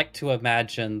would like to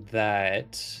imagine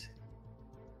that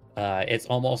it's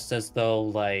almost as though,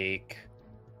 like,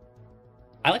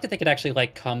 I like to think it actually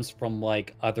like comes from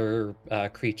like other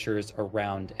creatures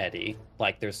around Eddie.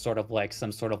 Like there's sort of like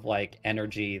some sort of like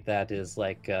energy that is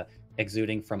like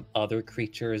exuding from other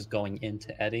creatures going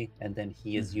into Eddie, and then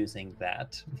he is using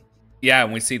that. Yeah,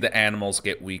 and we see the animals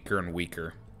get weaker and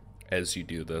weaker as you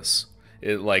do this.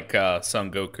 It like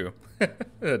Son Goku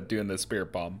doing the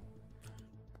spirit bomb.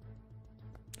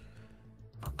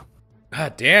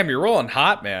 God damn, you're rolling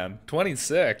hot, man.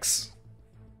 26.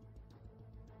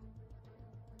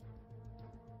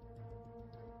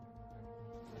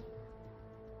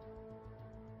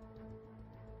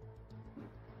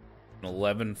 An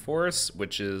 11 force,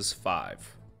 which is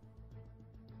 5.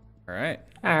 All right.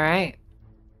 All right.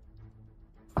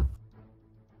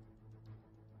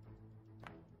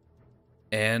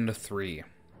 And 3,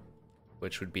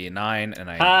 which would be a 9, and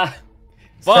I...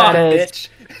 Fuck, That is bitch.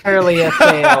 clearly a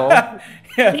fail.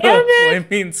 Yeah, the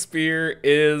flaming spear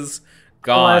is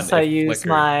gone. Unless I It use flickered.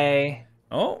 my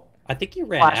Oh, I think you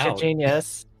ran Flash of out.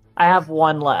 Genius. I have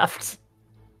 1 left.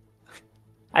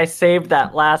 I saved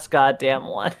that last goddamn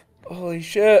one. holy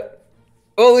shit.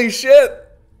 Holy shit.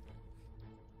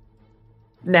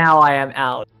 Now I am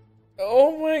out.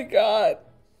 Oh my god.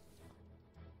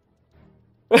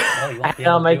 Well, you won't be Now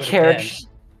able to my do it character. again.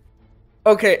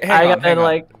 Okay, I hang got on.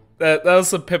 like That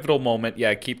was a pivotal moment.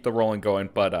 Yeah, keep the rolling going.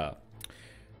 But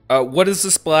What does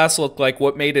this blast look like?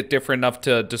 What made it different enough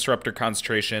to disrupt your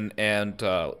concentration? And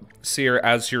Sear,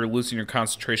 as you're losing your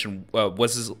concentration,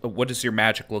 what does your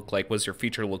magic look like? What does your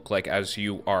feature look like as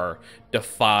you are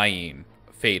defying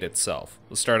fate itself?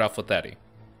 Let's start off with Eddie.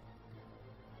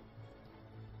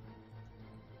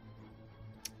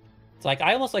 It's like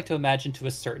I almost like to imagine to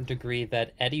a certain degree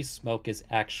that Eddie's smoke is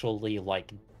actually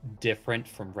like different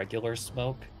from regular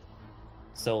smoke.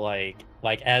 So like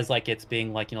as like it's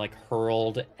being like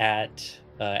hurled at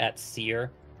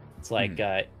Sear, it's like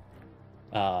it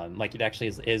actually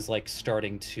is like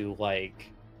starting to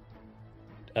like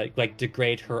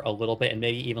degrade her a little bit, and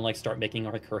maybe even like start making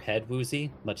like her head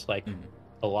woozy, much like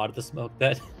a lot of the smoke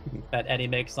that Eddie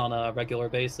makes on a regular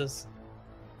basis.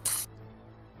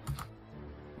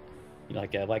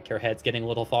 Like her head's getting a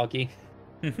little foggy.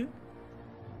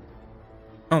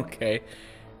 Okay.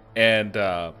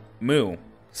 And Moo,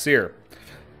 Sear,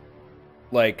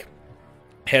 like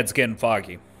head's getting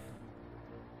foggy.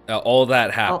 All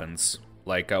that happens.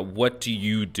 Like, what do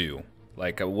you do?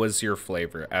 Like, what's your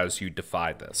flavor as you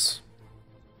defy this?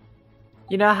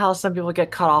 You know how some people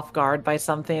get caught off guard by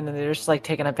something and they're just like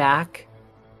taken aback?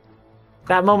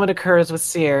 That moment occurs with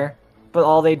Sear, but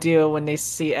all they do when they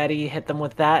see Eddie hit them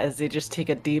with that is they just take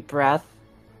a deep breath,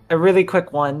 a really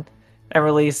quick one, and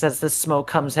release as the smoke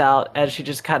comes out, as she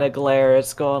just kind of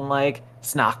glares, going like,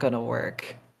 it's not gonna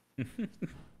work.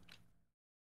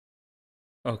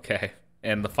 Okay,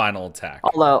 and the final attack.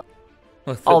 Although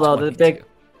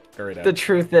the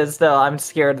truth is, though, I'm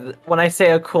scared. When I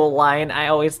say a cool line, I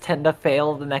always tend to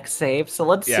fail the next save, so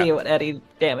let's see what Eddie's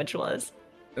damage was.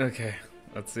 Okay,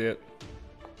 let's see it.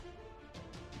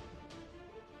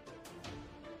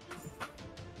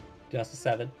 Just a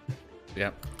 7.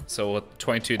 Yep. So with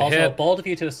 22 to also, hit. bold of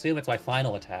you to assume it's my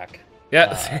final attack.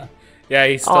 Yeah. Yeah,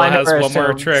 he still has one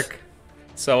more trick.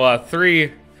 So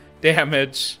 3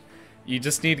 damage. You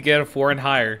just need to get a 4 and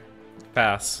higher.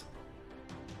 Pass.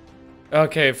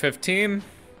 Okay, 15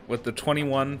 with the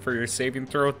 21 for your saving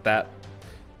throw.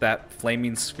 That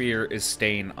flaming sphere is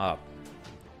staying up.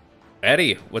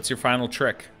 Eddie, what's your final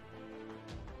trick?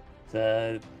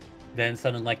 Then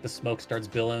suddenly, like, the smoke starts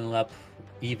billowing up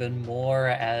even more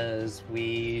as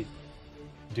we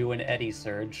do an Eddie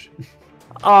surge.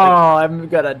 Oh, I'm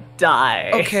gonna die.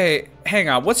 Okay, hang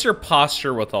on. What's your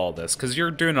posture with all this? Because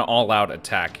you're doing an all-out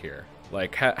attack here.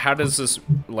 Like, how does this,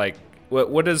 like,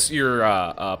 what does your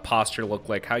posture look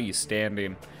like? How are you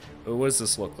standing? What does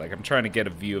this look like? I'm trying to get a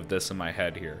view of this in my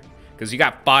head here. Because you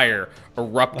got fire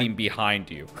erupting behind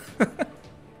you.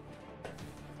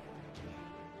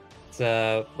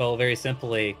 Well, very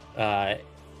simply,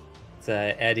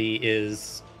 Eddie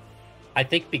is, I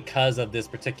think because of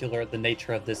the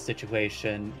nature of this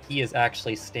situation, he is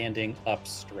actually standing up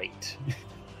straight.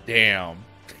 Damn.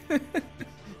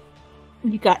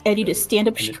 You got Eddie to stand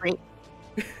up straight.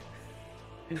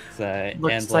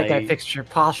 Looks like I fixed your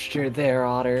posture there,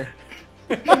 Otter.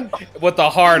 With the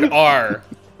hard R.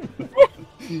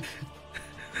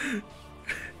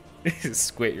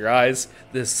 Squint your eyes.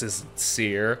 This isn't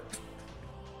Sear.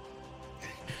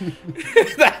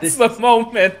 That's the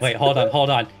moment. Wait, hold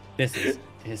on. This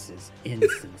is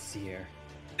insincere.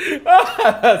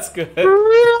 That's good.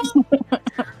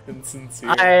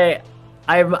 Insincere.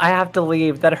 I have to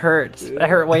leave. That hurts. That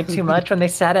hurt way too much when they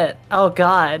said it. Oh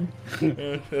God.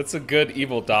 That's a good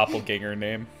evil doppelganger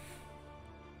name.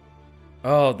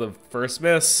 Oh, the first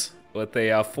miss with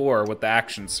a 4 with the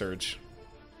action surge.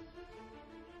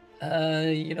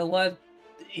 You know what?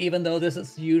 Even though this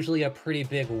is usually a pretty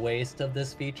big waste of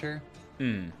this feature,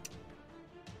 I'm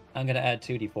gonna add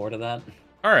 2d4 to that.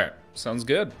 All right, sounds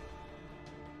good.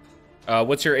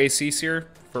 What's your AC here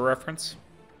for reference?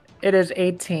 It is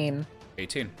 18.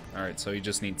 18. All right, so you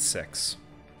just need 6.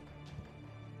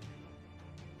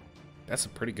 That's a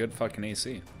pretty good fucking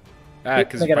AC.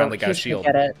 Because you finally got a shield.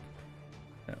 Get it.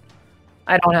 Yeah.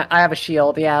 I have a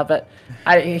shield, yeah, but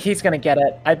he's gonna get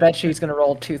it. I bet you he's gonna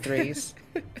roll 2 3s.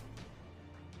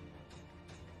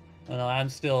 Well, I'm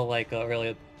still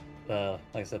really, like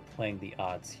I said, playing the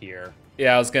odds here.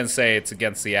 Yeah, I was gonna say it's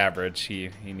against the average. He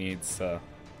needs to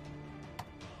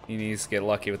get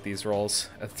lucky with these rolls.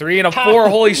 A 3 and a 4.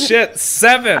 Holy shit!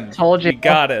 7. I told you. You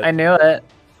got it. I knew it.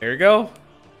 There you go.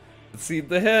 Let's see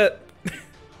the hit.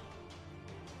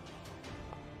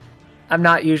 I'm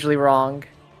not usually wrong.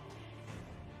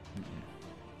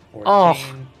 14.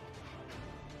 Oh.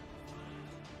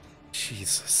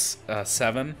 Jesus.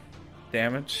 7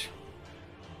 damage.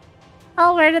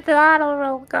 Oh, where did the auto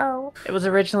roll go? It was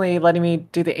originally letting me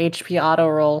do the HP auto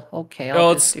roll. Okay,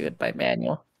 I'll just do it by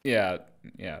manual. Yeah.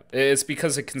 It's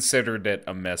because it considered it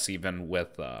a miss even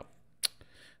with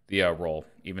the roll.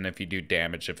 Even if you do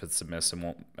damage, if it's a miss, it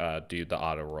won't do the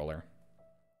auto roller.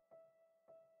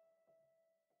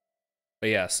 But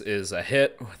yes, is a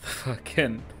hit with a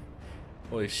fucking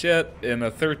holy shit, and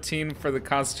a 13 for the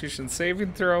Constitution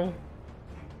saving throw.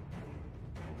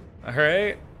 All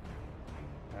right.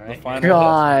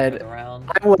 God,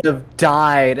 I would have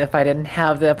died if I didn't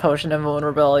have the potion of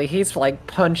vulnerability. He's like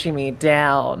punching me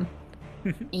down.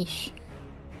 Eesh.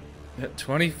 At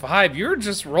 25, you're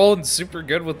just rolling super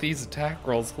good with these attack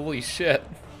rolls. Holy shit.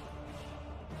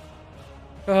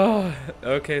 Oh,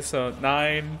 okay, so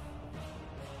 9.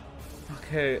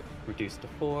 Okay. Reduced to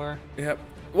 4. Yep.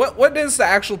 What is the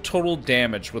actual total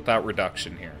damage without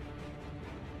reduction here?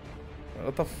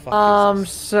 What the fuck is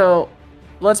this? So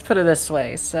let's put it this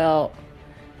way. So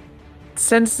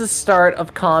since the start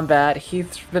of combat,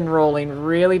 he's been rolling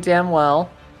really damn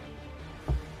well.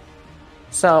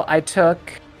 So I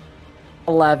took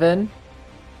 11,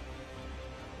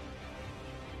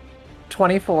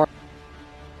 24,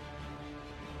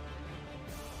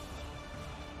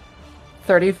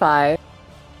 35,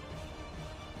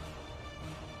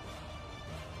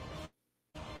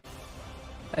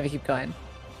 I have to keep going.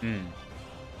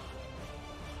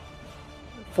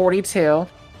 42.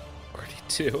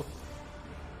 42.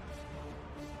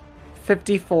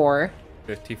 54.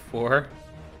 54.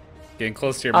 Getting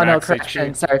close to your Oh no, max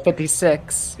correction. HP. Sorry,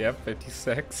 56. Yep,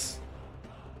 56.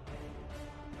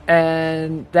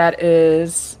 And that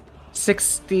is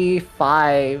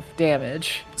 65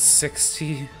 damage.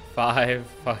 65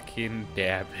 fucking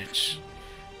damage.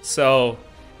 So,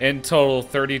 in total,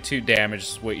 32 damage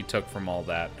is what you took from all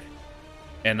that.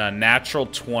 And a natural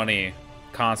 20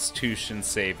 Constitution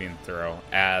saving throw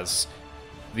as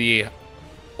the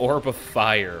orb of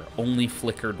fire only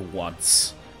flickered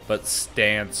once, but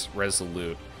stands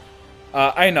resolute.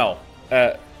 I know,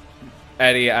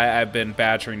 Eddie, I've been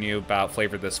badgering you about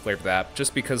flavor this, flavor that,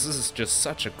 just because this is just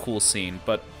such a cool scene.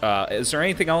 But is there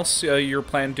anything else you're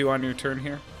planning to do on your turn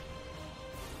here?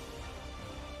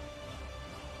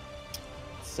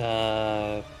 It's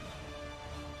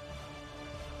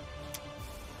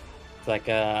like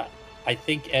I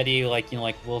think Eddie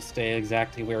will stay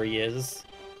exactly where he is,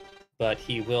 but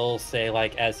he will say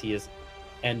as he is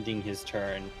ending his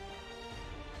turn,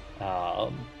 I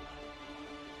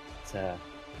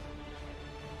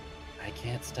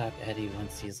can't stop Eddie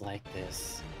once he's like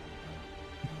this.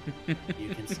 You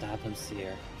can stop him,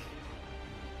 Sear.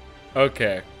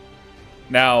 Okay.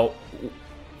 Now,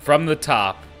 from the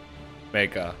top,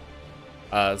 Mega,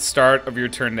 start of your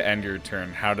turn to end your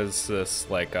turn, how does this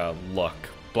look?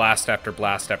 Blast after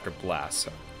blast after blast.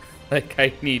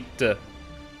 I need to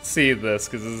see this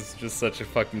because this is just such a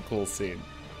fucking cool scene.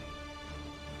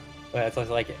 Well, it's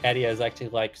Eddie has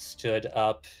actually stood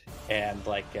up, and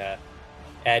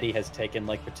Eddie has taken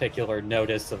particular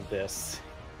notice of this,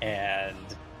 and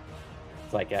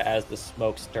it's as the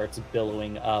smoke starts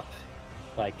billowing up,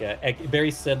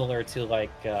 very similar to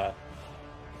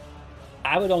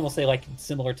I would almost say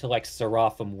similar to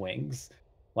seraphim wings,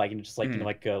 just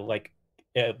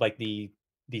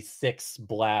the 6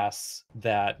 blasts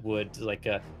that would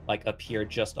appear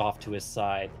just off to his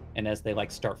side, and as they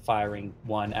start firing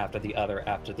one after the other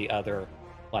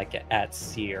at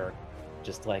Sear,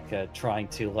 just trying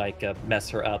to mess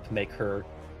her up, make her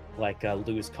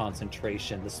lose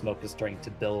concentration. The smoke is starting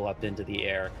to billow up into the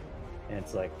air, and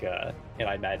it's and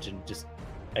I imagine just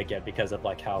again because of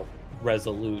how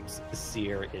resolute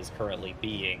Sear is currently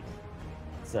being,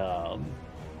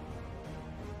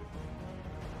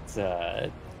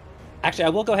 actually, I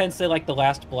will go ahead and say the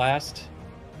last blast,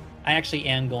 I actually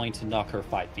am going to knock her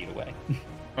 5 feet away.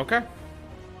 Okay.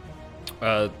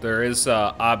 There is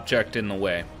an object in the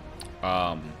way.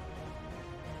 Oh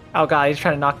god, he's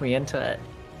trying to knock me into it.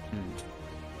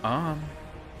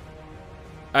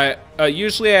 I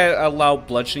usually allow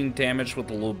bludgeoning damage with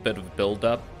a little bit of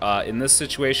buildup. In this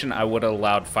situation, I would have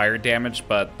allowed fire damage,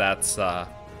 but that's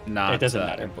not. It doesn't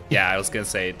matter. Yeah, I was gonna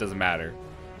say it doesn't matter.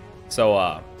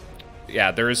 So,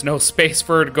 yeah, there is no space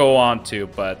for her to go on to,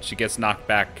 but she gets knocked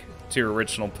back to her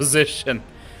original position.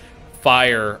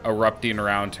 Fire erupting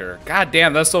around her. God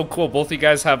damn, that's so cool. Both of you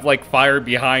guys have fire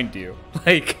behind you,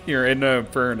 you're in an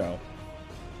inferno.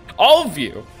 All of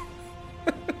you,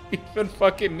 even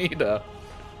fucking Nita.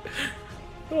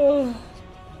 Oh.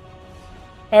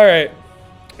 All right,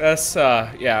 that's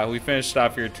yeah. We finished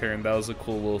off your turn. That was a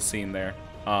cool little scene there.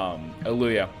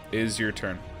 Aluya, it is your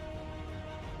turn.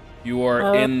 You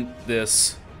are in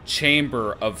this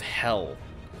chamber of hell.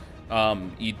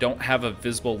 You don't have a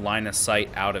visible line of sight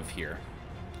out of here.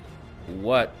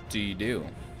 What do you do?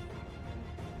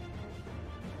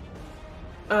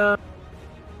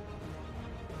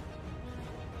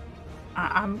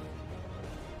 I'm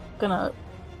gonna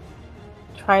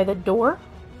try the door.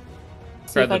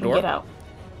 See Try if the I can door? get out.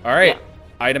 All right. Yeah.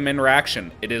 Item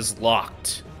interaction. It is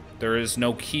locked. There is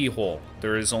no keyhole.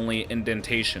 There is only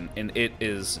indentation, and it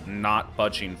is not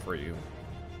budging for you.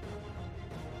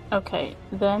 Okay,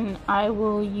 then I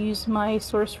will use my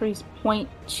sorcery's point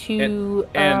to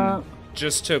And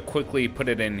just to quickly put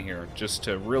it in here, just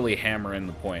to really hammer in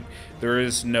the point, there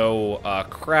is no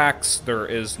cracks. There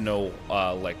is no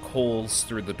like holes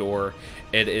through the door.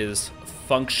 It is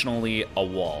functionally a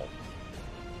wall.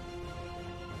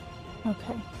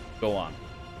 Okay. Go on.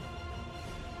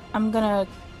 I'm gonna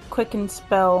quicken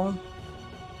spell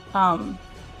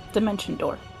Dimension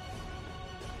Door.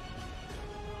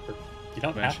 You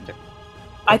don't have to.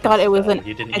 I thought it was an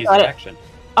You didn't I use thought your it- action.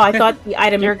 Oh, I thought the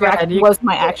item You're good. interaction was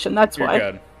my action, that's You're why.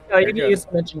 good. No, you You're can good. use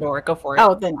Dimension Door. Go for it.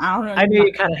 Oh, then I don't know. I knew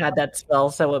you kind of had that spell,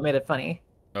 so it made it funny.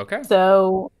 Okay.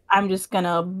 So I'm just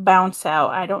gonna bounce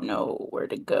out. I don't know where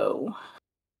to go.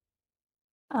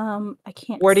 I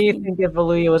can't Where do you see. think if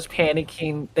Valuya was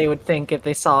panicking, they would think if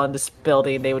they saw in this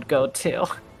building, they would go to?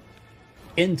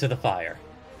 Into the fire.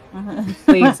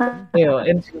 Please do,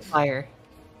 into the fire.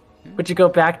 Would you go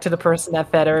back to the person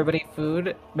that fed everybody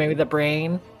food? Maybe the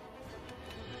brain?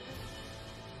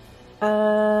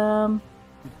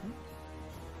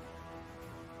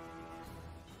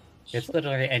 It's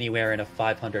literally anywhere in a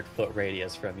 500-foot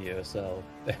radius from you, so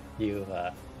you've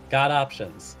got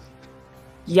options.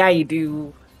 Yeah, you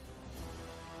do.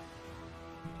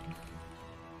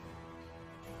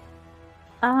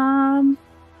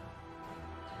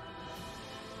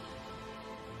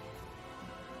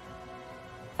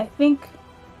 I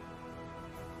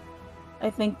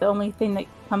think the only thing that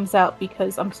comes out,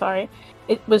 because I'm sorry,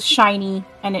 it was shiny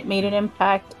and it made an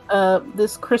impact.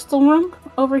 This crystal room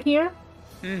over here.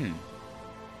 Hmm.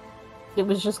 It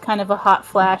was just kind of a hot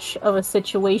flash of a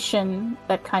situation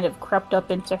that kind of crept up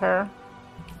into her.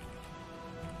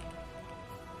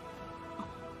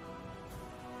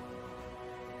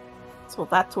 So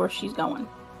that's where she's going.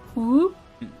 Whoop.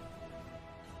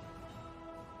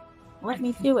 Let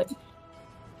me do it.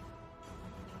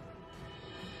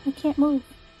 I can't move.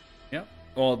 Yeah.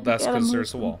 Well, that's gotta because move there's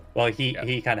a them. wall. Well, he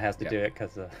Yeah. kind of has to Yeah. do it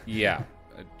because Yeah.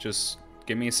 Just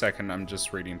give me a second. I'm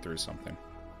just reading through something.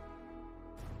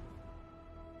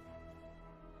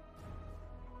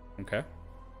 Okay.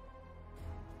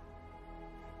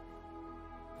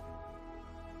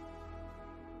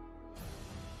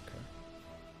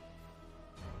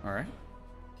 All right.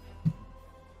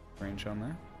 Range on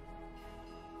that.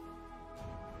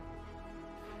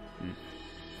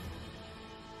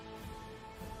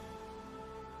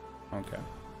 Okay.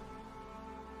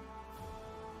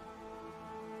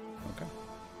 Okay.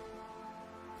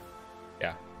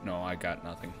 Yeah, no, I got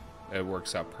nothing. It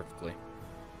works out perfectly.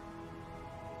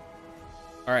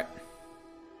 All right.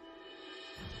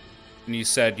 And you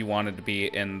said you wanted to be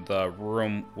in the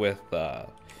room with the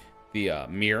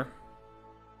mirror?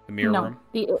 The mirror No, room?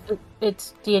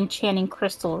 it's the enchanting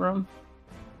crystal room.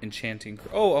 Enchanting.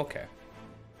 Oh, okay.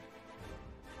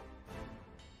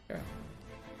 Okay.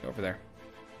 Go over there.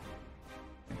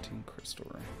 Enchanting crystal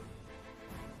room.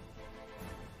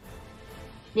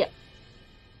 Yep.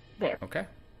 There. Okay.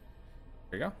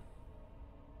 There you go.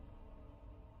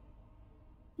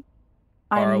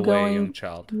 Far I'm away, going young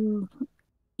child. to...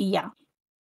 Yeah.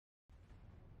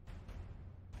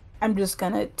 I'm just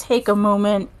gonna take a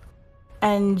moment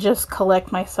and just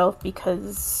collect myself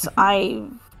because I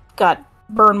got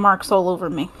burn marks all over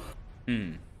me.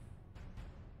 Hmm.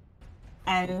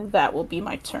 And that will be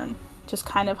my turn. Just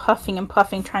kind of huffing and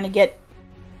puffing, trying to get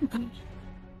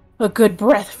a good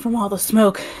breath from all the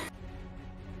smoke.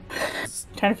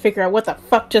 Trying to figure out what the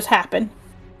fuck just happened.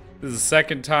 This is the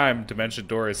second time Dimension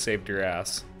Door has saved your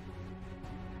ass.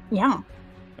 Yeah.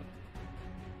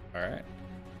 Alright.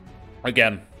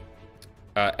 Again,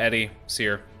 Eddie,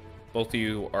 Sear, both of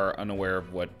you are unaware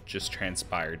of what just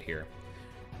transpired here.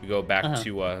 We go back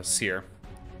to Sear.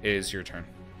 It is your turn.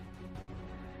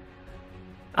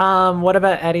 What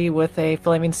about Eddie with a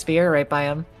flaming spear right by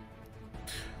him?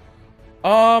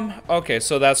 Okay,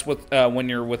 so that's with when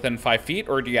you're within 5 feet,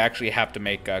 or do you actually have to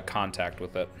make contact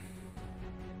with it?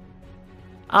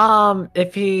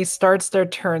 If he starts their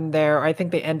turn there, I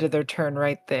think they ended their turn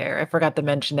right there. I forgot to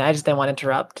mention that. I just didn't want to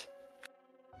interrupt.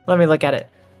 Let me look at it.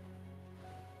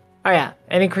 Oh yeah,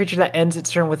 any creature that ends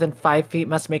its turn within 5 feet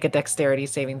must make a dexterity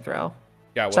saving throw.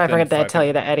 Yeah, So I within forgot to 5 tell feet.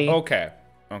 you that, Eddie. Okay,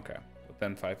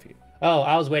 within 5 feet. Oh,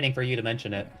 I was waiting for you to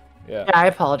mention it. Yeah. Yeah, I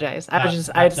apologize. I was No, it's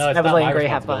I was not letting my Gray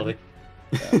have fun.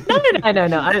 responsibility.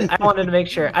 No. I wanted to make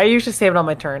sure. I usually save it on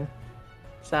my turn.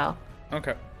 So.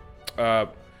 Okay.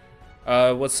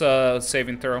 What's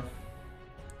saving throw?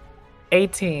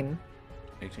 18.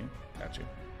 18. Got you.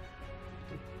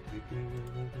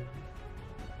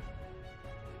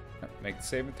 Make the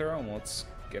saving throw and let's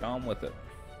get on with it.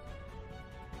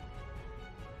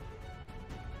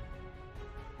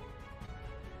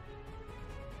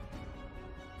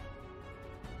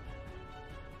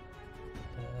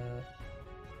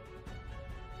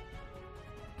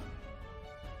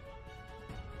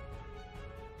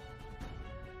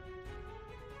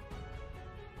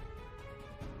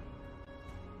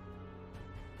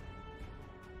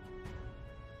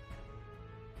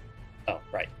 Oh,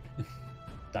 right.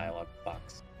 Dialogue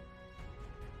box.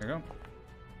 There you go.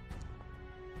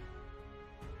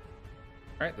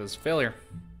 Alright, this is failure.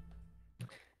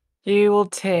 You will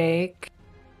take...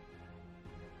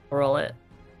 Roll it.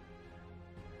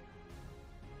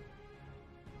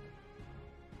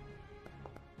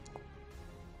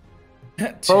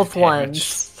 Both Damage.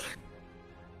 ones.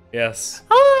 Yes.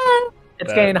 Ah, it's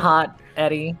That- getting hot,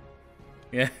 Eddie.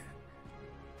 Yeah.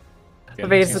 But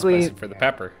basically- Too spicy for the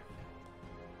pepper.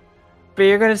 But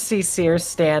you're gonna see Sear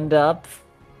stand up,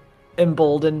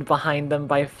 emboldened behind them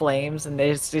by flames, and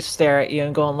they just stare at you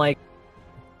and going like,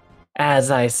 "As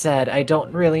I said, I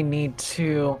don't really need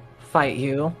to fight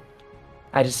you.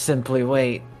 I just simply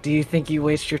wait. Do you think you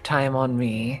waste your time on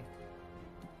me?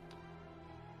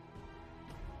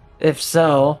 If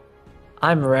so,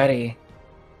 I'm ready.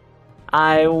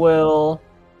 I will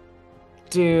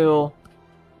do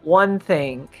one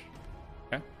thing.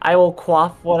 Okay. I will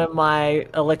quaff one of my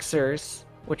elixirs,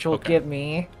 which will Okay. give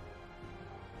me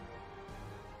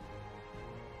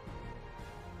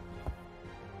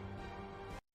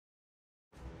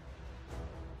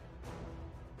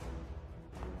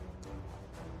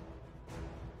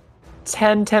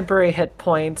 10 temporary hit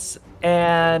points,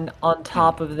 and on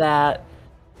top of that,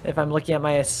 if I'm looking at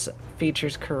my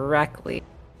features correctly.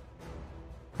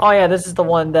 Oh yeah, this is the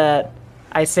one that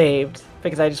I saved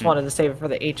because I just wanted to save it for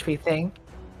the HP thing.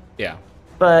 Yeah.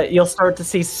 But you'll start to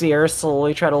see Sear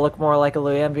slowly try to look more like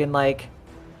Aluya and being like,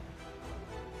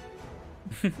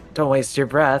 "Don't waste your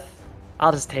breath.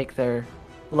 I'll just take their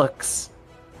looks."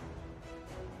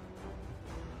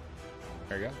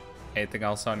 There you go. Anything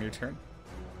else on your turn?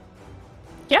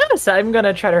 Yes, I'm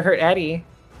gonna try to hurt Eddie.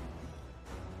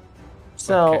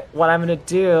 So Okay. what I'm gonna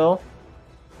do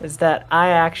is that I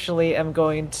actually am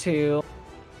going to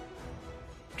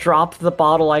drop the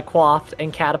bottle I quaffed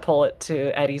and catapult it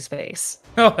to Eddie's face.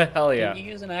 Oh, hell yeah. Can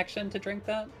you use an action to drink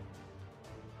that?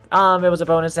 It was a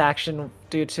bonus action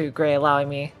due to Gray allowing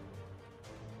me.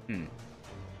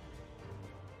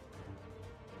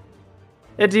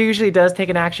 It usually does take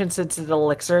an action since it's an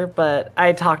elixir, but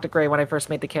I talked to Gray when I first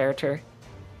made the character.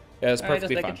 Yeah, it's All right, just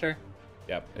perfectly making fine. sure.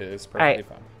 Yep, it is perfectly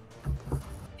fine.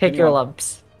 Hit Give me your one.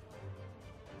 lumps.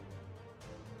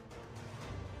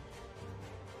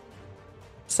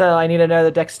 So I need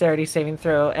another dexterity saving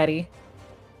throw, Eddie.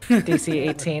 DC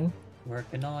 18.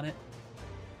 Working on it.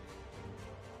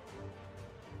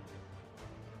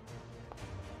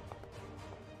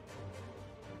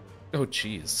 Oh,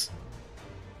 jeez.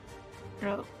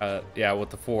 Oh. Yeah, with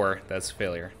the 4, that's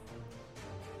failure.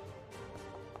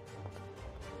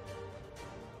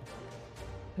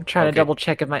 I'm trying Okay. to double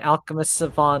check if my alchemist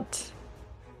savant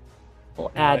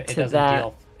will add It to doesn't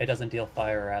that. It doesn't deal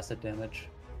fire or acid damage.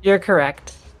 You're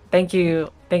correct. Thank you.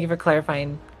 Thank you for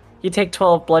clarifying. You take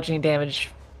 12 bludgeoning damage,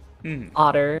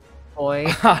 Otter boy.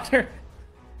 Otter.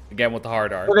 Again with the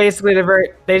hard R. So basically,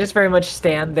 they just very much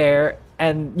stand there,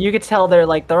 and you could tell they're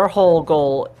like their whole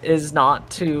goal is not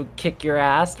to kick your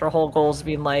ass. Their whole goal is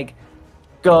being like,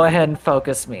 go ahead and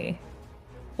focus me.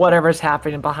 Whatever's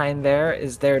happening behind there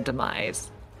is their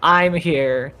demise. I'm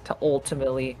here to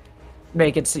ultimately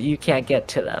make it so you can't get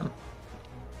to them.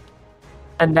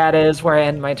 And that is where I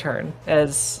end my turn,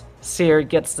 as Sear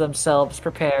gets themselves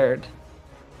prepared.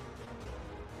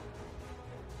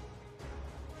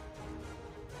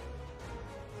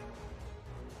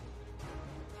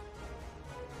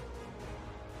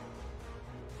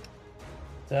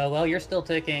 So, well, you're still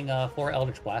taking 4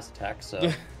 Eldritch Blast attacks,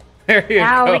 so... There you go.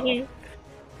 Owie.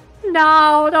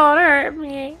 No, don't hurt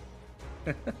me.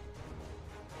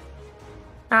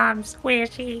 I'm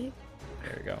squishy.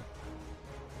 There you go.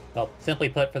 Well, simply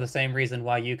put, for the same reason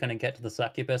why you couldn't get to the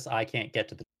succubus, I can't get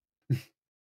to the...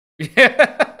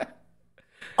 Yeah.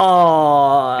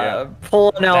 Oh, Yeah.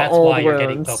 pulling out That's old why you're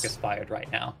getting wounds. focus fired right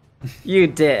now. You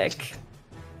dick.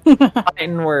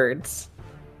 Fighting words.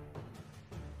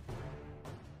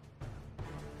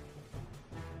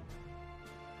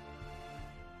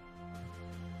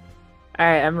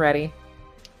 Alright, I'm ready.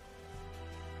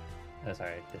 Oh,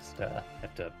 sorry, just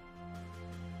have to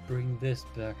bring this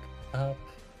back up.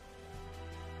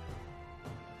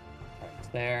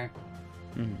 there.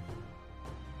 Mhm.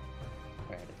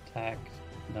 Right, attack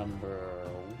number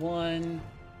 1.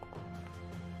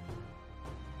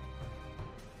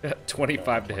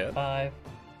 25 to hit. 5.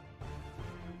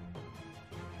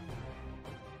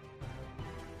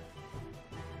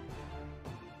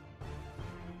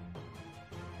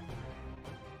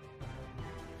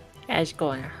 It's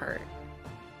going to hurt.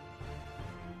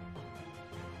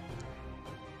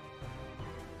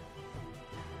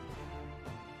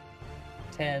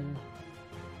 10.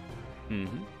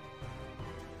 Mm-hmm.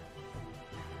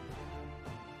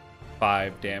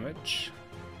 5 damage.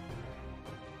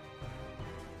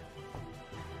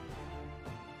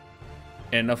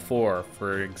 And a 4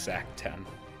 for exact 10.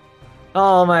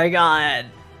 Oh my god.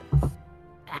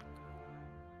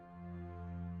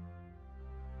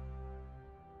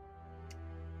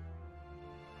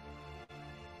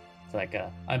 It's like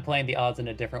I'm playing the odds in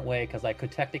a different way because I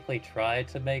could technically try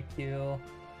to make you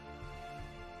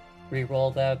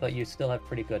re-roll that, but you still have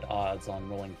pretty good odds on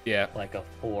rolling like a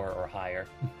 4 or higher.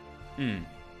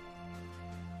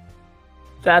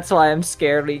 That's why I'm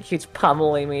scared when he keeps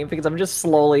pummeling me, because I'm just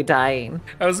slowly dying.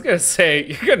 I was gonna say,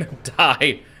 you're gonna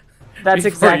die. That's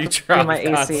before you exactly drop my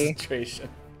AC. concentration.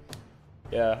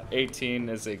 Yeah, 18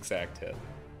 is the exact hit.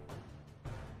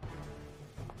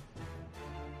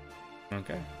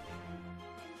 Okay.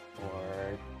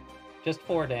 Or just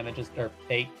 4 damage, or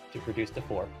 8 to reduce to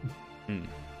 4.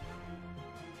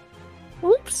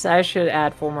 Oops, I should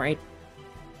add 4 more 8.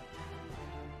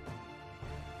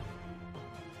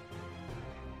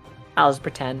 I'll just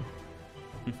pretend.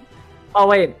 Oh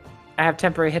wait, I have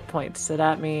temporary hit points, so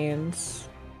that means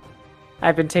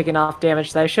I've been taking off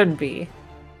damage that I shouldn't be.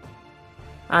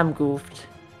 I'm goofed.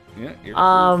 Yeah, you're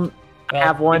Well, I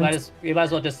have 1. You might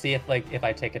as well just see if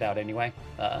I take it out anyway.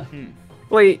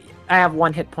 Wait, I have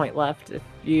 1 hit point left if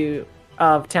you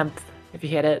temp if you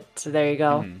hit it. So there you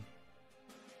go.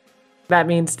 That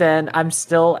means then I'm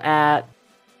still at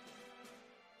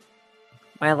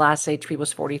my last HP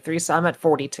was 43, so I'm at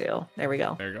 42. There we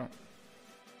go. There you go.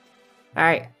 All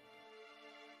right.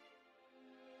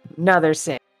 Another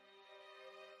 6.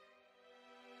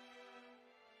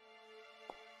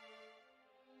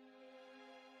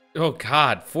 Oh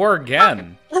god, 4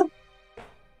 again. All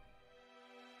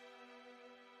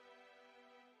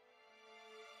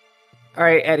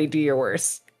right, Eddie, do your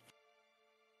worst.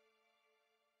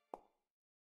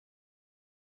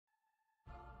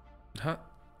 Huh?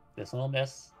 This one will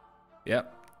miss.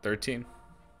 Yep, 13.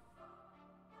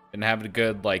 And having a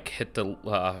good hit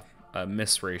to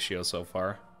miss ratio so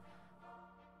far.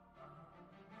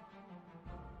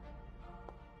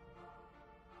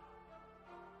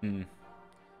 And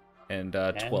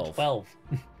 12. 12.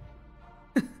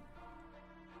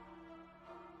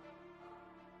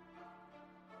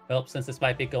 Well, since this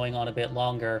might be going on a bit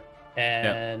longer,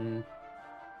 and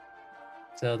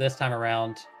so this time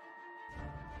around,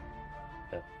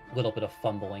 a little bit of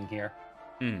fumbling here.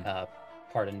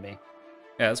 Pardon me.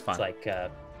 Yeah, that's fine. It's like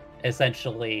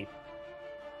essentially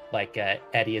like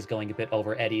Eddie is going a bit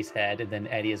over Eddie's head, and then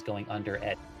Eddie is going under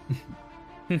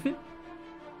Eddie.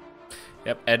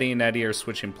 Yep, Eddie and Eddie are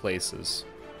switching places.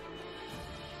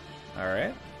 All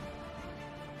right.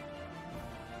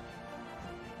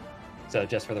 So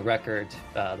just for the record,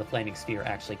 the flaming sphere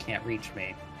actually can't reach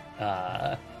me,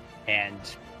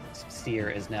 and Sear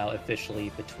is now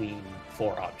officially between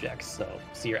 4 objects, so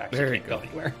Sear actually can't go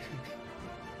anywhere.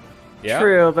 Yeah.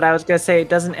 True, but I was gonna say,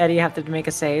 doesn't Eddie have to make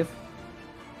a save?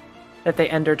 That they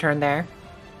end their turn there?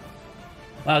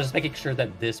 I was just making sure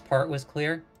that this part was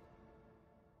clear,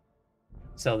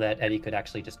 so that Eddie could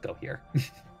actually just go here.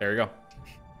 There you go.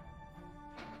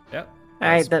 Yep. All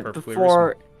right,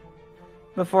 that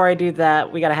before I do that,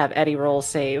 we gotta have Eddie roll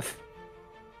save.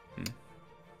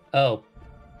 Oh,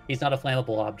 he's not a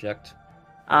flammable object.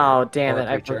 Oh, damn it!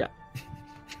 I forgot.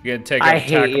 You gonna take an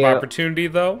attack of opportunity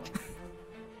though?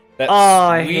 That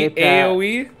I sweet hate that.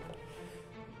 AoE.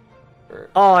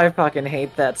 Oh, I fucking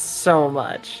hate that so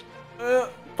much.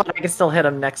 But I can still hit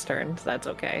him next turn, so that's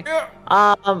okay.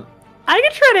 I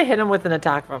can try to hit him with an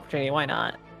attack of opportunity. Why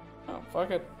not? Oh,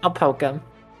 fuck it. I'll poke him.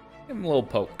 Give him a little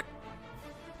poke.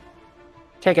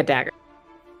 Take a dagger.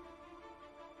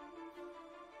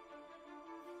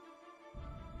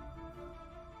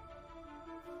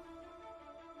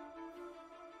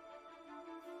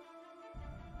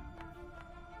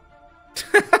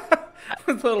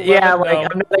 Yeah,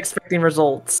 I'm not expecting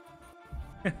results.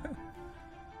 But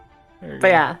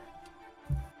yeah.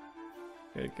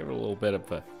 Give it a little bit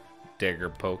of a dagger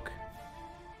poke.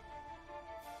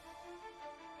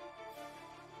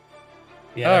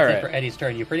 Yeah, that's it for Eddie's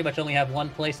turn. You pretty much only have one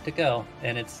place to go,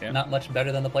 and it's not much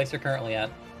better than the place you're currently at.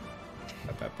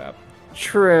 Bap, bap, bap.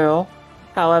 True.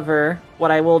 However,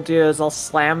 what I will do is I'll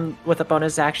slam with a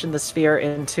bonus action the sphere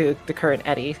into the current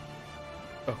eddy.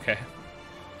 Okay.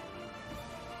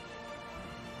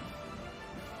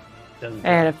 Doesn't do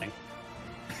And if- anything.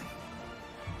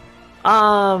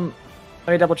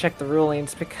 Let me double check the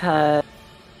rulings because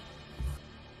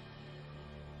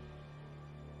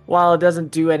while it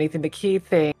doesn't do anything, the key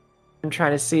thing I'm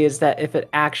trying to see is that if it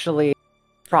actually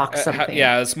procs something.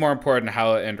 Yeah, it's more important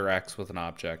how it interacts with an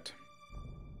object.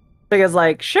 Because,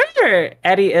 like, sure,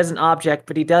 Eddie is an object,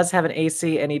 but he does have an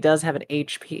AC and he does have an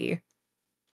HP.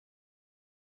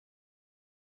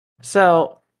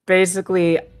 So,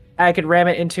 basically, I could ram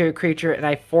it into a creature and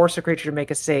I force a creature to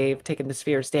make a save, taking the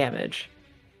sphere's damage.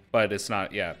 But it's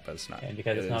not, yeah, but it's not. And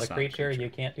because it's not a creature, you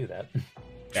can't do that.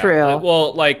 Yeah, True.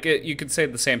 Well, like, you could say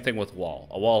the same thing with wall.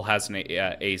 A wall has an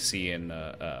AC and,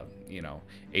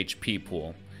 HP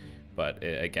pool. But,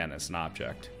 again, it's an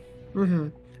object. Mm-hmm.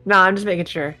 No, I'm just making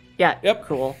sure. Yeah, Yep.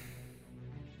 Cool.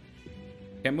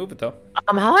 Can't move it, though.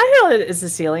 How high is the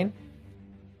ceiling?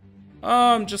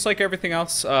 Just like everything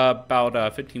else,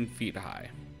 about 15 feet high.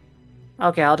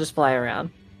 Okay, I'll just fly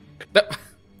around.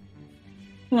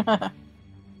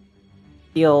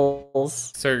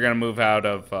 Heels. So you're gonna move out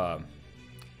of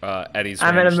Eddie's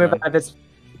I'm range, gonna move then? out of its...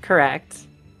 Correct.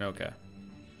 Okay.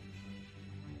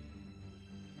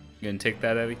 You gonna take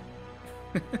that, Eddie?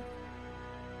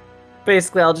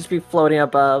 Basically, I'll just be floating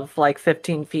above, like,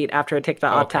 15 feet after I take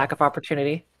the Okay. attack of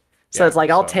opportunity. So Yeah, it's like,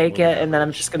 I'll so take moving it, and then I'm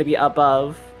average. just gonna be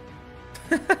above.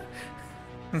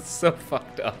 It's so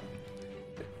fucked up.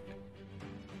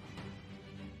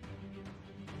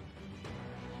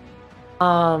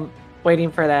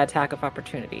 Waiting for that attack of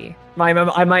opportunity.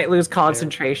 I might lose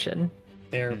concentration.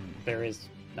 There is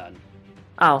none.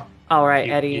 Oh, all right,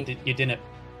 You, Eddie. you didn't,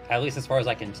 at least as far as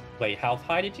I can. Wait, how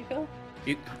high did you go?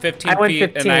 15 I went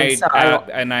feet, 15, and so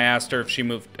I asked her if she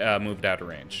moved out of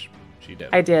range. She did.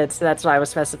 I did, so that's what I was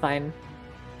specifying.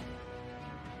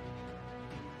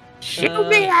 Shoot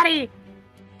me, Eddie!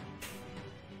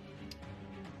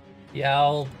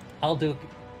 Yeah, I'll go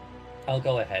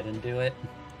ahead and do it.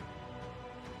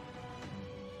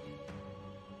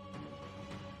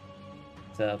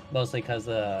 So mostly because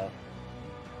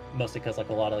like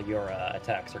a lot of your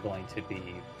attacks are going to be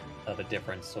of a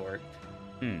different sort.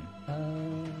 Hmm.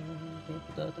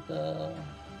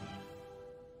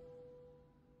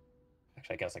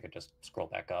 Actually, I guess I could just scroll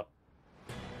back up.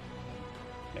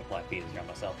 Make life easier on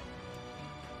myself.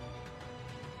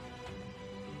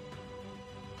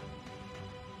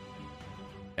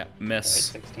 Yeah, Alright, miss.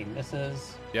 16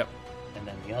 misses. Yep. And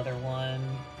then the other one.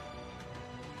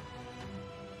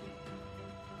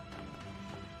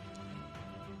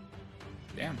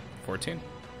 Damn. 14.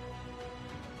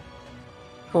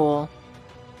 Cool.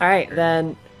 Alright,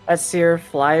 then as Sear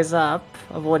flies up,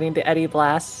 avoiding the Eddy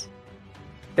Blast,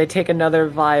 they take another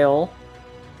vial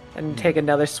and take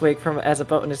another swig from as a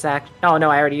bonus action. Oh no,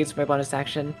 I already used my bonus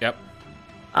action. Yep.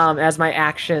 As my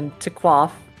action to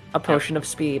quaff a potion of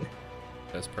speed.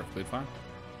 That's perfectly fine.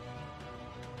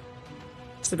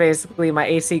 So basically, my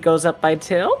AC goes up by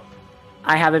 2.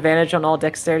 I have advantage on all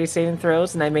dexterity saving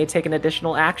throws, and I may take an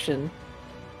additional action.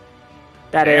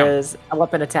 That Damn. is a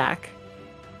weapon attack.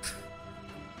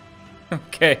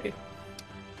 Okay.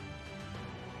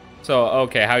 So,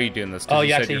 okay, how are you doing this? 'Cause Oh,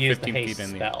 you said actually you're used the 15 haste feet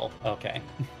in the... spell. Okay.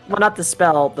 Well, not the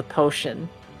spell, the potion.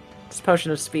 It's a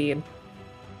potion of speed.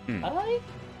 It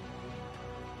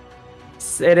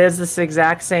is this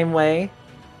exact same way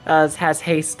as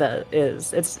haste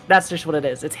is. That's just what it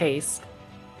is. It's haste.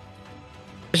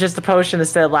 It's just the potion,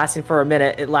 instead of lasting for a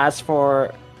minute, it lasts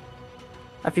for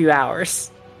a few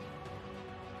hours.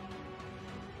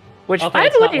 Which Okay, by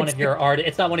it's the not way, one of your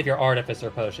it's not one of your artificer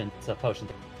potions. It's a potion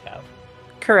that you have.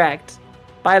 correct.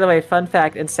 By the way, fun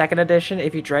fact: in second edition,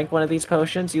 if you drank one of these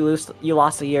potions, you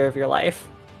lost a year of your life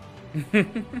Hell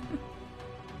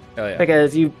yeah.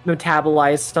 because you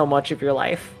metabolized so much of your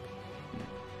life.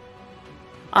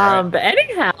 Alright. But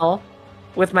anyhow,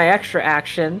 with my extra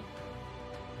action,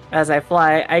 as I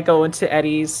fly, I go into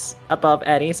Eddie's above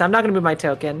Eddie, so I'm not gonna move my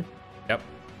token. Yep,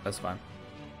 that's fine.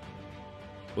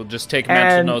 We'll just take a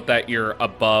mental And- note that you're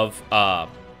above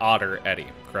Otter Eddie,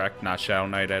 correct? Not Shadow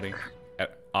Knight Eddie.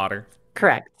 Otter.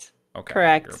 Correct. Okay.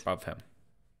 Correct. You're above him.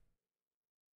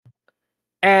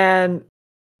 And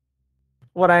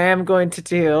what I am going to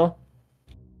do,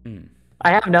 Hmm.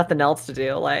 I have nothing else to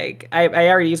do. Like I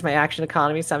already used my action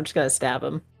economy, so I'm just gonna stab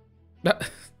him.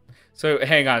 So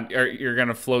hang on, you're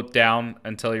gonna float down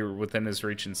until you're within his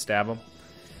reach and stab him?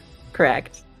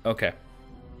 Correct. Okay.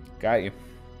 Got you.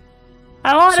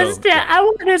 I want So- I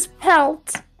want his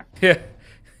pelt. Yeah.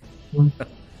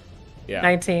 Yeah.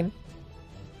 19.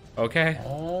 Okay.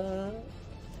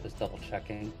 Just double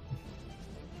checking.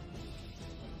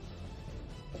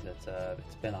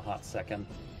 It's been a hot second.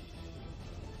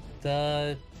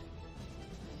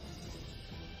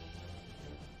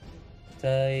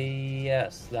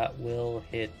 Yes, that will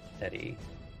hit Eddie.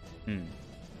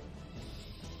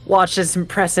 Watch this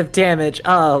impressive damage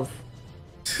of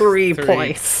 3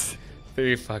 points.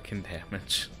 3 fucking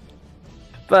damage.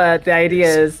 But the idea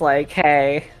is like,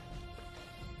 hey,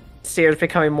 Sear's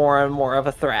becoming more and more of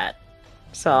a threat.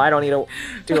 So I don't need to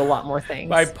do a lot more things.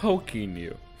 By poking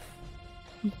you.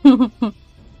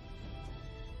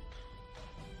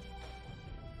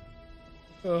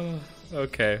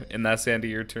 Okay, and that's the end of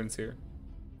your turns here.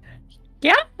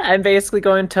 Yeah, I'm basically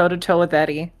going toe to toe with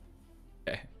Eddie.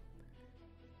 Okay.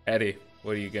 Eddie,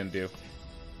 what are you gonna do?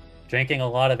 Drinking a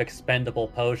lot of expendable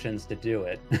potions to do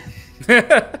it.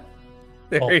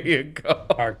 There you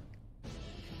go.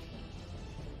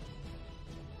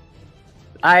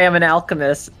 I am an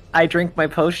alchemist. I drink my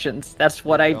potions. That's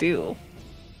what I do.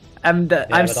 I'm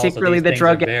secretly the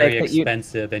drug addict. Very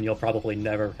expensive, and you'll probably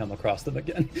never come across them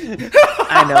again.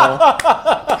 I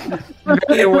know. I'm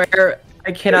very aware.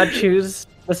 I cannot choose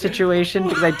the situation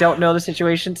because I don't know the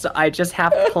situation, so I just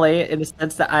have to play it in the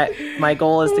sense that my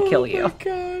goal is to kill you. Oh my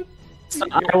God. So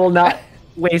I will not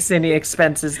waste any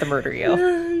expenses to murder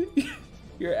you.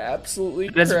 You're absolutely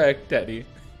correct, Eddie.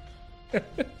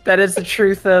 That is the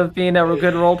truth of being a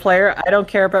good role player. I don't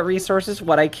care about resources.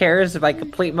 What I care is if I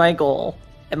complete my goal,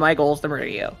 and my goal is to murder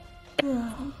you.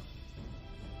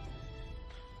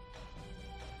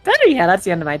 Yeah, that's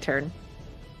the end of my turn.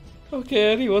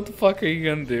 Okay, Eddie, what the fuck are you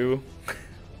gonna do?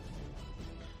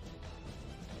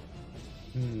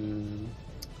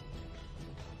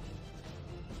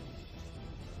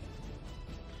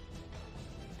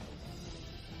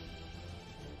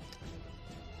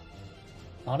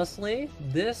 Honestly,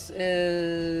 this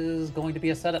is going to be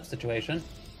a setup situation.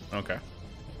 Okay.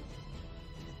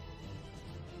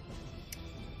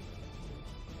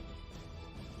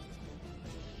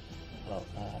 Well,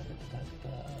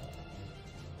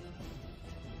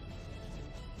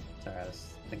 sorry, I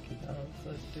was thinking of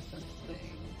a different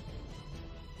thing.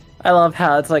 I love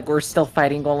how it's like we're still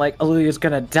fighting, going like Aluya's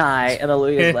gonna die, and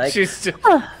Aluya's like, she's just,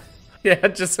 yeah,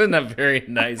 just in a very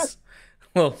nice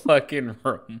little fucking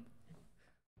room.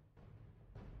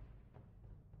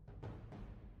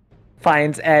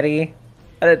 Finds Eddie,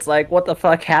 and it's like, what the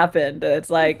fuck happened? And it's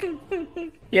like,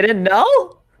 you didn't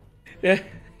know? Yeah,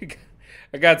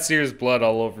 I got Sear's blood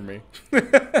all over me.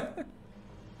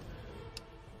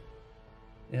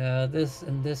 Yeah,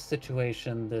 in this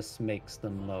situation, this makes the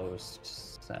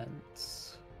most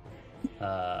sense.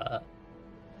 Yep,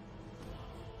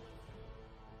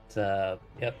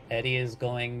 Eddie is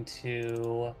going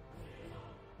to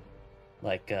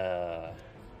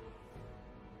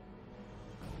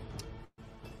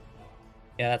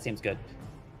yeah, that seems good.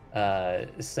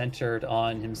 Centered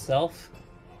on himself.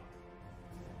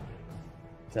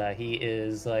 He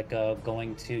is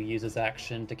going to use his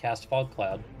action to cast Fog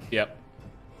Cloud. Yep.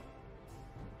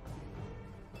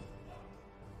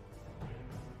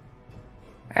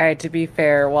 Alright, to be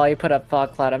fair, while you put up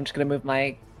Fog Cloud, I'm just gonna move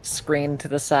my screen to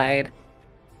the side.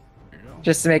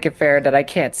 Just to make it fair that I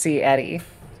can't see Eddie.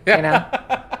 You know?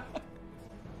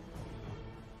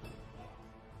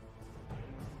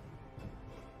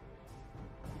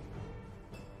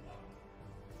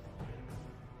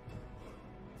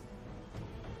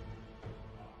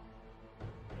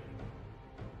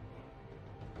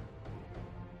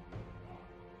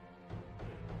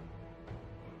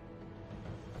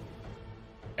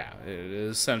 Yeah, it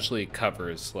essentially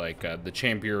covers the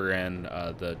chamber you're in,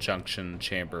 the junction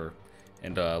chamber,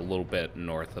 and a little bit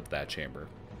north of that chamber.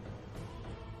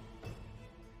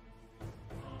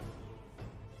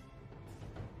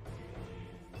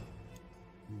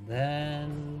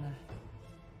 Then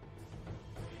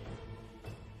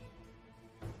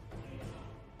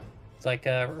it's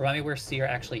remind me where Sear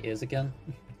actually is again.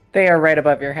 They are right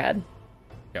above your head.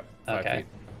 Yep. 5 Okay. feet.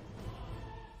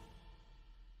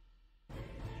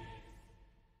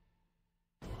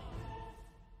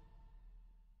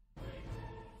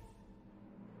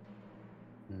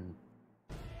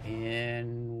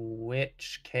 In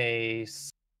which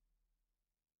case,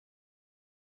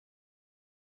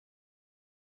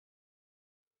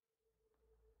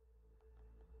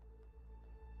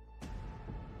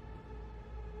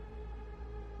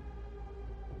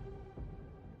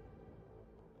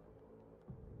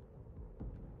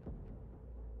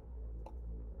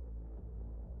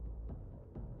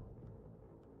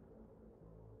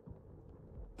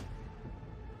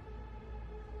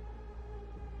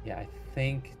 yeah, I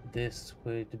think this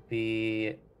would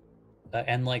be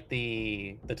and like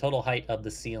the total height of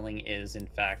the ceiling is in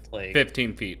fact like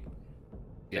 15 feet.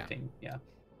 15, yeah.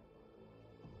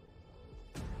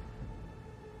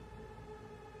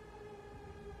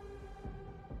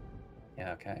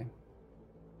 Yeah, okay.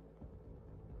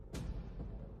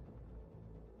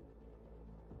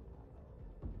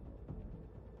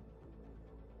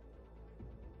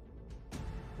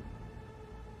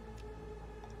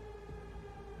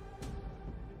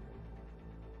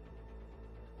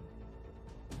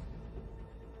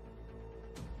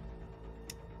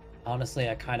 Honestly,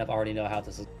 I kind of already know how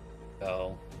this is going to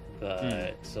go,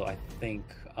 but so I think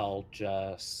I'll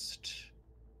just...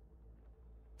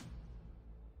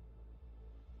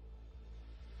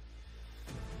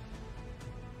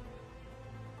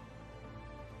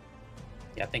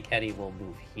 Yeah, I think Eddie will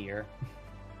move here.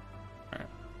 Alright.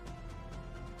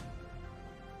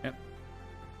 Yep.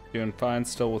 Doing fine,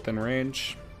 still within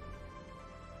range.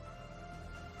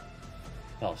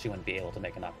 Well, she wouldn't be able to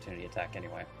make an opportunity attack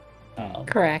anyway.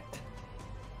 Correct.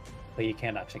 But you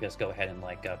can actually just go ahead and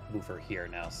like move her here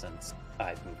now since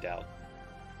I've moved out.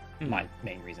 My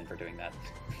main reason for doing that.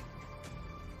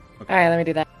 Okay. All right, let me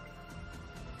do that.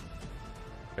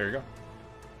 There you go.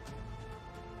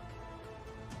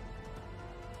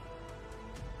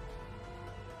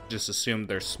 Just assume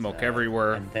there's smoke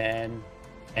everywhere. And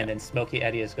then Smoky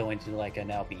Eddie is going to like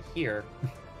now be here.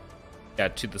 Yeah,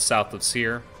 to the south of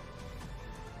Sear.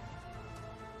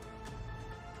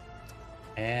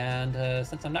 And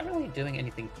since I'm not really doing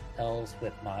anything else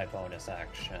with my bonus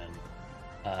action,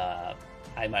 I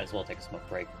might as well take a smoke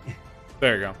break.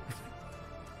 There you go.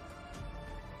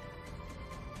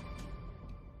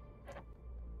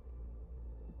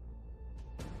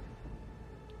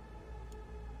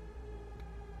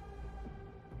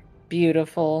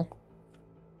 Beautiful.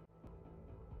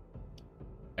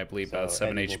 I believe So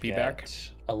 7 Eddie will HP back.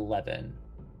 get 11.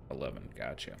 11,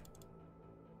 gotcha.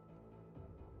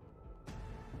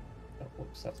 Oh,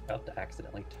 whoops, I was about to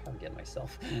accidentally target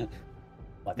myself. Well,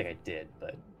 I think I did,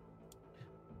 but...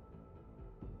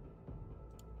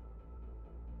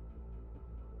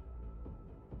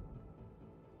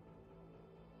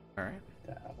 Alright.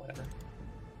 Whatever.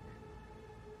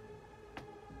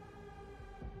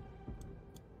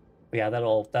 But yeah,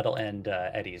 that'll end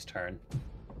Eddie's turn.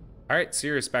 Alright,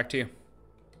 Sirius, back to you.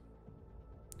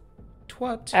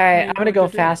 What? All right, I'm gonna go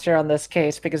faster on this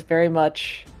case because very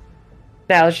much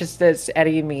now it's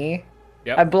Eddie and me.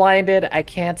 Yep. I'm blinded. I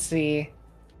can't see.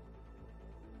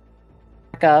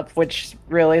 Back up, which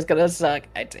really is gonna suck.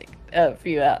 I take a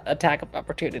few attack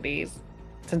opportunities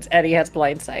since Eddie has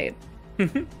blind sight.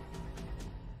 You're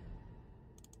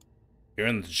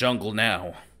in the jungle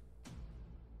now.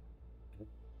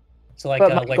 So like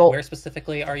where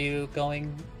specifically are you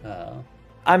going?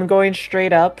 I'm going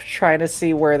straight up, trying to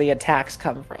see where the attacks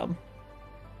come from.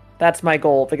 That's my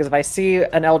goal, because if I see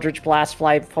an Eldritch Blast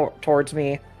fly towards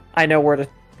me, I know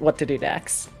what to do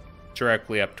next.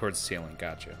 Directly up towards the ceiling,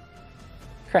 gotcha.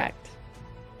 Correct.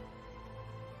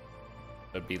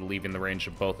 That'd be leaving the range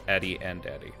of both Eddie and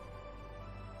Eddie.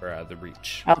 Or the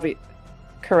reach. I'll be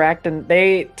correct, and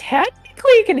they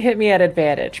technically can hit me at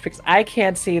advantage, because I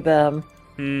can't see them.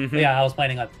 Mm-hmm. Yeah, I was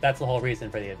planning on... That's the whole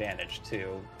reason for the advantage,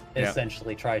 to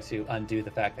essentially try to undo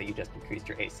the fact that you just increased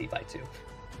your AC by 2.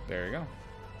 There you go.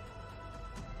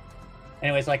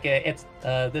 Anyways, like it's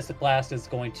this blast is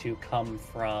going to come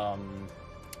from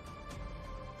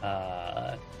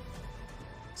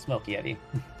Smoky Eddie.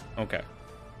 Okay.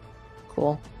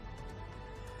 Cool.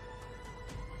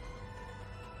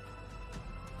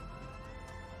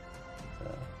 So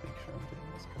make sure I'm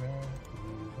doing this correct.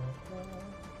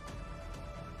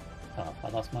 Oh, I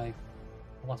lost my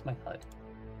HUD.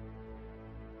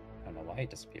 I don't know why it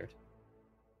disappeared.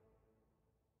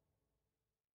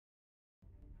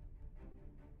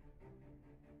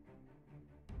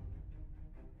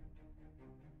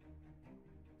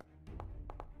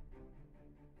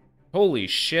 Holy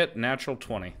shit, natural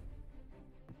 20.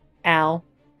 Ow.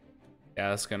 Yeah,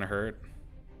 that's gonna hurt.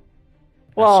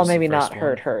 Well, just the maybe first not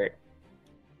one. hurt.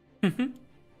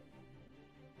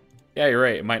 Yeah, you're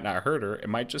right. It might not hurt her. It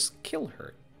might just kill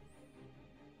her.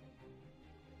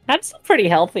 That's pretty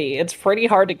healthy. It's pretty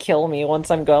hard to kill me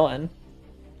once I'm going.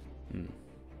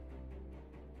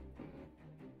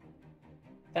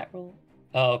 That rule?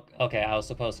 Oh, okay. I was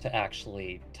supposed to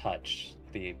actually touch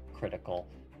the critical.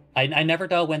 I never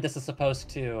know when this is supposed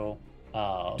to.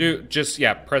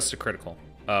 Press the critical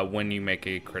when you make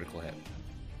a critical hit.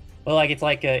 Well, like it's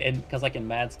like because like in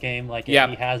Mad's game, like he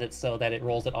has it so that it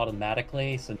rolls it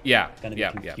automatically. So it's gonna be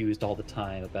confused all the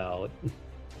time about.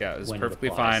 Yeah, it's when perfectly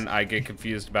it applies. fine. I get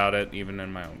confused about it even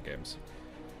in my own games.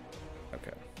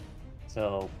 Okay.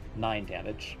 So 9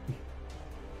 damage.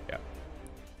 Yep.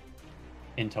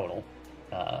 In total.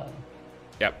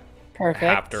 Yep. Perfect.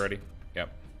 Halved already. Yep.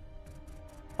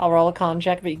 I'll roll a con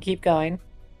check, but you keep going.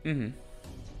 Mm-hmm.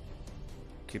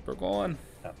 Keep her going.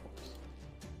 Of course.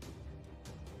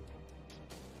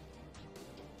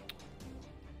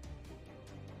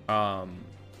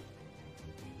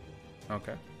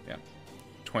 Okay. Yeah.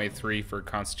 23 for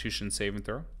Constitution saving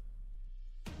throw.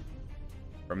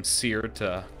 From Sear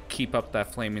to keep up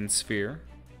that flaming sphere.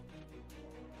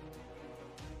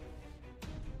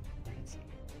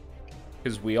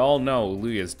 Because we all know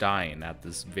Luya's dying at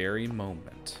this very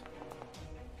moment.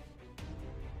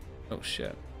 Oh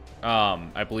shit.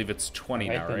 I believe it's 20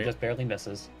 now, Then right? just barely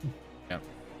misses. Yep.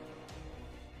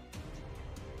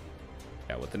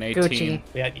 Yeah, with an 18. Gucci.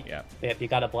 Yeah, you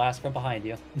got a blast from behind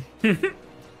you.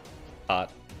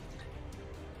 Hot.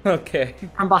 Okay.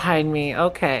 From behind me.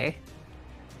 Okay.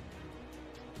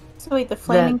 So wait, the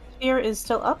flaming sphere is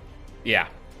still up, Yeah.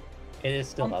 It is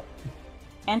still up.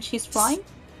 and she's flying.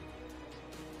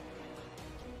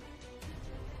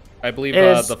 I believe It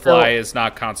is the fly still- is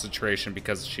not concentration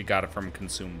because she got it from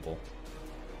consumable.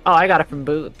 Oh, I got it from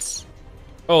boots.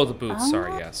 Oh, the boots.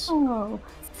 Sorry, yes. Oh,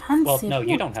 fancy. Well, no, you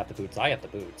boots. don't have the boots. I have the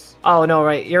boots. Oh no,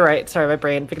 right. You're right. Sorry, my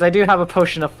brain. Because I do have a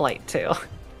potion of flight too.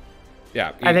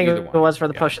 Yeah, I think either it one. was for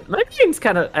the Yeah. potion. My brain's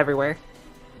kind of everywhere.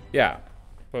 Yeah,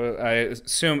 but I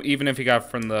assume even if you got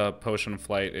from the potion of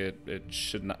flight, it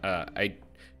should not. I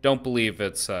don't believe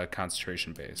it's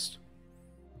concentration based.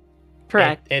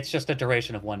 Correct. It's just a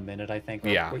duration of 1 minute, I think.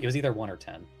 Yeah. It was either 1 or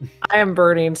 10. I am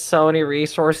burning so many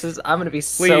resources. I'm gonna be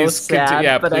so Please, sad,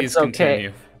 yeah, but please that's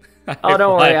okay. continue. Oh,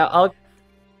 don't worry.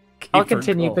 Keep I'll her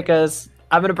continue going. because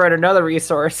I'm gonna burn another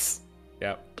resource.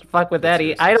 Yep. To fuck with That's Eddie.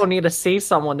 yours. I don't need to see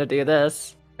someone to do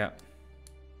this. Yeah.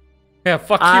 Yeah.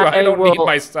 Fuck you. I I don't need will-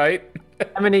 my sight.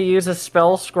 I'm gonna use a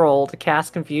spell scroll to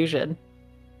cast confusion.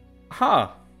 Huh.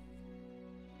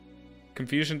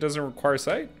 Confusion doesn't require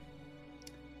sight.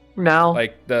 No.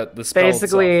 Like the spell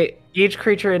Basically, itself. each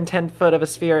creature in 10 foot of a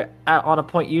sphere on a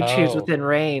point you choose Oh. within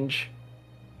range.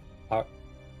 Uh,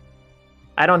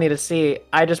 I don't need to see.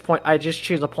 I just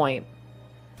choose a point.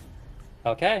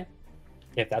 Okay.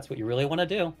 If that's what you really want to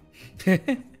do. There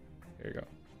you go.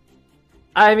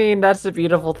 I mean, that's the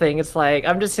beautiful thing. It's like,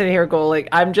 I'm just sitting here going,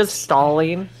 I'm just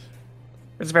stalling.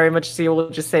 It's very much, see, we'll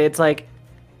just say, it's like,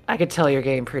 I could tell you're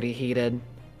getting pretty heated.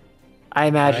 I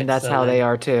imagine Alright, that's so how then- they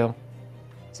are too.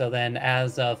 So then,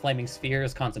 as Flaming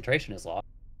Sphere's concentration is lost,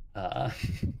 Yeah,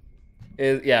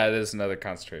 it is another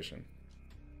concentration.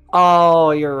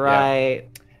 Oh, you're Yeah. right.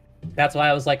 that's why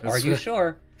I was like, That's "Are you right.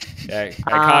 sure?" Yeah,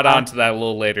 I caught on to that a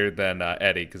little later than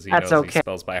Eddie because he knows That's these okay.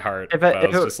 spells by heart. If it- But I if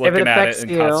was it- just if it looking at it affects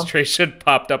and you- concentration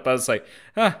popped up. I was like,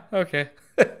 okay.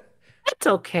 It's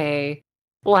okay.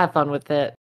 We'll have fun with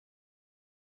it.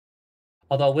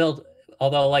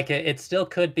 Although like it still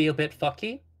could be a bit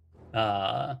fucky,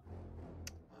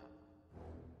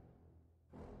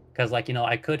 because like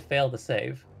I could fail the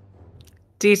save.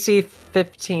 DC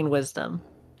 15 wisdom.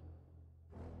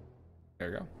 There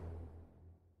you go.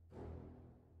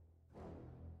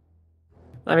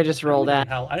 Let me just roll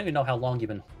that. I don't even know how long you've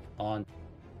been on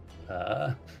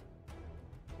to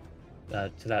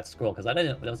that scroll because I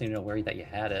don't even know where that you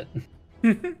had it.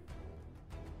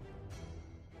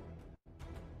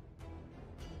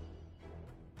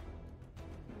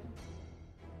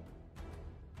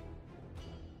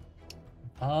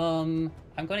 I'm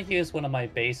going to use one of my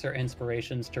baser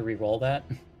inspirations to re-roll that.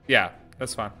 Yeah,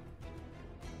 that's fine.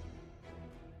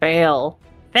 Fail.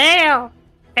 Fail!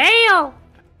 Fail!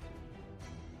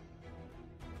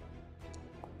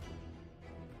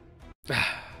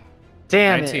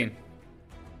 Damn 19. it.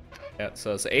 Yeah,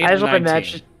 so it's 8 I and just want to 19.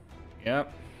 imagine.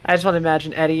 Yep. I just want to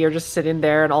imagine, Eddie, you're just sitting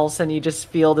there, and all of a sudden you just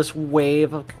feel this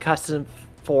wave of concussive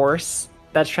force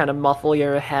that's trying to muffle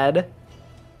your head.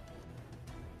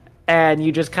 And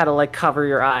you just kind of like cover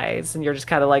your eyes, and you're just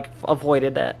kind of like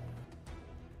avoided it.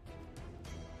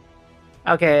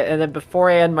 Okay, and then before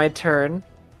I end my turn,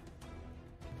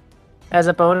 as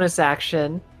a bonus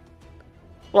action,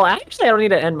 well, actually, I don't need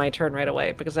to end my turn right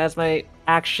away because as my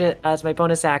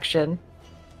bonus action,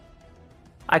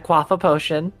 I quaff a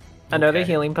potion, another Okay.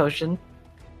 healing potion.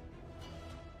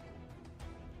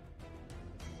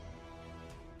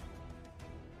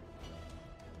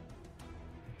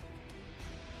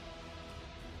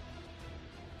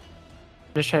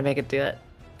 I'm just trying to make it do it.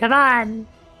 Come on.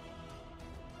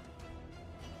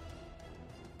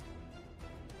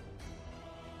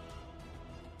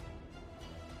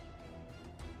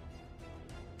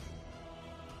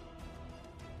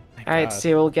 My All right, God. so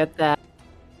we'll get that.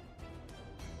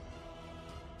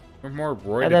 We're more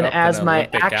roided And then up as than an my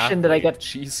Olympic action that I athlete. get-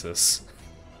 Jesus.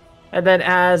 And then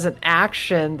as an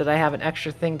action that I have an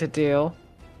extra thing to do,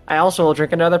 I also will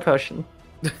drink another potion.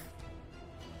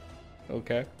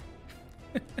 Okay.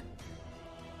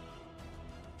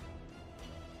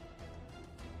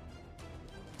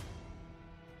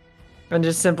 And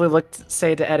just simply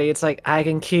say to Eddie, it's like, I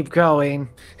can keep going.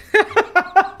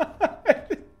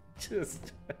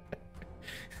 Just...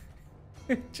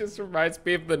 It just reminds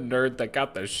me of the nerd that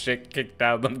got the shit kicked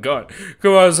out of them going,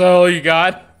 come on, is that all you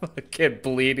got? A kid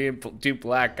bleeding, two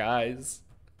black eyes.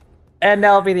 And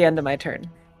that'll be the end of my turn.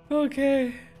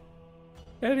 Okay.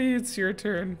 Eddie, it's your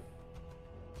turn.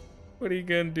 What are you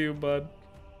gonna do, bud?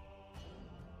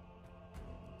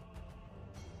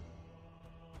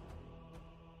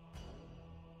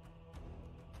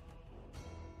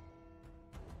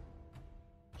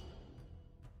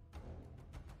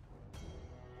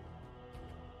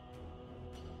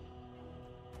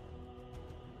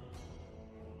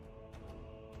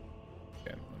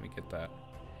 Okay, let me get that.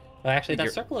 Well, actually,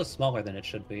 that circle is smaller than it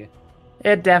should be.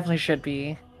 It definitely should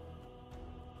be.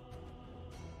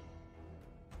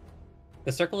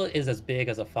 The circle is as big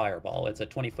as a fireball. It's a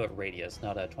 20-foot radius,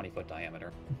 not a 20-foot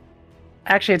diameter.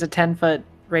 Actually, it's a 10-foot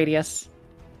radius.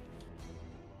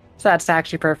 So that's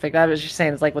actually perfect. I was just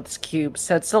saying it's like with this cube,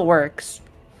 so it still works.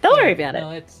 Don't worry about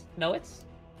it. No,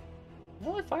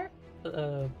 fire.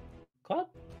 Cloud.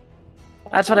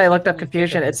 That's what I looked up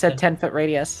confusion. It said 10-foot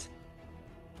radius.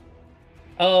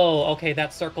 Oh, okay.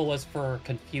 That circle was for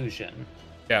confusion.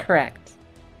 Yeah. Correct.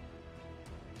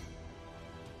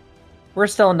 We're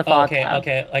still in the fog cloud.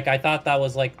 Okay. Like I thought that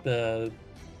was like the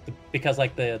because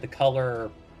like the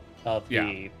color of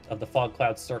the fog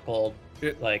cloud circle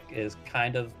like is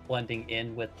kind of blending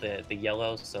in with the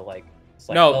yellow. So like.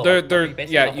 No,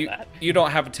 you don't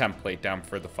have a template down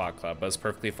for the fog cloud, but it's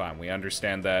perfectly fine. We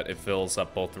understand that it fills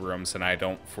up both rooms, and I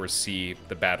don't foresee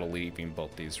the battle leaving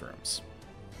both these rooms.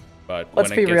 But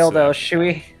let's be real though, should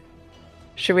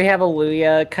we have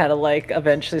Aluya kind of like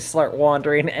eventually start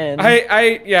wandering in?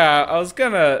 I was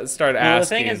gonna start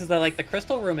asking. The thing is that like the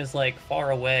crystal room is like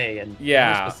far away, and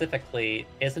more specifically,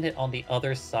 isn't it on the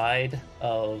other side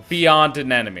of beyond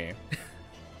an enemy?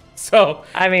 So,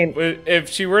 I mean, if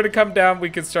she were to come down, we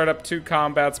could start up 2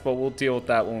 combats, but we'll deal with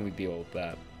that when we deal with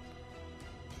that.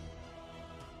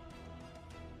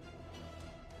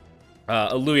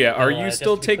 Aluya, are you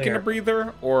still taking a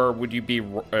breather, or would you be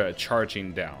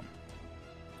charging down?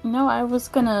 No, I was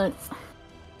gonna...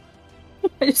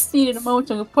 I just needed a moment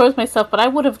to compose myself, but I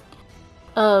would have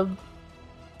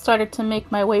started to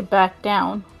make my way back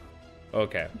down.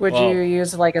 Okay. Would you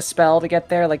use like a spell to get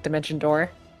there, like Dimension Door?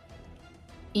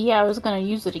 Yeah, I was gonna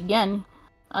use it again.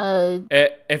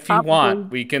 If you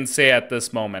want, we can say at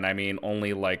this moment. I mean,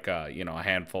 only like a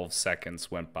handful of seconds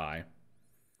went by.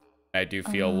 I do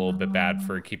feel a little bit bad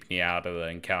for keeping you out of the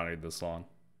encounter this long.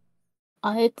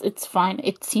 It's fine.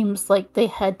 It seems like they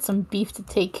had some beef to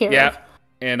take care of. Yeah,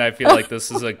 and I feel like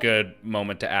this is a good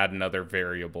moment to add another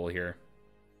variable here.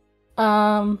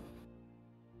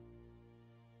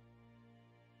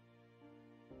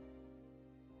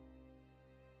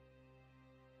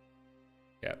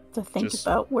 Yeah. To think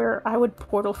about where I would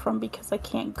portal from because I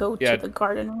can't go to the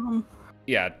garden room.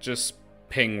 Yeah, just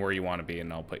ping where you want to be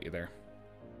and I'll put you there.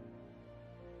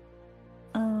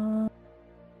 I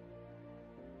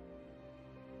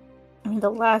mean,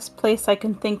 the last place I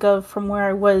can think of from where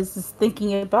I was is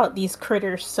thinking about these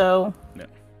critters, so... No.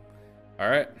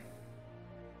 Alright.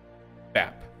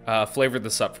 Bap. Flavor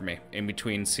this up for me. In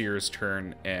between Sear's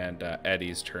turn and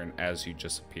Eddie's turn as you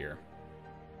just appear.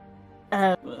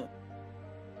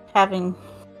 Having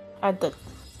had the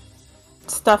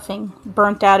stuffing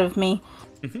burnt out of me,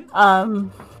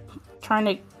 trying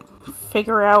to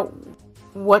figure out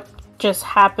what just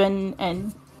happened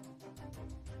and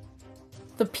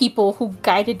the people who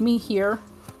guided me here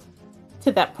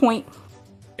to that point.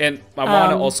 And I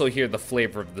want to also hear the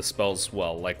flavor of the spell as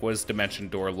well. Like, what does Dimension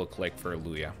Door look like for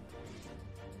Aluya?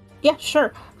 Yeah,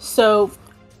 sure. So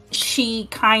she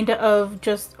kind of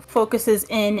just focuses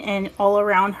in, and all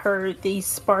around her, these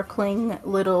sparkling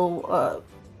little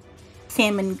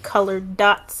salmon-colored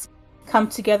dots come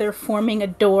together, forming a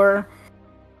door,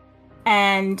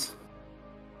 and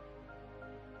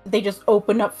they just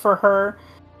open up for her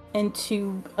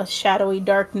into a shadowy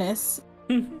darkness,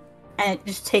 and it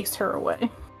just takes her away.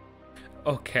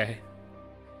 Okay.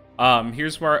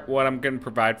 Here's what I'm going to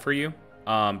provide for you.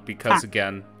 Because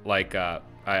again, like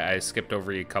I skipped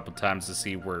over you a couple times to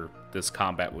see where this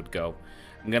combat would go.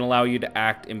 I'm going to allow you to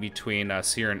act in between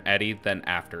Sear and Eddie, then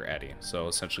after Eddie. So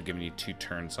essentially giving you 2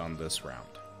 turns on this round.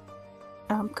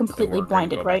 Completely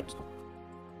blinded, right?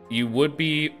 You would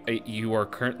be. You are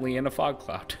currently in a fog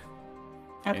cloud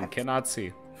Okay. and cannot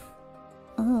see.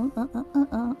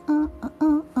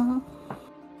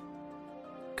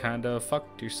 Kinda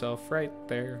fucked yourself right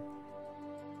there.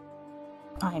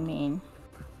 I mean,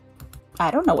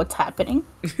 I don't know what's happening.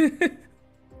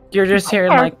 You're just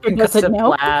hearing like character doesn't concussive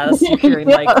know. blasts. You're hearing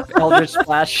like eldritch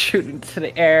blast shooting into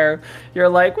the air. You're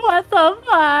like, what the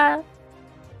fuck?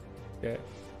 Yeah.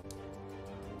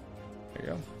 There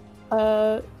you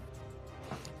go.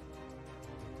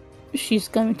 She's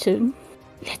going to...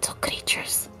 Little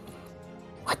creatures.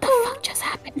 What the fuck just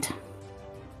happened?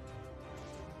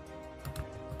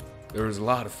 There was a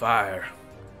lot of fire.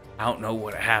 I don't know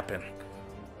what happened,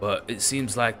 but it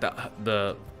seems like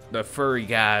the furry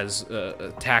guys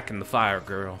attacking the fire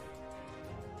girl.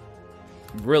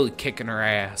 Really kicking her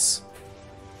ass.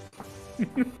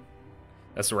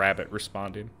 That's a rabbit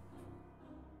responding.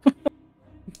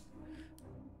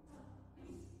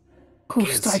 Who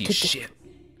Can't started see this? shit.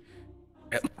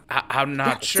 I'm not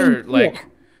That's sure. in Like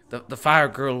here. the fire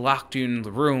girl locked you in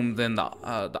the room. Then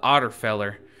the otter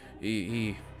feller,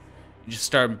 he just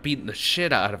started beating the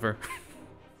shit out of her.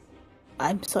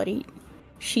 I'm sorry.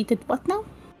 She did what now?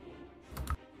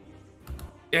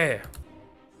 Yeah.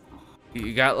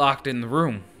 You got locked in the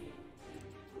room.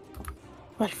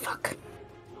 Well, fuck.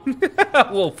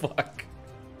 Well, fuck.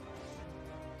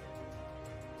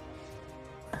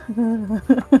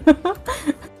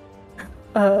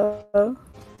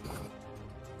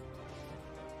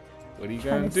 What are you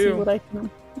Trying gonna to see do? what I can...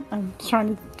 I'm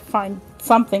trying to find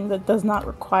something that does not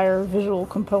require a visual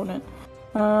component.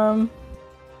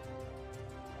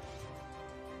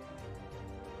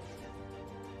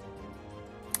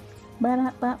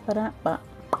 Ba-da-ba-ba-da-ba.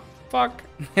 Fuck.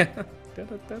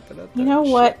 You know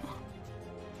what?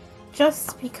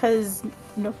 Just because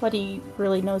nobody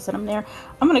really knows that I'm there,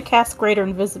 I'm gonna cast Greater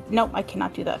Invisibility. Nope, I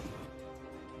cannot do that.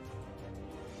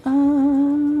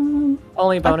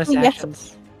 Only bonus Actually, yes.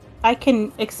 actions. I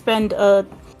can expend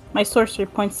my sorcery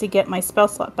points to get my spell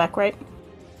slot back, right?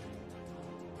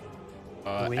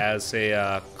 As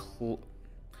a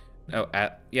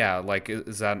yeah, like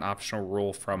is that an optional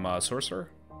rule from sorcerer?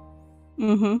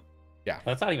 Mm-hmm. Yeah.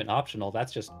 That's not even optional.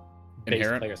 That's just base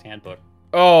Inherent? player's handbook.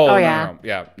 Oh, no, yeah. no,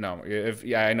 yeah, no.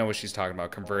 Yeah, I know what she's talking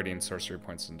about. Converting sorcery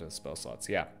points into spell slots.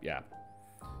 Yeah.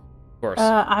 Of course.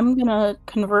 I'm gonna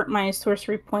convert my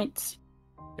sorcery points.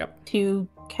 Yep. To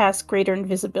cast Greater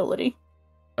Invisibility.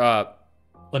 Well,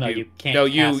 no, you can't. No,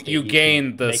 cast you it. gain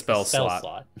can the make spell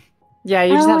slot. Yeah,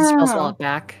 you just have the spell Oh. slot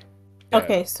back. Yeah.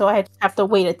 Okay, so I have to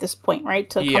wait at this point, right?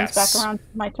 Till it comes Yes. back around to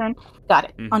my turn. Got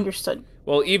it. Mhm. Understood.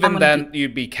 Well, even I'm then, gonna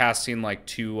you'd be casting like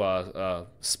two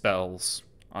spells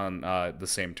on the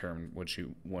same turn, which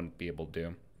you wouldn't be able to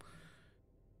do.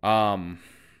 I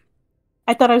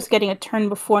thought I was getting a turn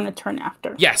before and a turn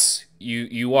after. Yes,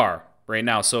 you are right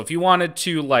now. So if you wanted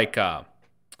to, like,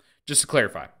 just to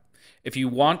clarify, if you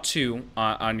want to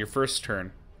on your first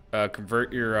turn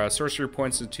convert your sorcery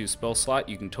points into spell slot,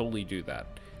 you can totally do that.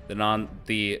 Then on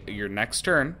your next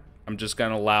turn, I'm just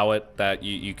gonna allow it that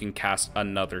you can cast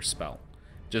another spell,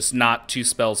 just not two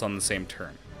spells on the same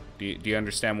turn. Do you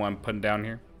understand what I'm putting down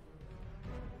here?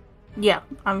 Yeah,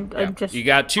 Yeah. I'm just. You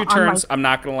got two on turns. my- I'm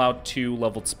not gonna allow two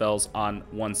leveled spells on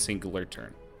one singular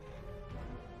turn.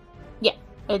 Yeah.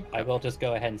 I will just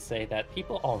go ahead and say that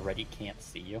people already can't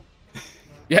see you.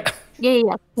 Yeah.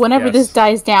 Yeah. Whenever Yes. this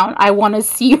dies down, I want to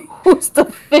see who's the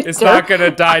victor. It's not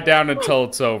gonna die down until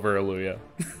it's over, Aluya.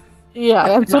 Yeah,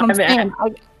 that's what I'm I mean, saying.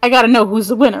 I gotta know who's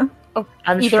the winner. I'm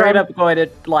Either straight I'm- up going to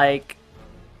like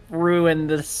ruin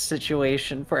this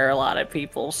situation for a lot of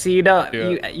people. So you don't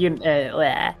Do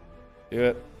bleh. Do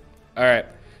it. All right.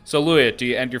 So, Luya, do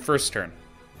you end your first turn?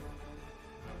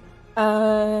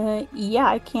 Yeah,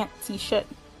 I can't see shit.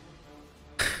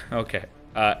 Okay.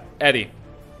 Eddie,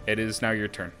 it is now your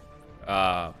turn.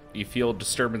 You feel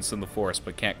disturbance in the forest,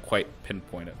 but can't quite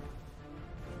pinpoint it.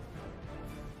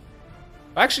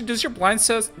 Actually, does your blind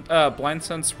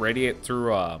sense radiate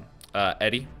through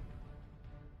Eddie?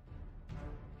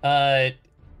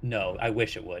 No, I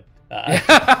wish it would.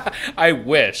 I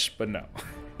wish, but no.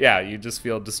 Yeah, you just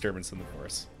feel disturbance in the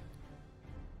forest.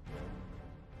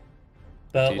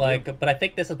 But Do you but I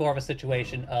think this is more of a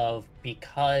situation of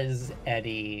because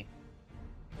Eddie,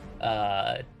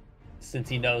 since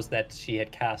he knows that she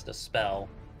had cast a spell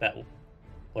that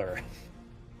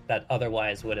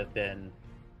otherwise would have been,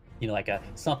 like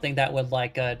something that would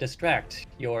distract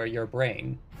your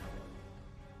brain.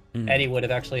 Eddie would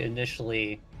have actually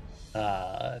initially,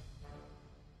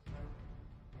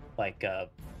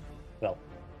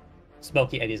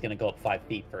 Smoky Eddie's gonna go up 5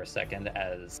 feet for a second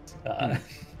as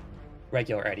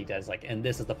regular Eddie does, like, and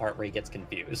this is the part where he gets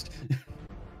confused.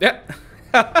 Yeah.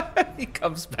 He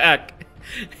comes back,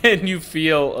 and you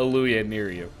feel Aluya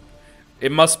near you.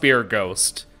 It must be her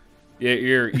ghost.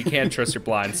 You can't trust your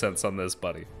blind sense on this,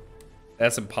 buddy.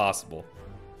 That's impossible.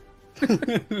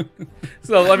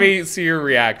 So let me see your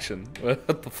reaction. What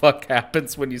the fuck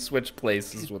happens when you switch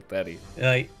places with Eddie?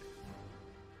 Well,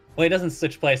 he doesn't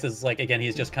switch places. Like, again,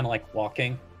 he's just kind of like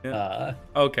walking. Yeah.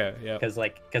 Okay, yeah. Because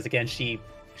again,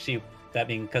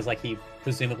 because like he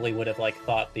presumably would have like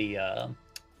thought the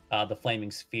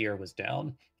flaming sphere was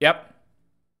down. Yep.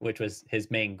 Which was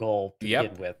his main goal to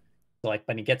begin with. So like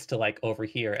when he gets to like over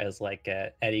here as like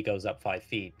Eddie goes up 5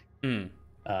 feet.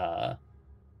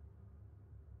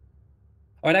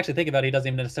 Or I'd actually think about it, he doesn't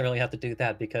even necessarily have to do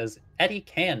that because Eddie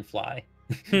can fly.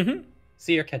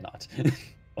 Sear cannot.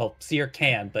 Well, Sear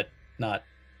can, but not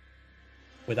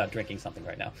without drinking something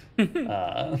right now.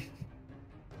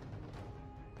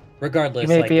 Regardless, You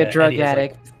may be a drug Eddie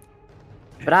addict,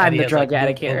 but I'm the drug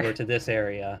addict here. Over to this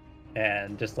area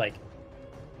and just like,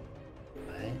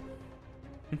 what?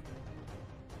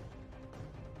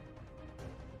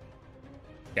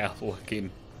 Yeah,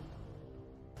 looking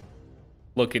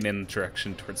in the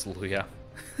direction towards Luya.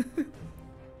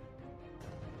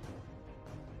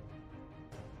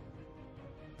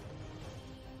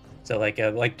 So in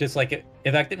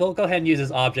fact, we'll go ahead and use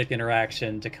his object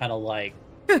interaction to kind of like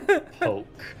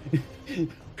poke.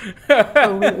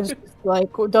 It's just like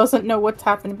doesn't know what's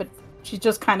happening, but she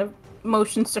just kind of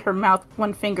motions to her mouth,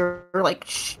 one finger, like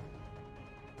shh.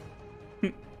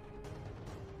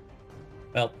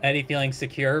 Well, Eddie feeling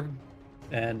secure,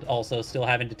 and also still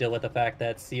having to deal with the fact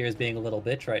that Sear is being a little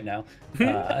bitch right now.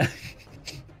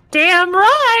 Damn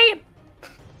right!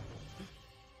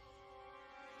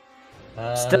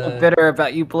 Still bitter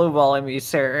about you blue balling me,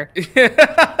 sir.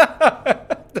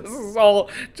 This is all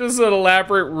just an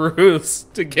elaborate ruse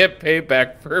to get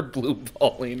payback for blue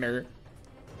balling her.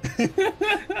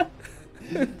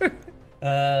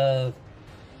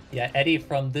 Yeah, Eddie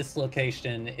from this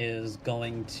location is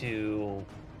going to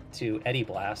Eddie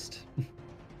Blast.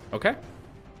 Okay.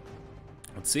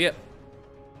 Let's see it.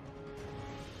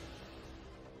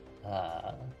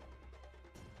 Let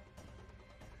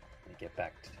me get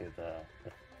back to the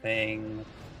thing.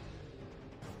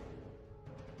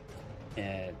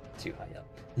 And too high up.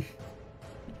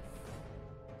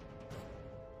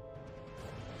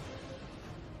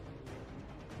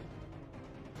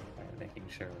 Making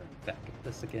sure we're back at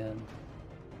this again.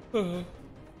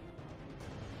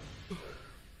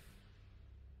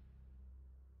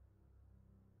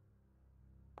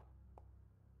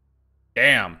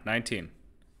 Damn, 19,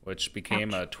 which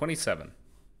became a 27.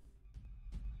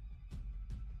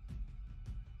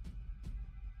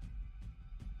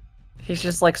 He's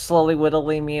just like slowly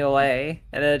whittling me away,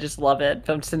 and I just love it.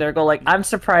 I'm sitting there going like, I'm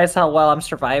surprised how well I'm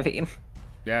surviving.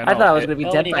 Yeah, I thought I was gonna be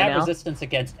well, dead when you by have now. resistance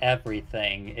against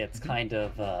everything, it's kind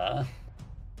of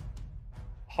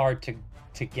hard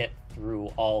to get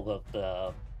through all of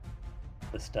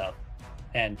the stuff,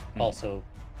 and also.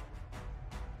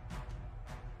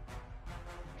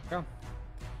 Yeah.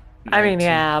 I mean,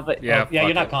 yeah, but yeah,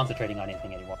 you're not concentrating on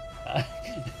anything anymore.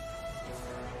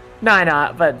 No, I'm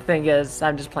not. But the thing is,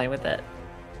 I'm just playing with it.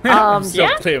 I'm still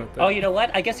Yeah. playing with it. Oh, you know what?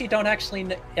 I guess you don't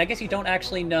actually. I guess you don't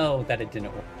actually know that it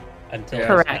didn't work until just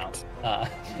Correct. now.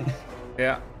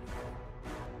 Yeah.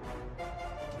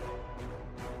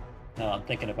 No, I'm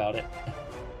thinking about it.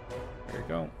 There you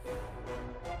go.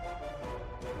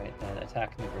 Right, then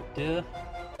attack number 2.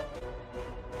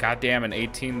 Goddamn, an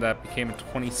 18 that became a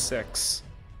 26.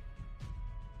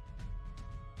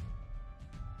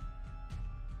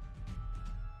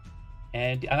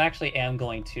 And I actually am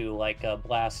going to like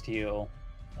blast you,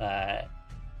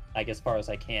 like as far as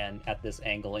I can at this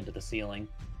angle into the ceiling.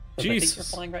 I think Jesus. you're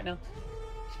flying right now.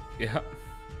 Yeah.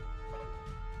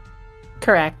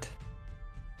 Correct.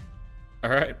 All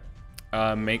right.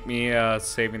 Make me a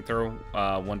saving throw,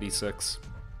 1d6.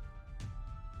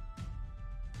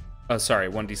 Sorry,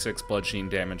 1d6 bludgeoning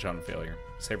damage on failure.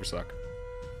 Save or suck.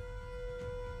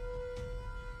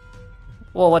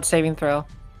 Well, what saving throw?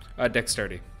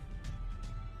 Dexterity.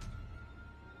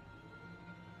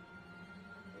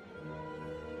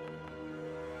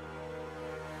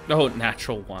 Oh,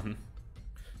 natural 1.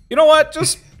 You know what?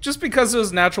 Just because it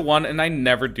was natural 1, and I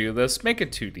never do this, make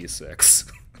it 2d6.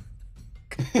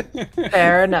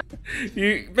 Fair enough.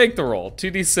 You make the roll.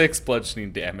 2d6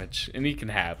 bludgeoning damage, and you can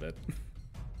have it.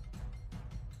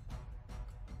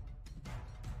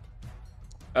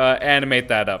 Animate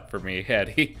that up for me,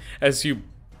 Eddie, as you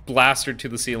blast her to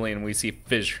the ceiling and we see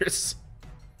fissures.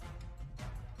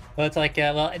 Well, it's like,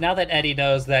 well, now that Eddie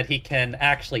knows that he can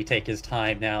actually take his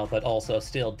time now, but also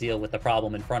still deal with the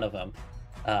problem in front of him,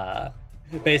 uh,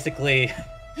 basically,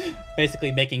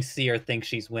 basically making Sear think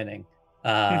she's winning.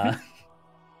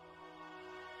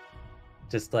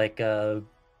 Just like,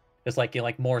 it's like,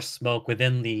 like more smoke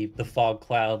within the fog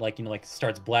cloud, like, like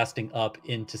starts blasting up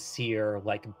into Sear,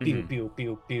 like pew pew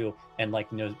pew pew, and like,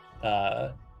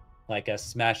 like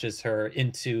smashes her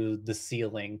into the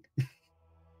ceiling.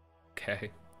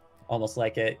 Okay. Almost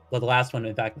like it. Well, the last one,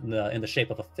 in fact, in the shape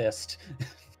of a fist.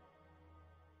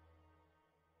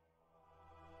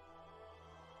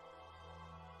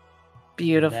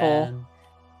 Beautiful.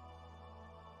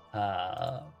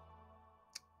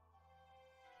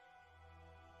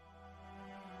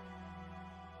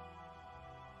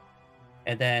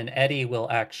 And then Eddie will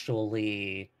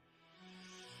actually,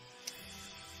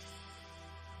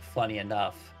 funny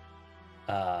enough,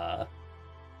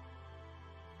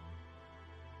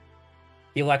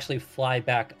 he'll actually fly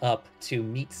back up to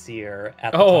meet Sear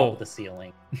at the top of the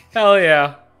ceiling. Hell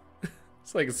yeah.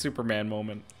 It's like a Superman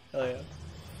moment. Hell yeah.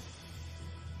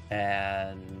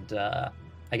 And I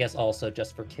guess also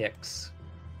just for kicks,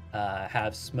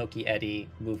 have Smokey Eddie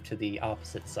move to the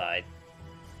opposite side.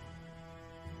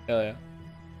 Hell yeah.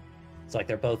 It's like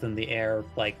they're both in the air,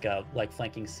 like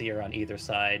flanking Sear on either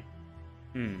side.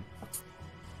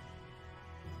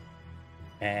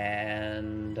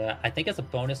 And I think as a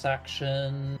bonus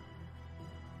action,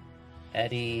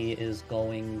 Eddie is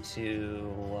going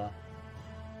to...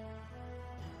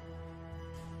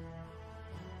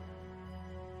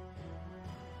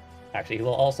 Actually, he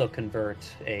will also convert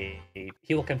a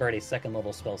second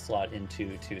level spell slot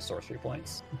into 2 sorcery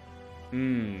points.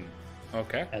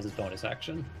 Okay. As his bonus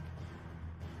action.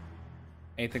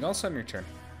 Anything else on your turn?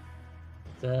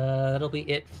 That'll be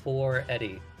it for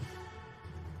Eddie.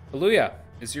 Aluya,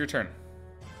 it's your turn.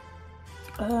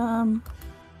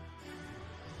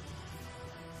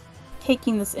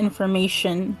 Taking this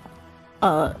information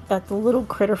that the little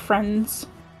critter friends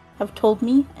have told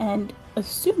me, and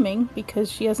assuming,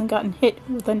 because she hasn't gotten hit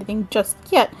with anything just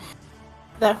yet,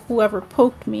 that whoever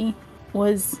poked me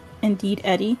was indeed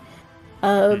Eddie,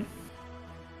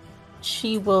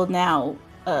 she will now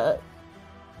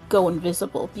go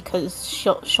invisible, because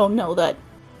she'll know that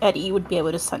Eddie would be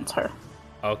able to sense her.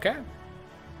 Okay.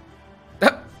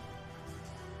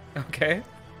 Okay.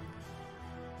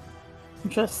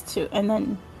 Just to, and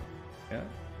then yeah,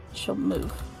 she'll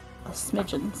move a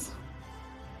smidgens.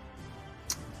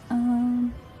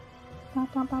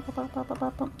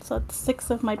 So it's 6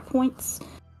 of my points.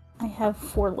 I have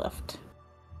 4 left.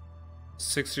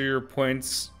 6 of your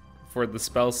points for the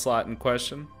spell slot in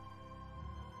question?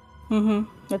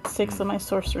 That's 6 of my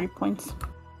sorcery points.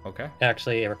 Okay.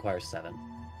 Actually, it requires 7.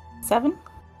 7?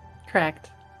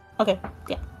 Correct. Okay,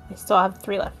 yeah. I still have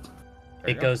 3 left.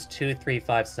 It goes 2, 3,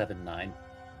 5, 7, 9.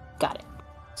 Got it.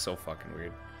 So fucking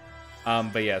weird.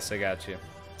 But yes, I got you.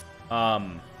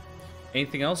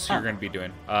 Anything else you're going to be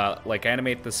doing? Like,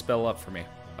 animate the spell up for me.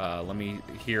 Let me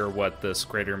hear what this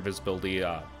greater invisibility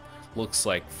looks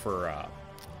like for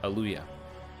Aluya.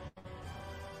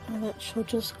 And that she'll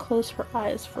just close her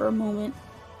eyes for a moment.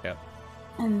 Yep.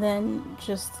 And then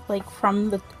just, like,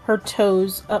 from her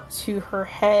toes up to her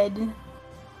head,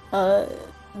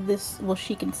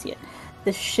 she can see it.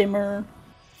 This shimmer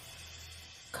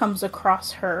comes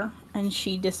across her, and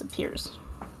she disappears.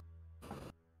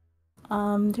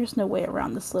 There's no way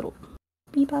around this little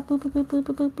beep bop boop boop boop boop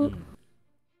boop boop boop.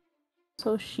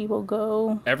 So she will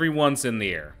go. Everyone's in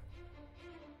the air.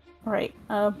 Right,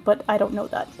 but I don't know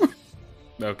that.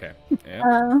 Okay.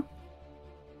 Yeah.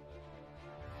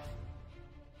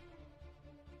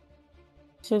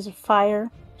 There's a fire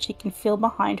she can feel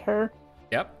behind her.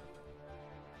 Yep.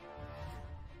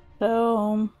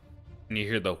 So. And you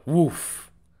hear the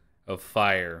woof of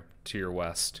fire to your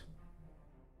west.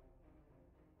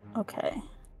 Okay.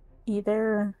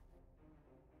 Either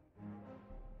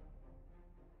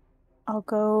I'll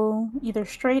go either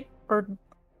straight or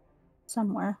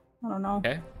somewhere. I don't know.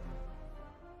 Okay.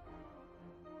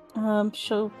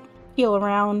 She'll feel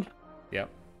around. Yep.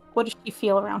 What does she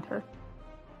feel around her?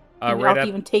 Right I'll at...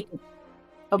 even take it.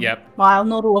 Yep. Well, I'll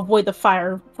know to avoid the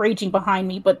fire raging behind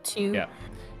me, but to... Yeah.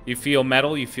 You feel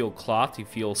metal, you feel cloth, you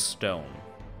feel stone.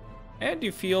 And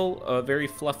you feel a very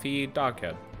fluffy dog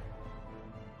head.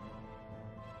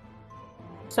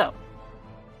 So.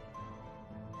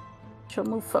 She'll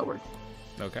move forward.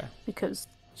 Okay. Because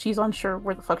she's unsure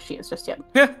where the fuck she is just yet.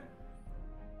 Yeah.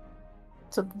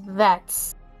 So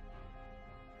that's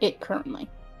it currently.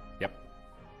 Yep.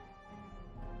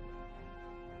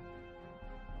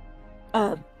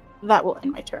 That will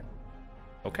end my turn.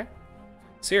 Okay.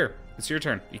 Sear, It's your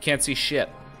turn. You can't see shit.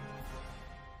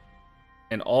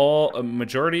 And a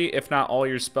majority, if not all,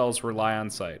 your spells rely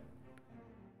on sight.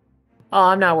 Oh,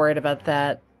 I'm not worried about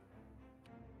that.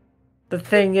 The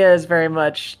thing is, very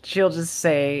much, she'll just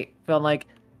say, feeling like,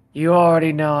 you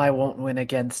already know I won't win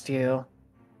against you.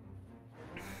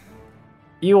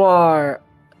 You are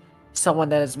someone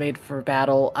that is made for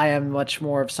battle. I am much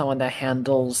more of someone that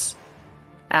handles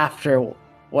after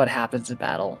what happens in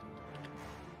battle.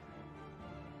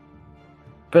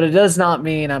 But it does not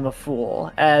mean I'm a fool,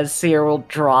 as Sear will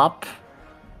drop.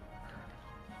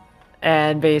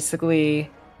 And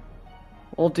basically,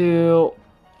 we'll do...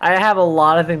 I have a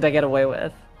lot of things I get away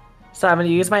with. So I'm going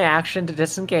to use my action to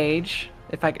disengage.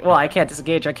 Well, I can't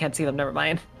disengage, I can't see them, never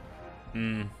mind.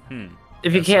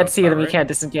 If you can't see them, you can't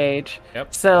disengage.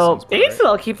 Yep. So basically,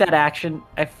 I'll keep that action.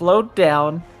 I float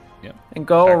down and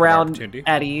go around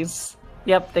eddies.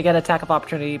 Yep, they get attack of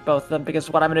opportunity, both of them, because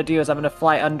what I'm going to do is I'm going to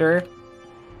fly under,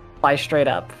 fly straight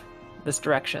up this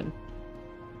direction.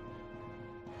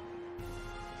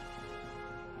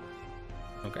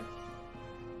 Okay.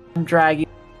 I'm dragging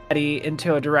Eddie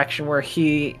into a direction where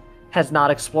he has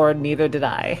not explored, neither did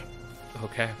I.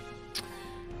 Okay.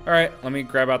 All right, let me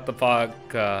grab out the fog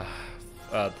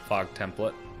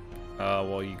template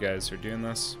while you guys are doing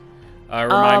this.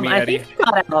 Remind me, Eddie.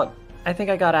 I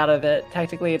think I got out of it.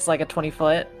 Technically, it's like a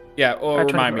 20-foot. Yeah,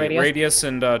 remind me. Radius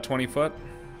and 20 foot?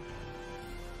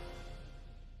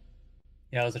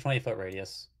 Yeah, it was a 20-foot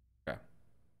radius. Okay.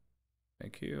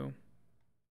 Thank you.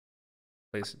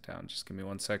 Place it down. Just give me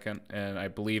 1 second. And I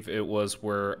believe it was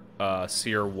where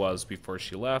Sear was before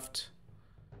she left.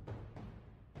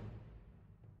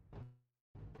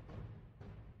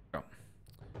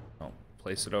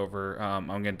 Place it over. I'm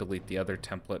going to delete the other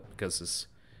template because it's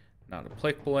not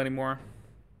applicable anymore.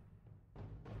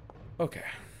 Okay.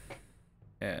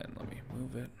 And let me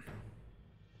move it.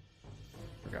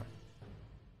 There we go.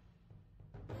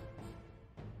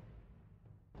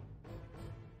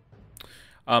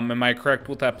 Am I correct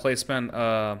with that placement,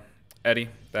 Eddie?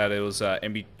 That it was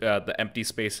the empty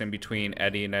space in between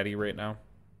Eddie and Eddie right now?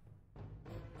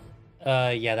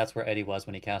 Yeah, that's where Eddie was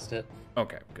when he cast it.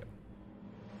 Okay, good.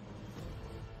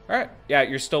 All right. Yeah,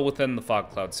 you're still within the fog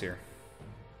clouds here.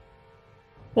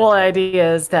 Well, the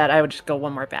idea is that I would just go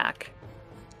one more back.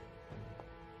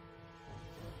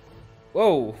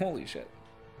 Whoa, holy shit.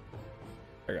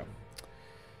 There you go.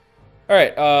 All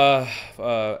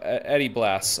right, Eddie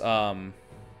Blast.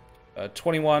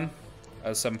 21,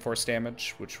 7 force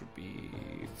damage, which would be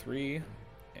 3,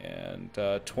 and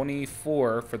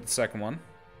 24 for the second one.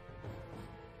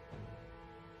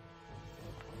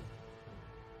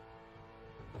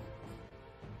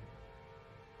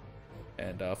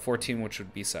 And 14, which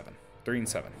would be 7. 3 and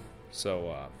 7.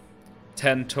 So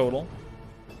 10 total.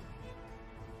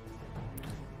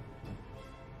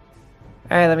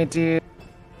 Alright, let me do...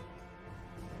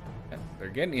 Yeah, they're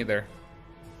getting you there.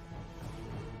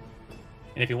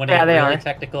 And if you want to get really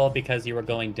technical because you were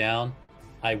going down,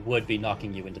 I would be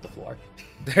knocking you into the floor.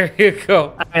 There you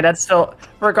go. I mean, that's still...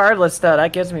 Regardless, though,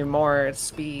 that gives me more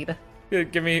speed. Yeah,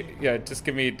 just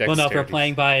give me dexterity. Well, no, if we're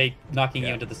playing by knocking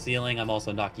you into the ceiling, I'm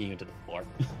also knocking you into the floor.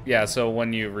 Yeah, so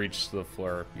when you reach the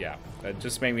floor, yeah.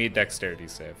 Just make me a dexterity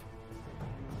save.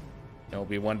 It'll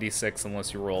be 1d6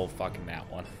 unless you roll fucking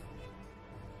that one.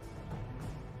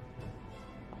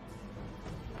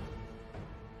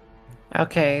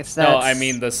 Okay, so No, I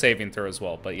mean the saving throw as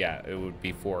well, but yeah, it would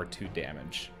be 2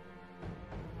 damage.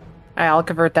 I'll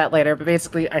convert that later, but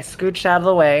basically I scooched out of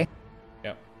the way.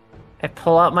 Yep. I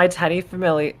pull out my tiny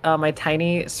my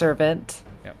tiny servant.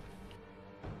 Yep.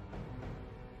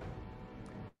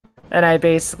 And I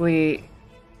basically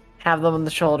have them on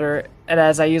the shoulder, and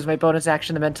as I use my bonus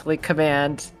action to mentally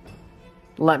command,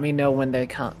 let me know when they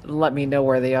come. Let me know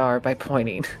where they are by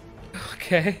pointing.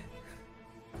 Okay.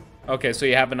 Okay, so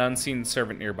you have an unseen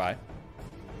servant nearby.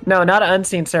 No, not an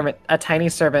unseen servant. A tiny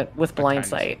servant with blind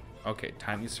sight. Okay,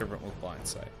 tiny servant with blind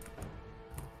sight.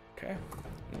 Okay,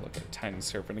 look at tiny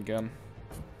servant again.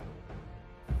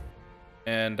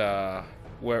 And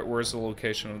where's the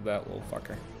location of that little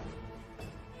fucker?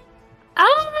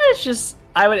 It's just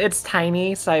it's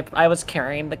tiny, so I was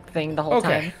carrying the thing the whole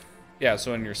time. Yeah,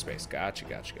 so in your space. Gotcha.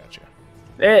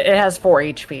 It has 4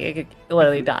 HP. It could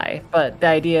literally die. But the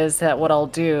idea is that what I'll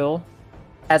do,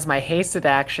 as my hasted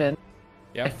action,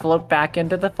 I float back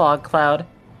into the fog cloud.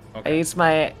 Okay. I use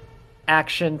my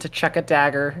action to chuck a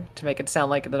dagger to make it sound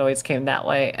like the noise came that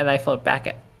way, and I float back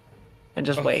it and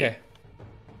just wait.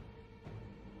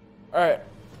 All right.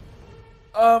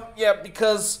 Yeah,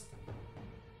 because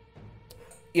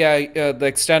the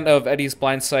extent of Eddie's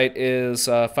blind sight is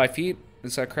 5 feet.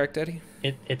 Is that correct, Eddie?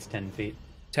 It's 10 feet.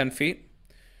 10 feet.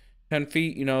 10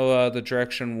 feet, the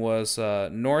direction was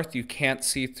north. You can't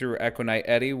see through Equinite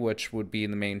Eddy, which would be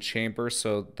in the main chamber,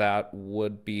 so that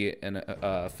would be an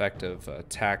effective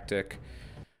tactic.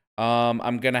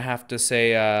 I'm going to have to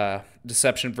say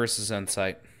deception versus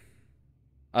insight.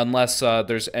 Unless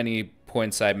there's any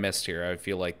points I missed here. I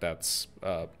feel like that's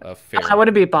a fair I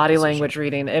wouldn't be body decision. language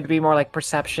reading. It'd be more like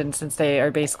perception since they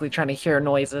are basically trying to hear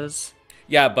noises.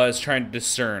 Yeah, but it's trying to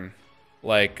discern,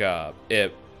 like,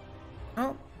 it...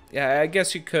 Well, yeah, I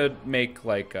guess you could make,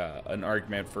 like, an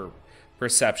argument for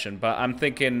perception, but I'm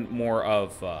thinking more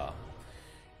of,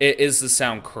 is the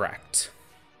sound correct?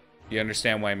 You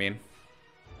understand what I mean?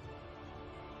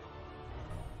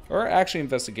 Or actually,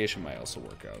 investigation might also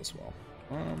work out as well.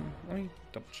 Let me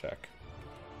double check.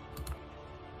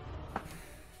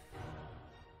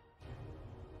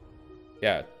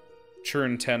 Yeah,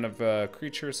 churn 10 of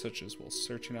creatures such as will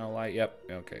searching out light. Yep.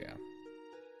 Okay. Yeah.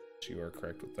 You are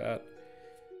correct with that.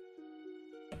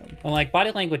 Well, like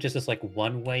body language is just like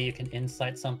one way you can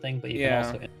insight something, but you can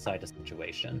also insight a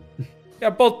situation. Yeah,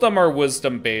 both of them are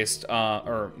wisdom based.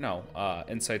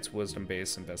 Insight's wisdom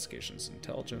based, investigations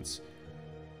intelligence.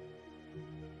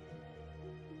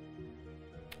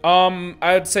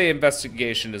 I'd say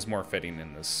investigation is more fitting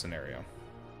in this scenario.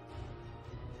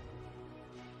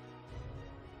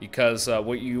 Because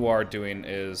what you are doing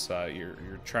is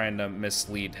you're trying to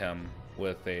mislead him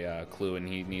with a clue, and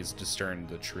he needs to discern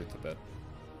the truth of it.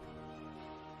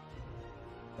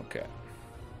 Okay.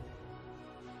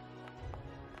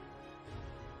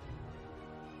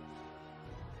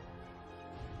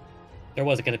 There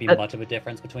wasn't going to be much of a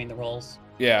difference between the rolls.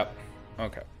 Yeah.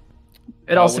 Okay.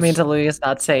 It also means Louis is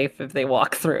not safe if they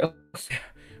walk through.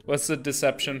 What's the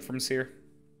deception from Sear?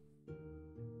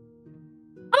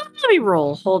 Let me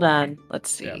roll. Hold on. Let's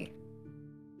see. Yeah.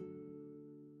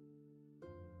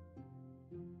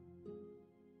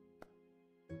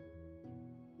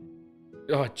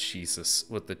 Oh, Jesus.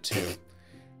 With the 2.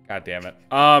 God damn it.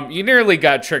 You nearly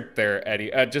got tricked there,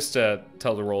 Eddie. Just to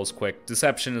tell the rolls quick.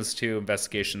 Deception is 2,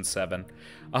 investigation 7.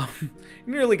 You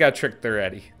nearly got tricked there,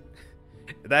 Eddie.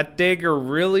 That dagger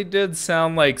really did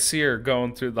sound like Sear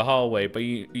going through the hallway, but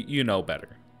you know better.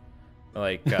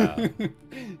 Like,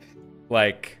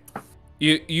 like,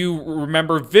 you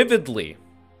remember vividly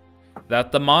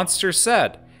that the monster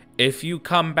said, "If you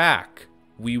come back,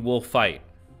 we will fight."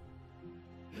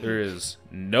 There is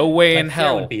no way in hell.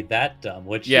 Sear wouldn't be that dumb,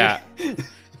 would she? Yeah,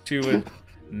 she would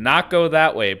not go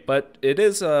that way. But it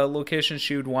is a location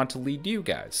she would want to lead you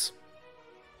guys.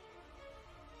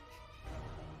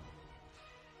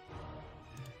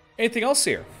 Anything else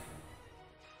here?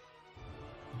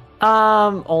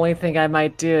 Only thing I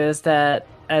might do is that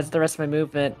as the rest of my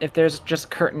movement, if there's just a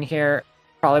curtain here,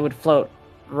 probably would float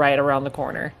right around the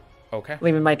corner. Okay.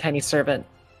 Leaving my tiny servant.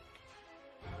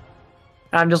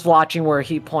 I'm just watching where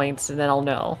he points, and then I'll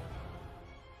know.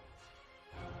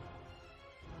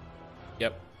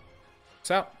 Yep.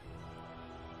 So,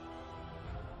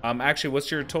 actually, what's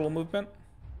your total movement?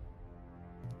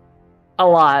 A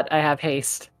lot. I have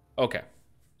haste. Okay.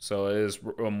 So it is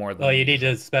more than... Well, you need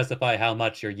to specify how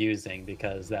much you're using,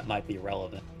 because that might be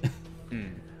relevant.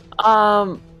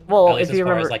 Well, at least if you as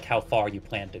far remember... as like how far you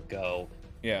plan to go.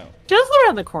 Yeah. Just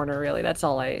around the corner, really. That's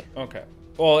all I... Okay.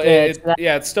 Well,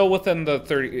 it's still within the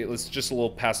 30... It's just a little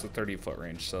past the 30-foot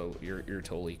range, so you're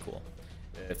totally cool.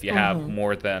 If you have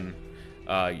more than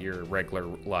your regular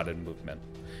allotted movement.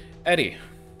 Eddie,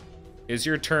 is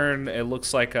your turn. It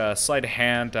looks like a sleight of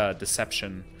hand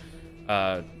deception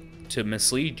to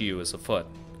mislead you is afoot,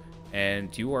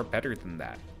 and you are better than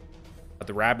that.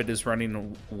 The rabbit is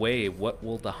running away. What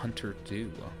will the hunter do?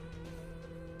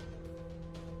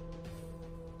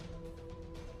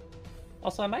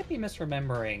 Also, I might be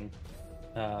misremembering.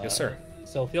 Yes, sir.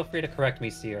 So feel free to correct me,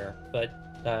 Sear. But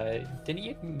didn't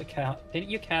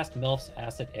you cast Milf's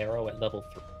acid arrow at level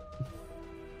 3?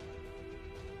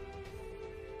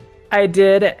 I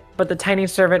did, but the tiny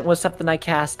servant was something I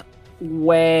cast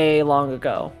way long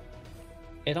ago.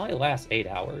 It only lasts 8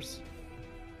 hours.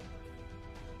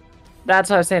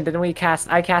 That's what I was saying. Didn't we cast?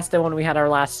 I cast it when we had our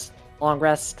last long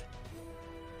rest.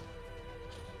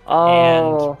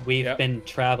 Oh. And we've been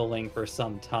traveling for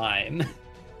some time.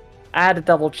 I had to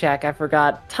double check. I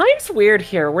forgot. Time's weird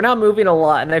here. We're not moving a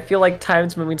lot, and I feel like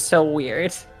time's moving so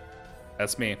weird.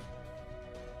 That's me.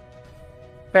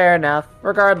 Fair enough.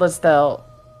 Regardless, though,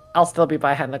 I'll still be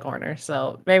behind the corner,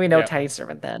 so maybe no tiny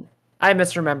servant then. I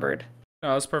misremembered.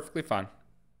 No, it's perfectly fine.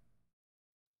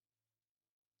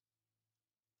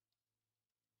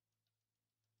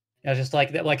 I was just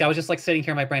I was just like sitting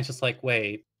here, my brain's just like,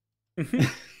 wait.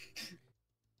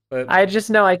 But I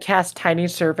just know I cast tiny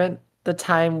servant the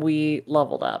time we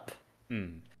leveled up.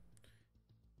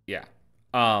 Yeah.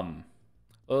 Well,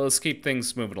 let's keep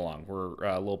things moving along. We're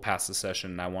a little past the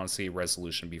session, and I want to see a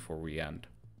resolution before we end.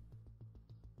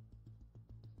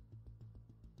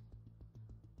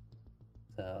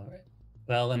 So,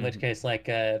 well, in which case, like,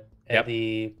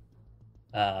 Eddie,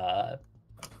 it's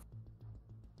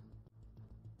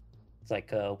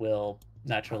like, will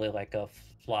naturally, like,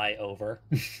 fly over.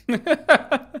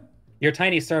 Your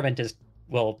tiny servant is,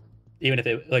 well, even if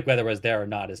it, like, whether it was there or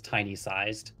not, is tiny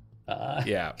sized.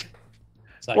 Yeah.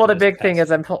 So Well, the big thing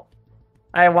is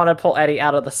I want to pull Eddie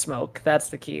out of the smoke. That's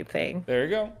the key thing. There you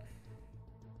go.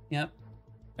 Yep.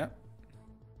 Yep.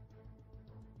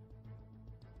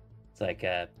 It's like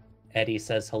Eddie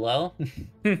says hello.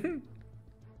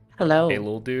 Hello. Hey,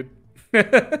 little dude.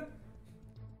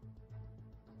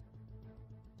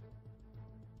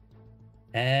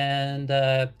 And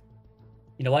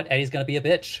you know what? Eddie's gonna be a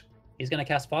bitch. He's gonna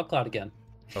cast Fog Cloud again.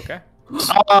 Okay.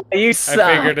 Oh, you suck.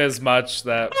 I figured as much.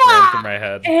 That ran through my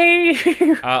head.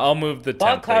 Hey. I'll move the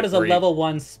Fog Cloud is a template. level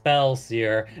 1 spell,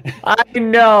 Seer. I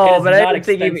know, It's but I not didn't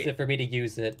think expensive for me to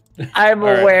use it. I'm All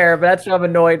right. aware, but that's what I'm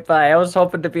annoyed by. I was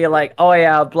hoping to be like, oh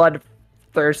yeah,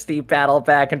 bloodthirsty battle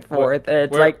back and forth, and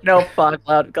it's like, no, Fog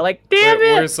Cloud. Go like, damn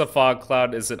it! Where's the fog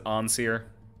cloud? Is it on Seer?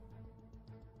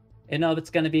 And no, it's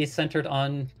gonna be centered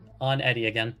on Eddie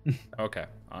again. Okay,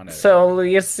 on it. So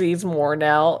Leah sees more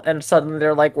now, and suddenly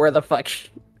they're like, where the fuck?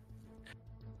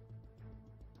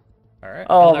 All right.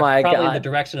 Oh They're my probably in the god.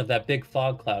 direction of that big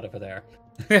fog cloud over there.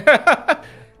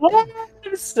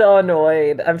 I'm so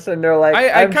annoyed. I'm sitting there like,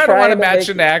 I I'm kind of want trying to to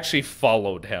imagine make... they actually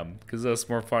followed him, because that's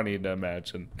more funny to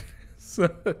imagine. So,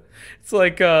 it's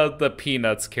like the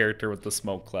Peanuts character with the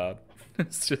smoke cloud.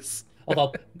 It's just...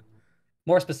 Although,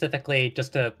 more specifically,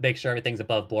 just to make sure everything's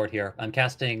above board here, I'm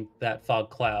casting that fog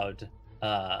cloud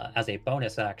as a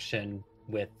bonus action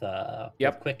with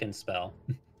Quicken spell.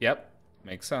 Yep,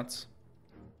 makes sense.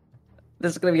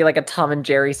 This is going to be like a Tom and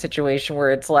Jerry situation where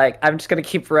it's like, I'm just going to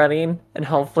keep running, and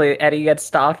hopefully Eddie gets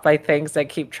stopped by things that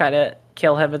keep trying to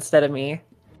kill him instead of me.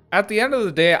 At the end of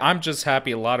the day, I'm just happy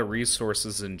a lot of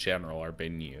resources in general are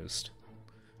being used.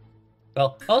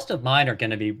 Well, most of mine are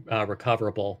going to be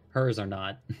recoverable. Hers are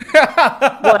not.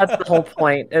 Well, that's the whole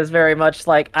point. Is very much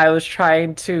like I was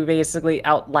trying to basically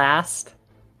outlast.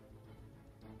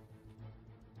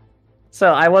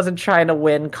 So I wasn't trying to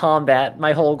win combat.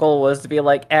 My whole goal was to be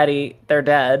like, Eddie, they're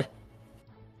dead.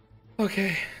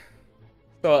 Okay.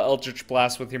 So Eldritch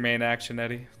Blast with your main action,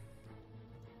 Eddie.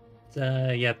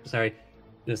 Yep, sorry.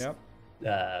 Just Yep.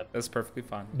 That's perfectly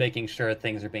fine. making sure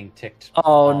things are being ticked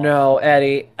Oh off. no,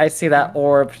 Eddie. I see that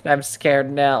orb. I'm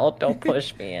scared now. Don't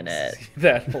push me in it.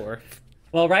 That orb.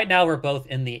 Well, right now we're both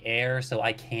in the air, so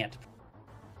I can't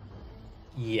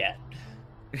yet.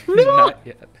 Not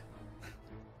yet.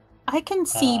 I can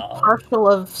see partial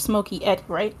of Smoky Eddie,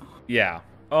 right? Yeah.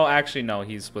 Oh, actually, no.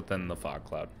 He's within the fog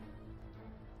cloud.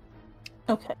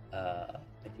 Okay.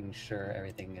 Making sure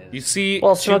everything is... You see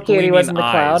Well, two Smoky Eddie gleaming was in the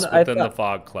eyes cloud. I within the thought-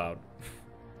 fog cloud.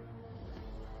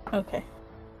 Okay.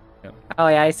 Oh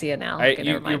yeah, I see it now. Okay, never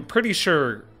You're mind. pretty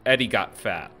sure Eddie got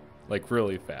fat. Like,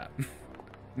 really fat.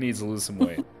 Needs to lose some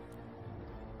weight.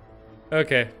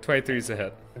 Okay, 23's a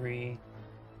hit. 3.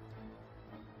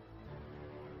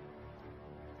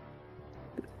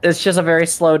 It's just a very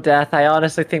slow death. I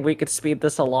honestly think we could speed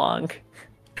this along.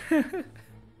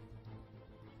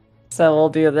 So we'll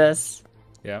do this.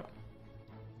 Yep.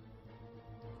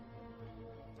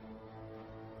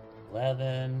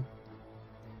 11.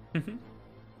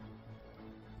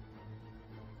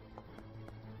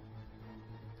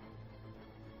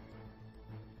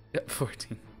 Yep,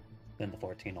 14. Then the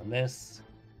 14 will miss.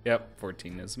 Yep,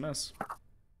 14 is a miss.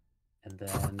 And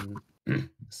then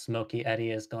Smoky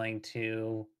Eddie is going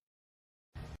to...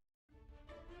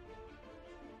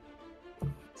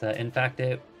 So, in fact,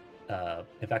 it Can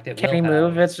will we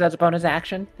move have... it as a bonus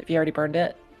action if you already burned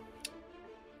it?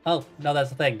 Oh, no,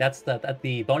 that's the thing. That's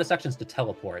the bonus action's to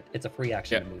teleport. It's a free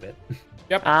action to move it.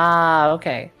 Yep. Ah,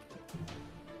 okay.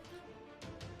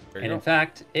 There you And go. in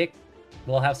fact, it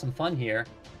will have some fun here.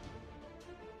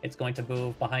 It's going to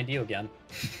move behind you again.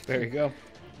 There you go.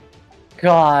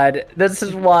 God, this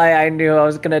is why I knew I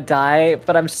was gonna die,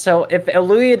 but I'm so... If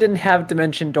Eluia didn't have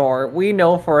Dimension Door, we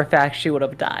know for a fact she would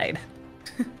have died.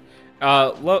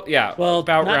 Yeah, Well,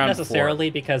 about not round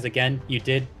necessarily, because again, you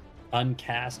did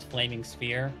uncast Flaming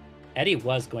Sphere. Eddie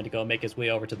was going to go make his way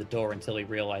over to the door until he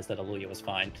realized that Aluya was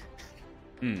fine.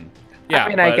 4. Yeah, I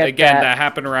mean, I but get again, that. that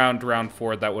happened around round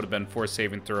 4. That would have been 4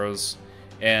 saving throws.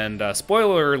 And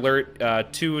spoiler alert,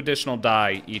 2 additional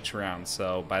die each round.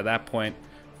 So by that point,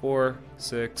 4,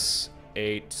 6,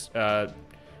 8,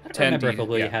 I don't remember if 10D,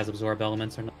 Illuya yeah. has absorb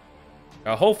elements or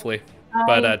not. Hopefully,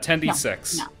 but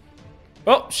 10d6. No.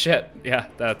 Oh shit! Yeah,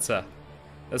 that's a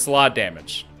lot of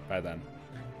damage by then.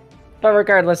 But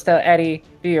regardless, though, Eddie,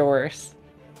 do your worst.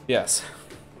 Yes.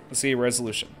 Let's see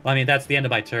resolution. Well, I mean, that's the end of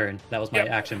my turn. That was my Yep.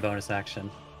 action bonus action.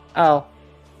 Oh,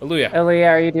 Illuya. Ilya,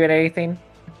 are you doing anything?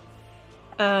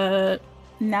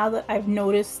 Now that I've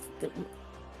noticed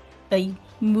a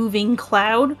moving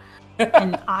cloud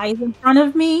and eyes in front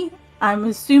of me, I'm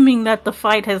assuming that the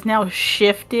fight has now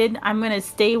shifted. I'm gonna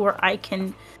stay where I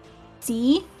can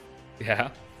see. Yeah.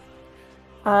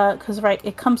 Cause right,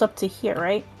 it comes up to here,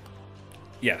 right?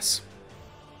 Yes.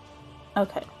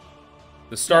 Okay.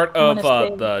 The start I'm of gonna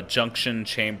stay- the junction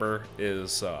chamber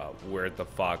is where the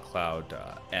fog cloud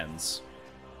ends.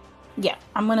 Yeah,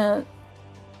 I'm gonna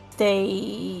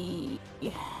stay.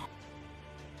 You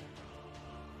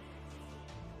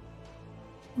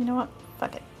know what?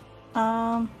 Fuck it.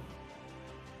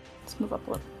 Let's move up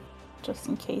a little, just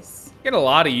in case. Get a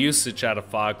lot of usage out of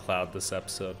fog cloud this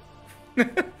episode.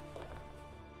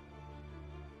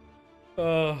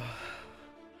 Oh.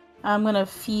 I'm gonna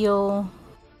feel.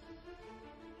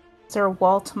 Is there a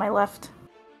wall to my left?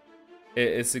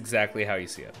 It's exactly how you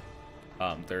see it.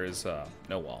 There is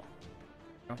no wall.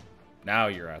 Oh, now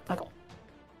you're at the Okay. wall.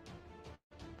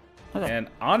 Okay. And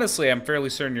honestly, I'm fairly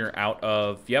certain you're out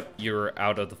of. Yep, you're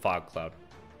out of the fog cloud.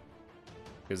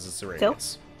 Because it's a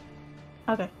radius.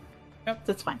 Okay. Yep.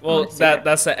 That's fine. I'm Well, gonna stay there.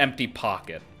 that's an empty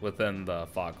pocket within the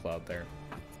fog cloud there.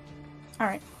 All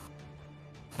right.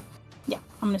 Yeah,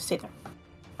 I'm gonna stay there.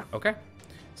 Okay.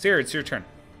 Sear, it's your turn.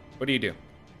 What do you do?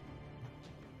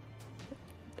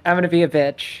 I'm gonna be a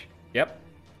bitch Yep.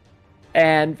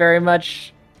 and very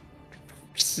much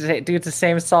do the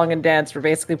same song and dance. We're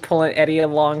basically pulling Eddie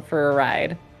along for a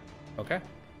ride. Okay.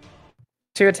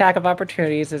 2 attack of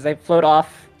opportunities as they float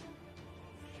off,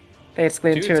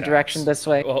 basically 2 into a attacks. direction this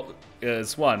way. Well,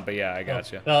 it's 1, but yeah, I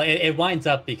gotcha. Well, it winds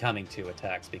up becoming 2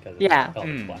 attacks because it's Yeah.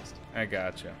 Eldritch Blast. I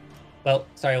gotcha. Well,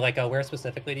 sorry, like, where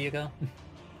specifically do you go?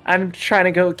 I'm trying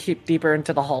to go keep deeper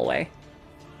into the hallway.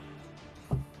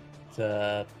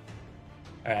 All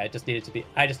right, I just needed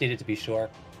to be sure.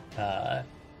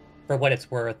 For what it's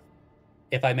worth,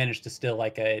 if I managed to still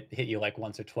hit you like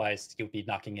once or twice, you'd be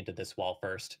knocking into this wall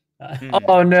first.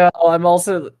 Oh no!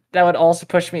 That would also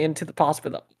push me into the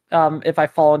possible. If I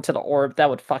fall into the orb, that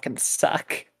would fucking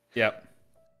suck. Yep.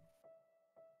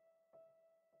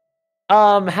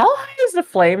 How high is the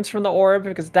flames from the orb?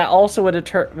 Because that also would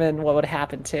determine what would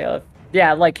happen too.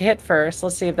 Yeah, like hit first.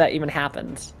 Let's see if that even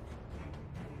happens.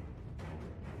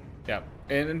 Yep.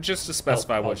 And just to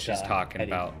specify what she's talking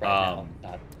Eddie about, right now,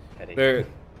 not Eddie.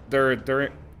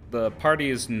 the party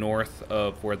is north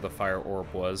of where the fire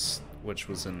orb was, which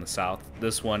was in the south.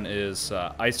 This one is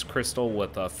ice crystal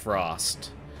with a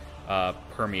frost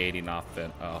permeating off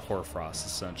it, hoarfrost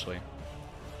essentially.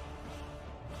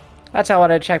 That's how I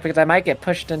wanted to check because I might get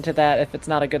pushed into that if it's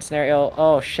not a good scenario.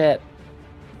 Oh shit!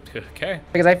 Okay.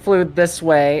 Because I flew this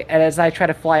way, and as I try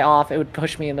to fly off, it would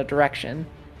push me in the direction.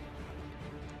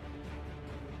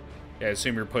 Yeah, I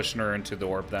assume you're pushing her into the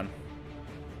orb then.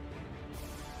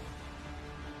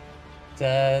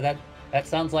 That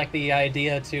sounds like the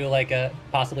idea to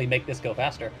possibly make this go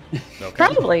faster. Okay.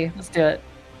 Probably. Let's do it.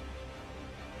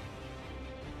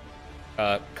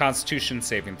 Constitution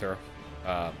saving throw.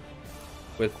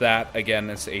 With that, again,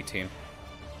 it's 18.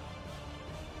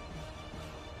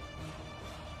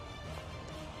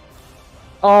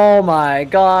 Oh my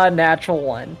god! Natural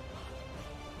 1.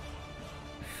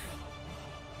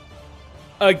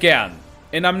 Again,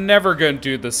 and I'm never going to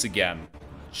do this again,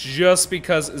 just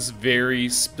because it's very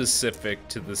specific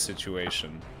to the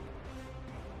situation.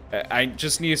 I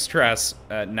just need to stress,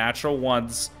 natural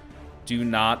 1s do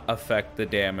not affect the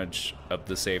damage of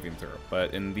the saving throw,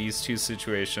 but in these 2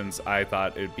 situations, I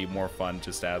thought it would be more fun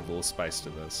just to add a little spice to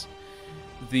this.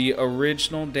 The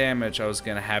original damage I was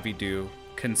going to have you do,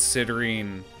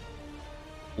 considering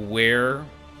where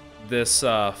this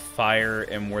fire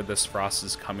and where this frost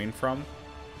is coming from,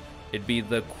 it'd be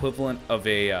the equivalent of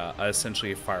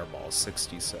essentially a fireball,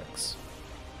 66.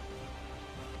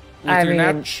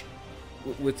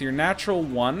 With your natural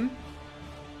 1,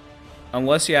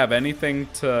 unless you have anything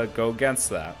to go against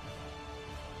that.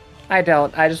 I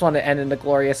don't. I just want to end in a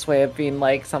glorious way of being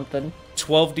like something.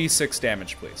 12d6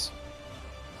 damage, please.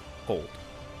 Hold.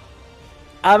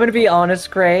 I'm gonna be honest,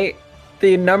 Gray.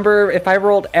 The number, if I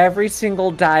rolled every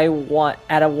single die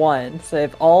at a 1, so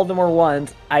if all of them were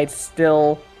 1s, I'd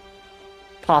still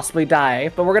possibly die.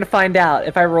 But we're gonna find out.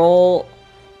 If I roll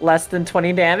less than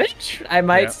 20 damage, I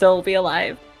might still be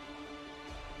alive.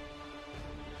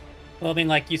 Well, I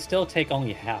mean, you still take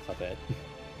only half of it.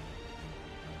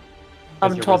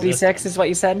 you're 12d6 resistant. is what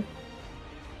you said?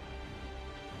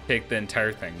 Take the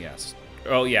entire thing, yes.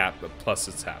 Oh, yeah, but plus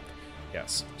it's half.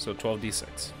 Yes, so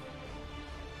 12d6.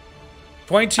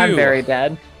 22. I'm very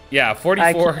dead. Yeah, I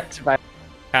 44. can't survive.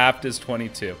 Halved is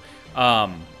 22.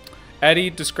 Eddie,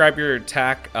 describe your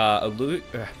attack.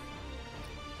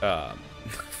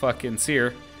 Fucking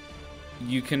Sear.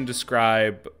 You can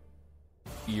describe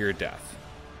your death.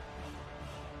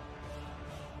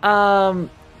 I'll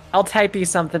type you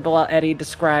something while Eddie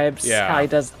describes Yeah. how he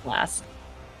does the last.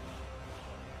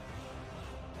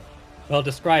 Well,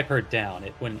 describe her down.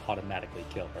 It wouldn't automatically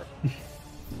kill her.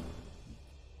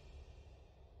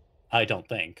 I don't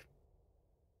think.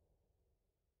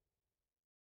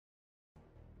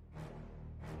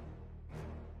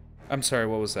 I'm sorry,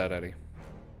 what was that, Eddie?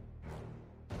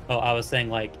 Oh, I was saying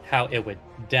like how it would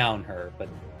down her, but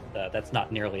that's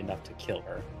not nearly enough to kill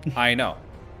her. I know,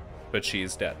 but she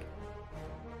is dead.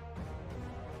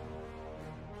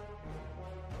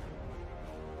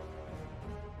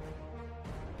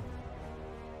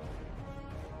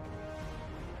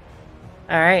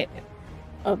 All right.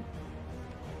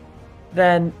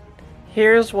 Then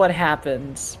here's what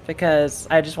happens, because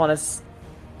I just want to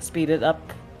speed it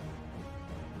up.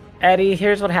 Eddie,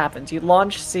 here's what happens. You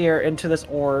launch Sear into this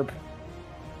orb,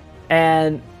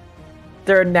 and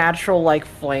their natural, like,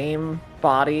 flame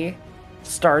body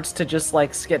starts to just,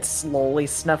 like, get slowly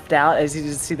snuffed out as you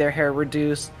just see their hair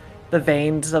reduce. The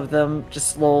veins of them just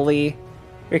slowly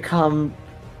become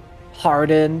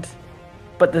hardened.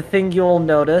 But the thing you'll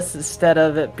notice, instead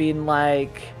of it being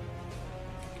like,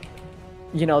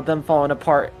 you know, them falling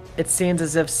apart, it seems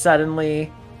as if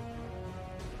suddenly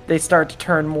they start to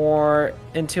turn more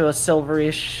into a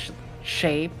silverish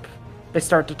shape. They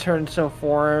start to turn into a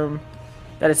form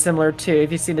that is similar to,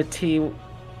 if you've seen the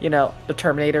you know, the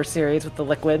Terminator series with the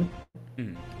liquid.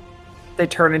 They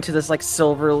turn into this, like,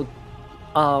 silver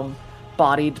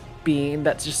bodied being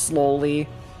that just slowly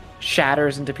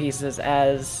shatters into pieces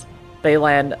as they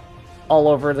land all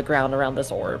over the ground around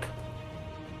this orb.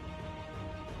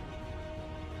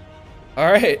 All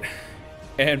right.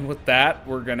 And with that,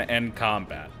 we're going to end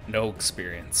combat. No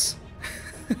experience.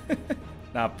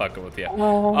 Not fucking with you.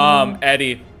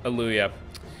 Eddie, Aluya,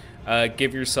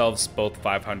 give yourselves both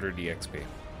 500 EXP.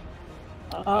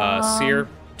 Sear,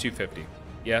 250.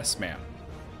 Yes, ma'am.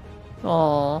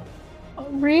 Aww.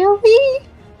 Really?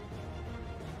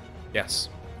 Yes.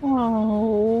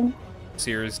 Oh.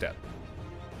 Sear is dead.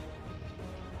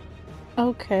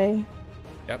 Okay.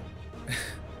 Yep.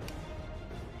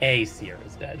 A Sear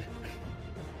is dead.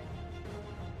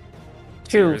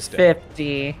 Sear is dead.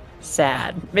 250.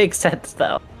 Sad. Makes sense,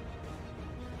 though.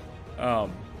 You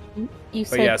But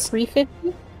said yes.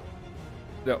 350?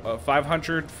 No,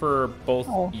 500 for both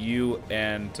Oh. you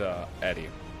and Eddie.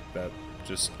 That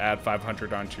just add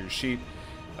 500 onto your sheet.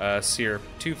 Sear,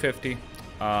 250.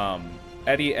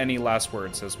 Eddie, any last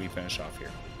words as we finish off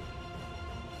here?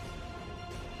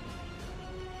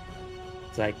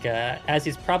 It's like, as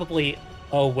he's probably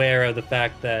aware of the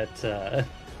fact that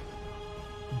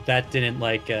that didn't,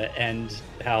 like, end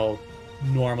how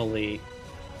normally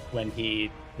when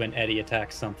Eddie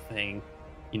attacks something,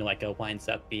 you know, like, winds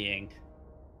up being.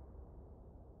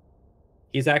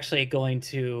 He's actually going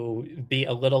to be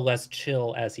a little less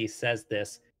chill as he says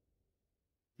this.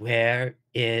 Where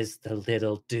is the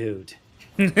little dude?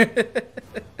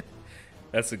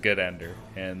 That's a good ender,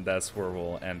 and that's where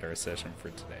we'll end our session for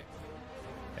today.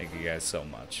 Thank you guys so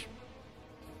much.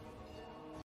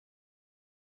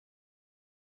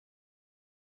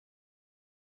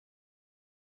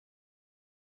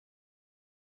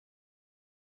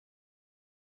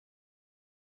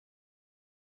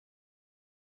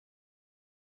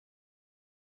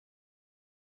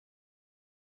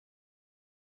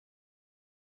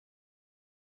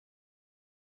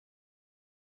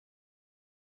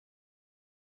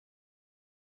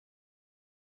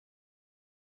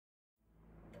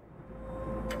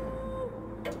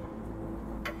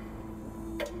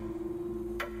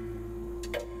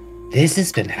 This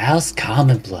has been House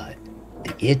Common Blood.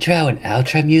 The intro and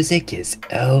outro music is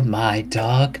Oh My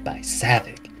Dog by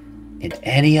Savick, and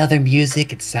any other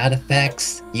music and sound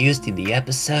effects used in the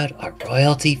episode are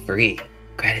royalty free.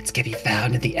 Credits can be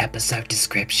found in the episode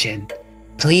description.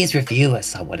 Please review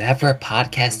us on whatever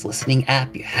podcast listening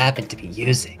app you happen to be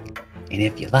using. And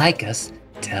if you like us,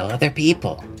 tell other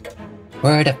people.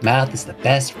 Word of mouth is the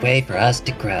best way for us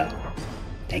to grow.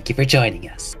 Thank you for joining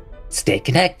us. Stay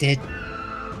connected.